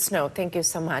report. Kate Snow, thank you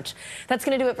so much. That's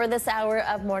going to do it for this hour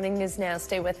of Morning News Now.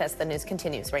 Stay with us. The news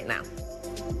continues right now.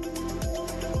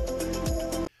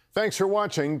 Thanks for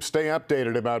watching. Stay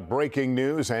updated about breaking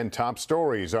news and top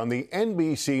stories on the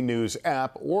NBC News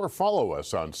app or follow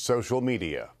us on social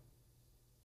media.